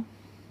undertaking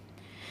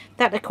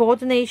that a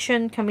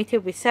coordination committee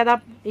will be set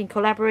up in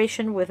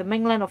collaboration with the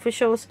mainland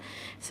officials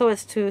so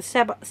as to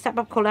step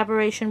up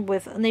collaboration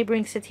with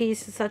neighboring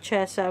cities such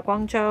as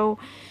Guangzhou,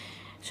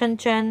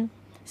 Shenzhen,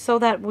 so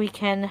that we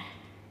can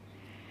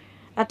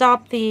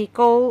adopt the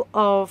goal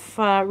of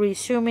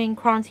resuming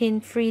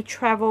quarantine-free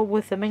travel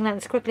with the mainland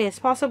as quickly as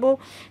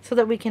possible so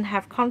that we can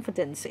have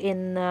confidence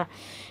in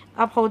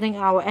upholding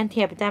our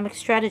anti-epidemic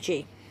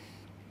strategy.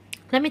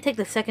 Let me take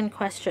the second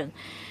question.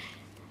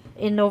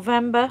 In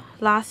November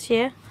last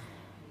year,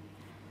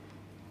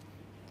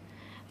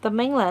 the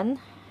mainland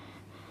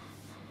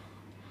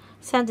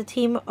sent a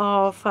team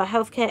of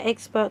healthcare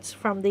experts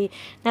from the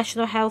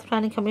National Health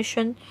Planning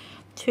Commission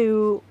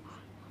to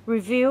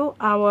review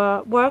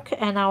our work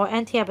and our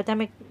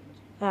anti-epidemic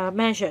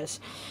measures.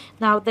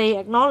 Now, they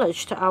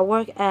acknowledged our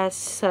work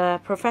as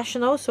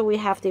professionals, so we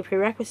have the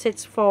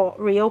prerequisites for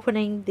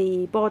reopening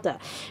the border.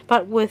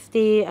 But with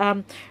the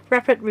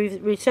rapid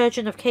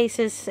resurgence of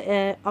cases,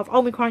 of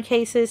Omicron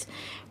cases,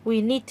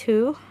 we need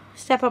to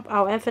step up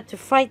our effort to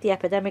fight the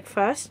epidemic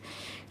first,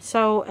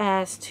 so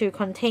as to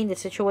contain the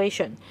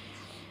situation.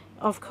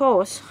 Of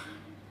course,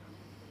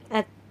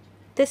 at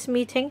this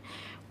meeting,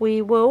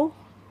 we will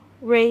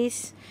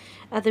raise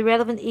the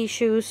relevant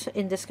issues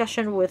in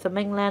discussion with the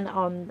mainland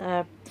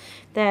on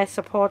their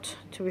support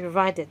to be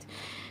provided.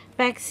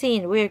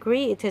 Vaccine, we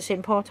agree it is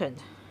important.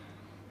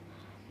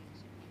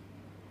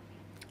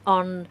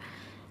 On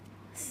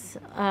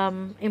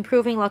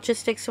improving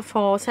logistics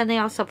for sending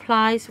out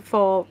supplies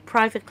for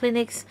private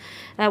clinics,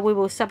 we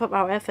will step up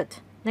our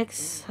effort.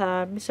 Next,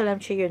 Mr. Lam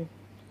Chi-yun.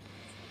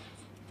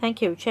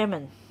 Thank you,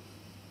 Chairman.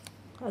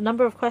 A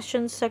number of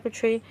questions,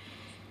 Secretary.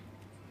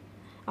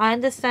 I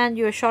understand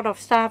you are short of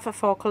staff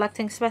for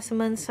collecting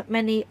specimens.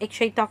 Many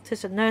HA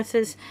doctors and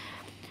nurses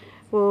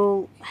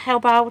will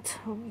help out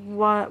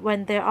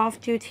when they're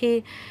off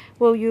duty.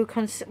 Will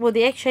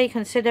the HA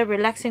consider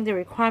relaxing the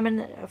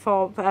requirement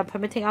for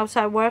permitting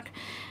outside work?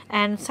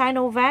 And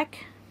Sinovac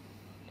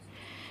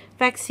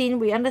vaccine,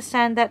 we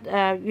understand that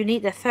you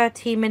need a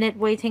 30-minute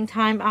waiting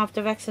time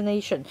after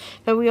vaccination,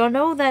 but we all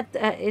know that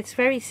it's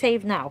very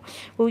safe now.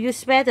 Will you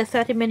spare the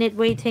 30-minute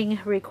waiting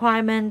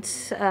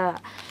requirements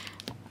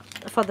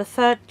for the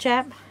third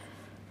jab?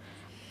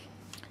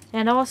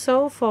 And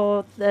also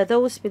for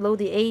those below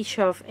the age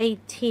of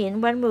 18,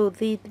 when will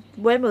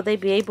they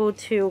be able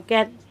to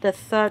get the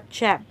third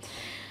jab?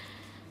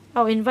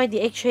 I'll invite the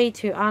HA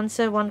to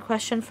answer one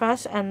question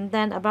first, and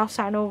then about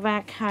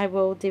Sinovac, I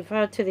will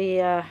defer to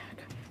the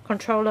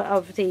controller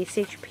of the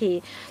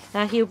CHP.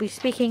 He'll be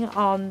speaking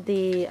on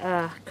the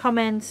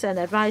comments and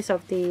advice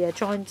of the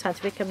Joint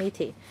Scientific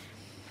Committee.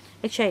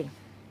 HA,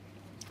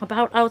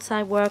 about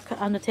outside work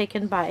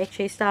undertaken by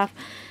HA staff,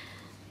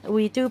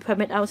 we do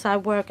permit outside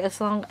work as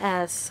long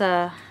as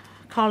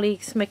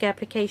colleagues make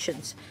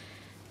applications.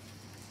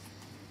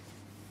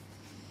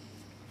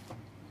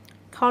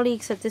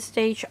 Colleagues at this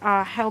stage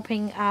are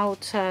helping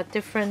out in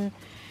different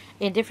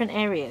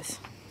areas.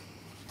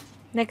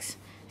 Next,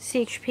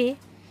 CHP.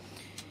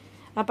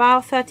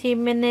 About 30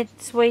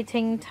 minutes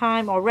waiting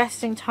time or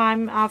resting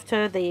time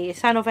after the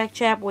Sinovac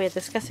jab. We're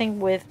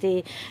discussing with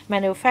the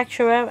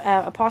manufacturer.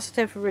 A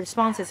positive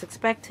response is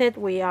expected.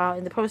 We are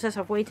in the process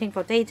of waiting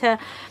for data.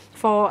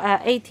 For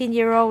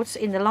 18-year-olds,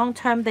 in the long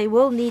term, they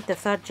will need the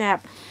third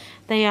jab.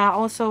 They are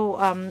also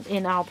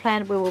in our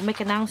plan. We will make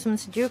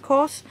announcements in due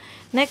course.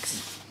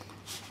 Next,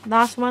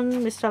 last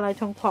one, Mr. Lai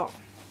Tong Kwok.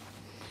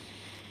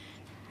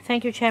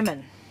 Thank you,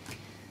 Chairman.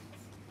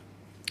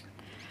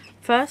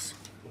 First,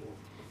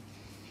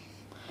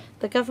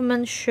 the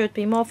government should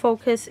be more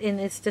focused in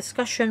its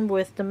discussion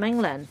with the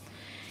mainland.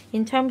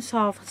 In terms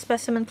of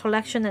specimen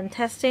collection and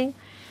testing,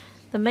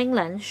 the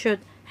mainland should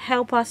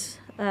help us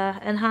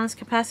enhance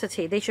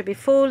capacity. They should be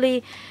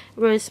fully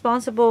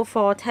responsible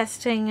for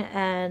testing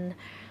and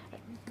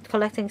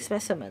collecting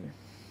specimen.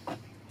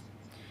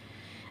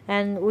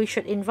 And we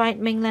should invite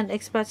mainland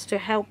experts to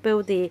help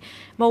build the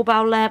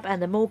mobile lab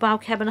and the mobile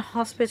cabinet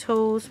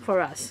hospitals for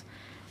us.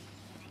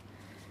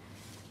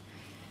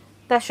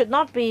 There should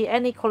not be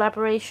any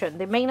collaboration.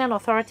 The mainland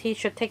authorities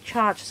should take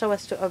charge so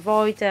as to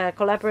avoid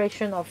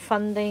collaboration of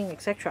funding,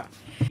 etc.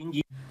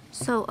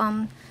 So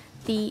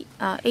the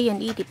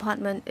A&E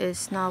department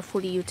is now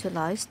fully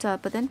utilized,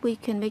 but then we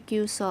can make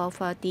use of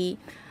the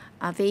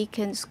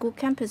vacant school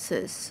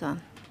campuses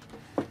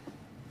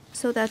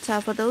so that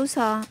for those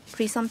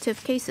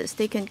presumptive cases,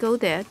 they can go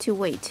there to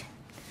wait,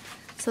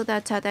 so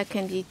that that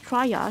can be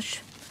triage,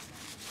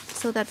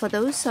 so that for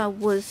those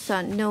with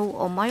no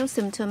or mild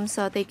symptoms,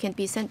 they can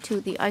be sent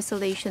to the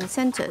isolation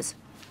centers.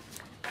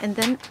 And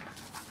then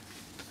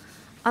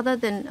other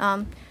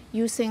than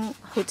using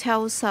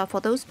hotels for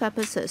those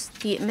purposes,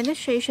 the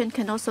administration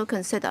can also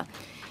consider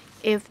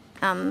if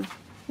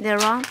there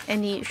are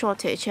any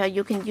shortage,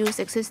 you can use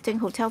existing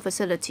hotel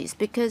facilities,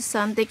 because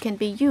they can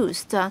be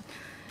used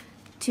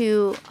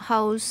to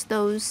house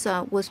those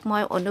with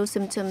mild or no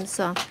symptoms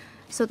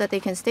so that they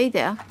can stay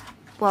there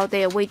while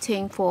they are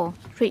waiting for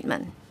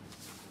treatment.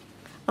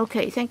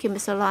 Okay, thank you,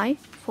 Mr. Lai,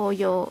 for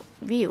your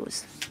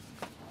views.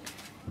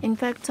 In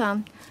fact,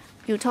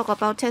 you talk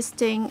about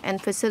testing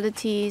and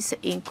facilities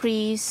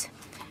increase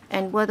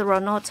and whether or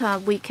not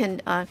we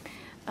can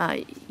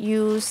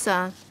use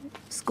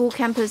school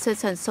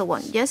campuses and so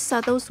on. Yes,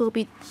 those will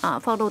be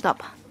followed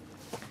up.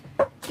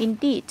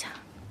 Indeed,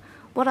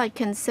 what I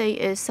can say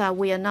is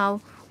we are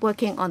now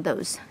working on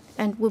those,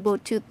 and we will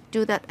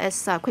do that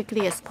as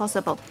quickly as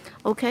possible.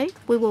 Okay,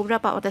 we will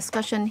wrap up our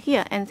discussion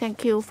here, and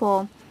thank you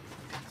for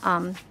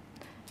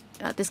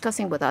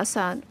discussing with us.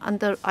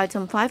 Under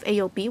item 5,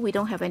 AOB, we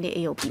don't have any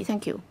AOB.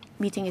 Thank you.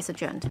 Meeting is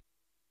adjourned.